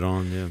on weight. Put it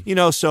on,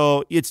 yeah.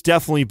 So it's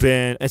definitely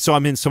been, and so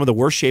I'm in some of the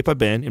worst shape I've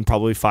been in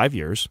probably 5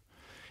 years.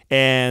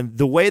 And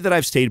the way that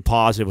I've stayed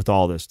positive with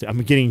all this,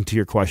 I'm getting to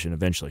your question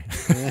eventually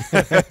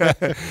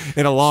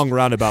in a long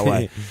roundabout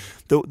way.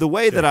 The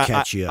way that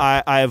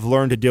I have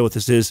learned to deal with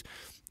this is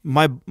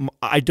I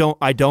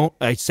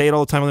say it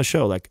all the time on the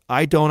show, like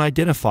I don't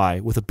identify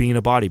with being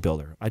a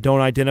bodybuilder. I don't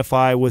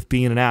identify with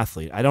being an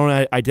athlete. I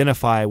don't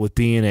identify with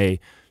being a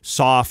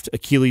soft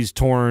Achilles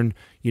torn,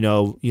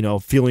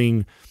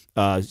 feeling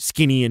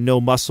skinny and no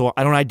muscle.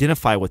 I don't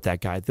identify with that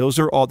guy.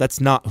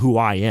 That's not who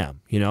I am,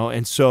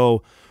 And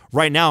so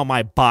right now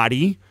my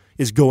body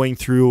is going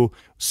through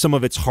some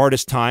of its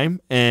hardest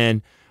time,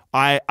 and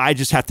I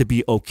just have to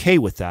be okay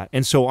with that.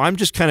 And so I'm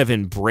just kind of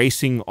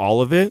embracing all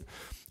of it.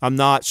 I'm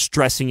not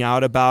stressing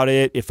out about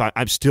it. If I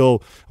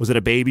was at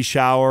a baby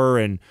shower,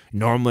 and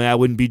normally I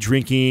wouldn't be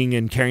drinking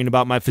and caring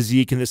about my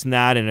physique and this and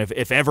that. And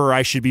if ever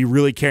I should be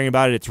really caring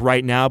about it, it's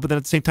right now. But then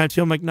at the same time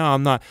too, I'm like, no,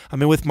 I'm not. I'm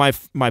with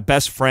my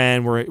best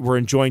friend. We're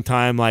enjoying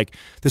time. Like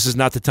this is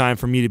not the time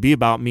for me to be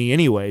about me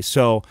anyway.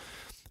 So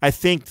I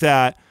think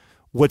that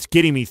what's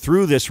getting me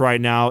through this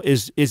right now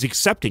is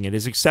accepting it,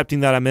 is accepting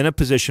that I'm in a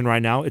position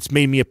right now. It's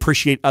made me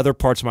appreciate other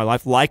parts of my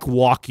life, like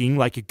walking,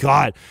 like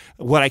God,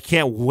 what I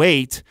can't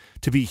wait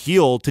to be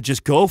healed, to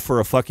just go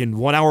for a fucking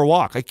 1 hour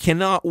walk. I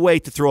cannot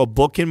wait to throw a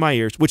book in my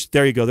ears, which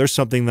there you go. There's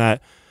something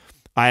that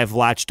I have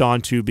latched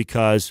onto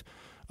because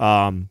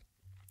I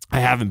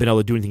haven't been able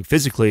to do anything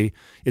physically,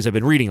 is I've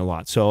been reading a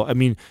lot. So, I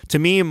mean, to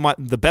me,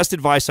 the best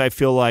advice I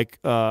feel like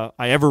I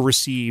ever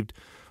received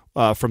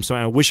from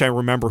someone, I wish I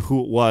remember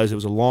who it was. It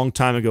was a long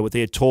time ago, but they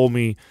had told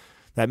me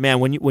that, man,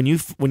 when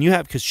you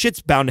have, because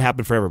shit's bound to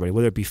happen for everybody,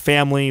 whether it be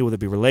family, whether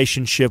it be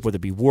relationship, whether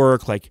it be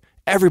work, like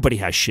everybody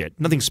has shit.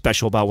 Nothing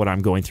special about what I'm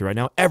going through right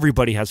now.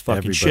 Everybody has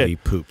fucking shit. Everybody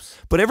poops.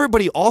 But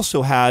everybody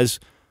also has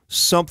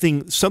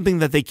something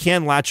that they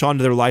can latch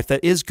onto their life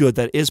that is good,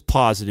 that is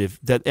positive,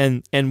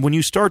 and when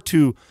you start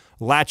to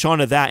latch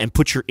onto that and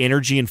put your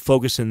energy and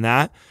focus in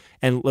that,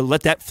 and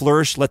let that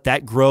flourish, let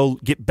that grow,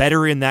 get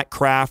better in that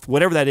craft,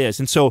 whatever that is.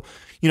 And so,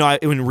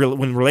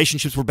 when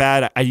relationships were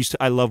bad,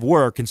 I love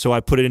work, and so I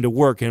put it into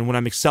work. And when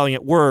I'm excelling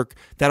at work,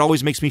 that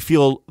always makes me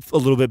feel a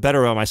little bit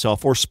better about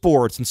myself, or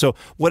sports. And so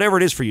whatever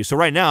it is for you. So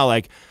right now,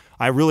 like,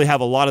 I really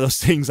have a lot of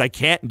those things I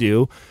can't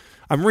do.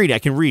 I'm reading. I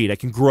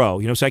can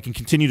grow, so I can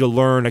continue to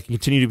learn. I can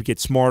continue to get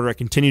smarter. I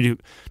continue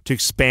to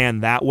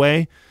expand that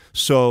way.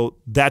 So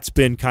that's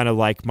been kind of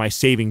like my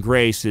saving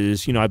grace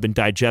is, I've been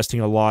digesting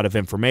a lot of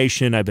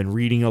information. I've been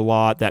reading a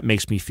lot. That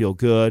makes me feel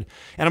good.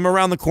 And I'm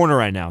around the corner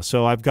right now.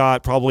 So I've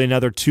got probably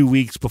another 2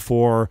 weeks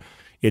before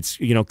it's,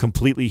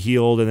 completely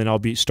healed, and then I'll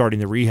be starting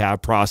the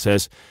rehab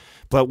process.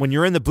 But when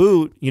you're in the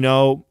boot,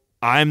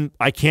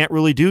 I can't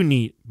really do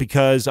NEAT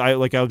because I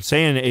was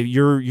saying,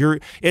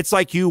 it's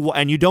like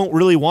you don't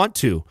really want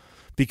to,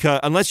 because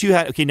unless you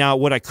had, okay, now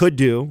what I could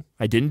do,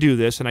 I didn't do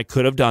this and I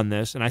could have done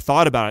this and I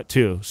thought about it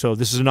too. So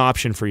this is an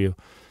option for you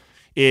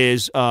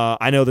is,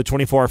 I know the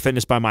 24 Hour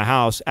Fitness by my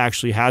house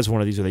actually has one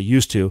of these, or they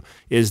used to,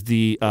 is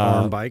the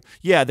arm bike.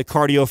 Yeah. The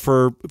cardio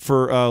for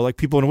like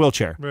people in a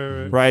wheelchair.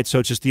 Right. So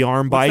it's just the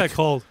arm bike. What's that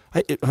called?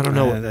 I don't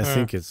know. I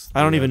think it's.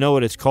 I don't even know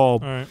what it's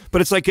called,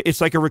 but it's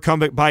like a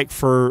recumbent bike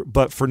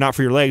but for not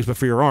for your legs, but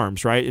for your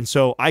arms, right? And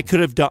so I could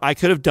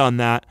have done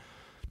that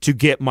to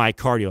get my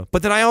cardio,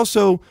 but then I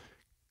also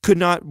could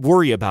not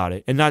worry about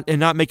it and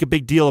not make a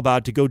big deal about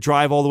it, to go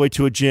drive all the way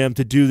to a gym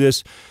to do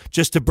this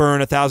just to burn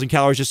 1,000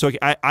 calories. Just so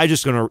I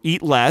just gonna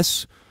eat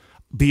less.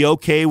 Be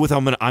okay with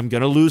I'm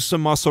gonna lose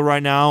some muscle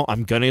right now.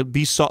 I'm gonna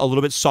be a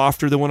little bit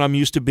softer than what I'm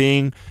used to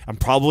being. I'm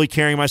probably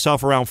carrying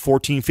myself around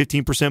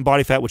 14-15%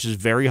 body fat, which is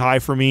very high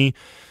for me.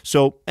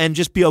 So, and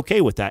just be okay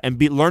with that and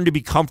learn to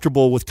be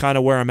comfortable with kind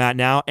of where I'm at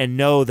now, and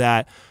know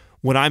that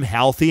when I'm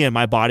healthy and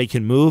my body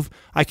can move,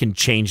 I can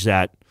change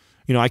that.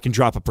 I can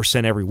drop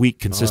 1% every week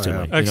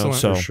consistently. Oh, yeah. Excellent.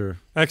 So for sure.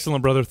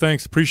 Excellent, brother.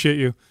 Thanks. Appreciate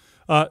you.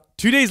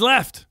 2 days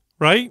left.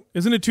 Right?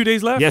 Isn't it 2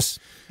 days left? Yes.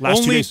 Last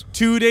Only 2 days.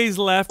 2 days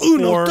left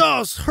Uno,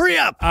 dos, hurry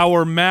up.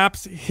 Our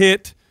MAPS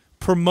HIT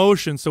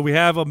promotion. So we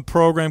have a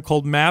program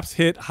called MAPS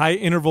HIT, high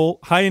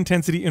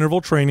intensity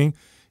interval training.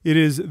 It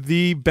is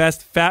the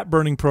best fat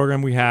burning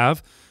program we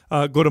have.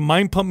 Go to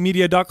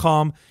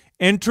mindpumpmedia.com,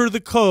 enter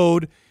the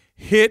code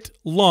HIT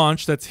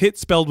launch. That's HIT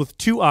spelled with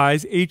 2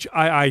 I's,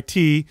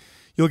 HIIT.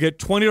 You'll get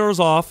 $20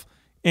 off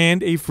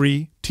and a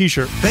free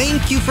t-shirt.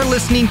 Thank you for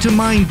listening to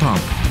Mind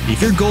Pump.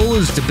 If your goal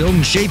is to build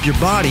and shape your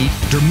body,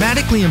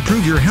 dramatically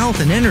improve your health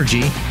and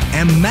energy,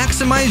 and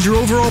maximize your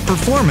overall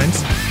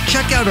performance,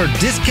 check out our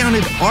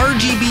discounted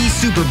RGB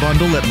Super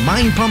Bundle at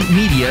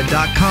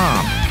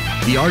mindpumpmedia.com.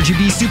 The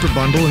RGB Super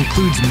Bundle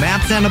includes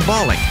MAPS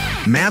Anabolic,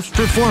 MAPS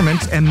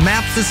Performance, and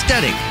MAPS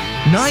Aesthetic.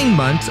 9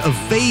 months of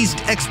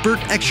phased expert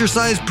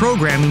exercise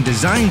programming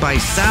designed by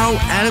Sal,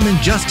 Adam, and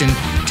Justin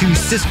to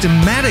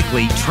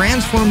systematically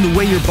transform the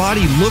way your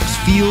body looks,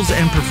 feels,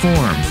 and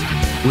performs.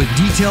 With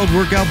detailed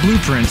workout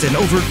blueprints and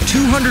over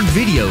 200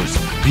 videos,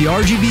 the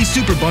RGB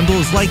Super Bundle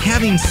is like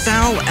having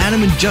Sal,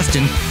 Adam, and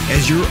Justin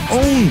as your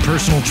own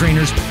personal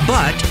trainers,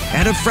 but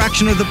at a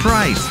fraction of the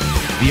price.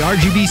 The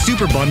RGB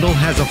Super Bundle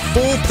has a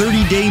full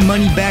 30-day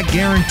money-back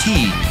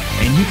guarantee,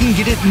 and you can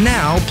get it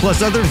now,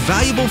 plus other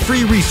valuable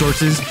free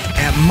resources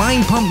at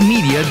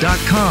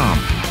mindpumpmedia.com.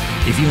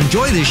 If you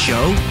enjoy this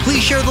show,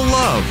 please share the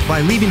love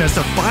by leaving us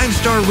a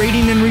 5-star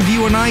rating and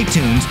review on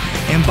iTunes,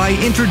 and by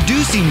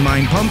introducing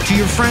Mind Pump to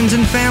your friends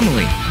and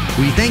family.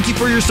 We thank you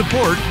for your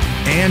support,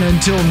 and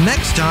until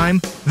next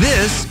time,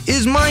 this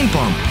is Mind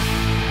Pump.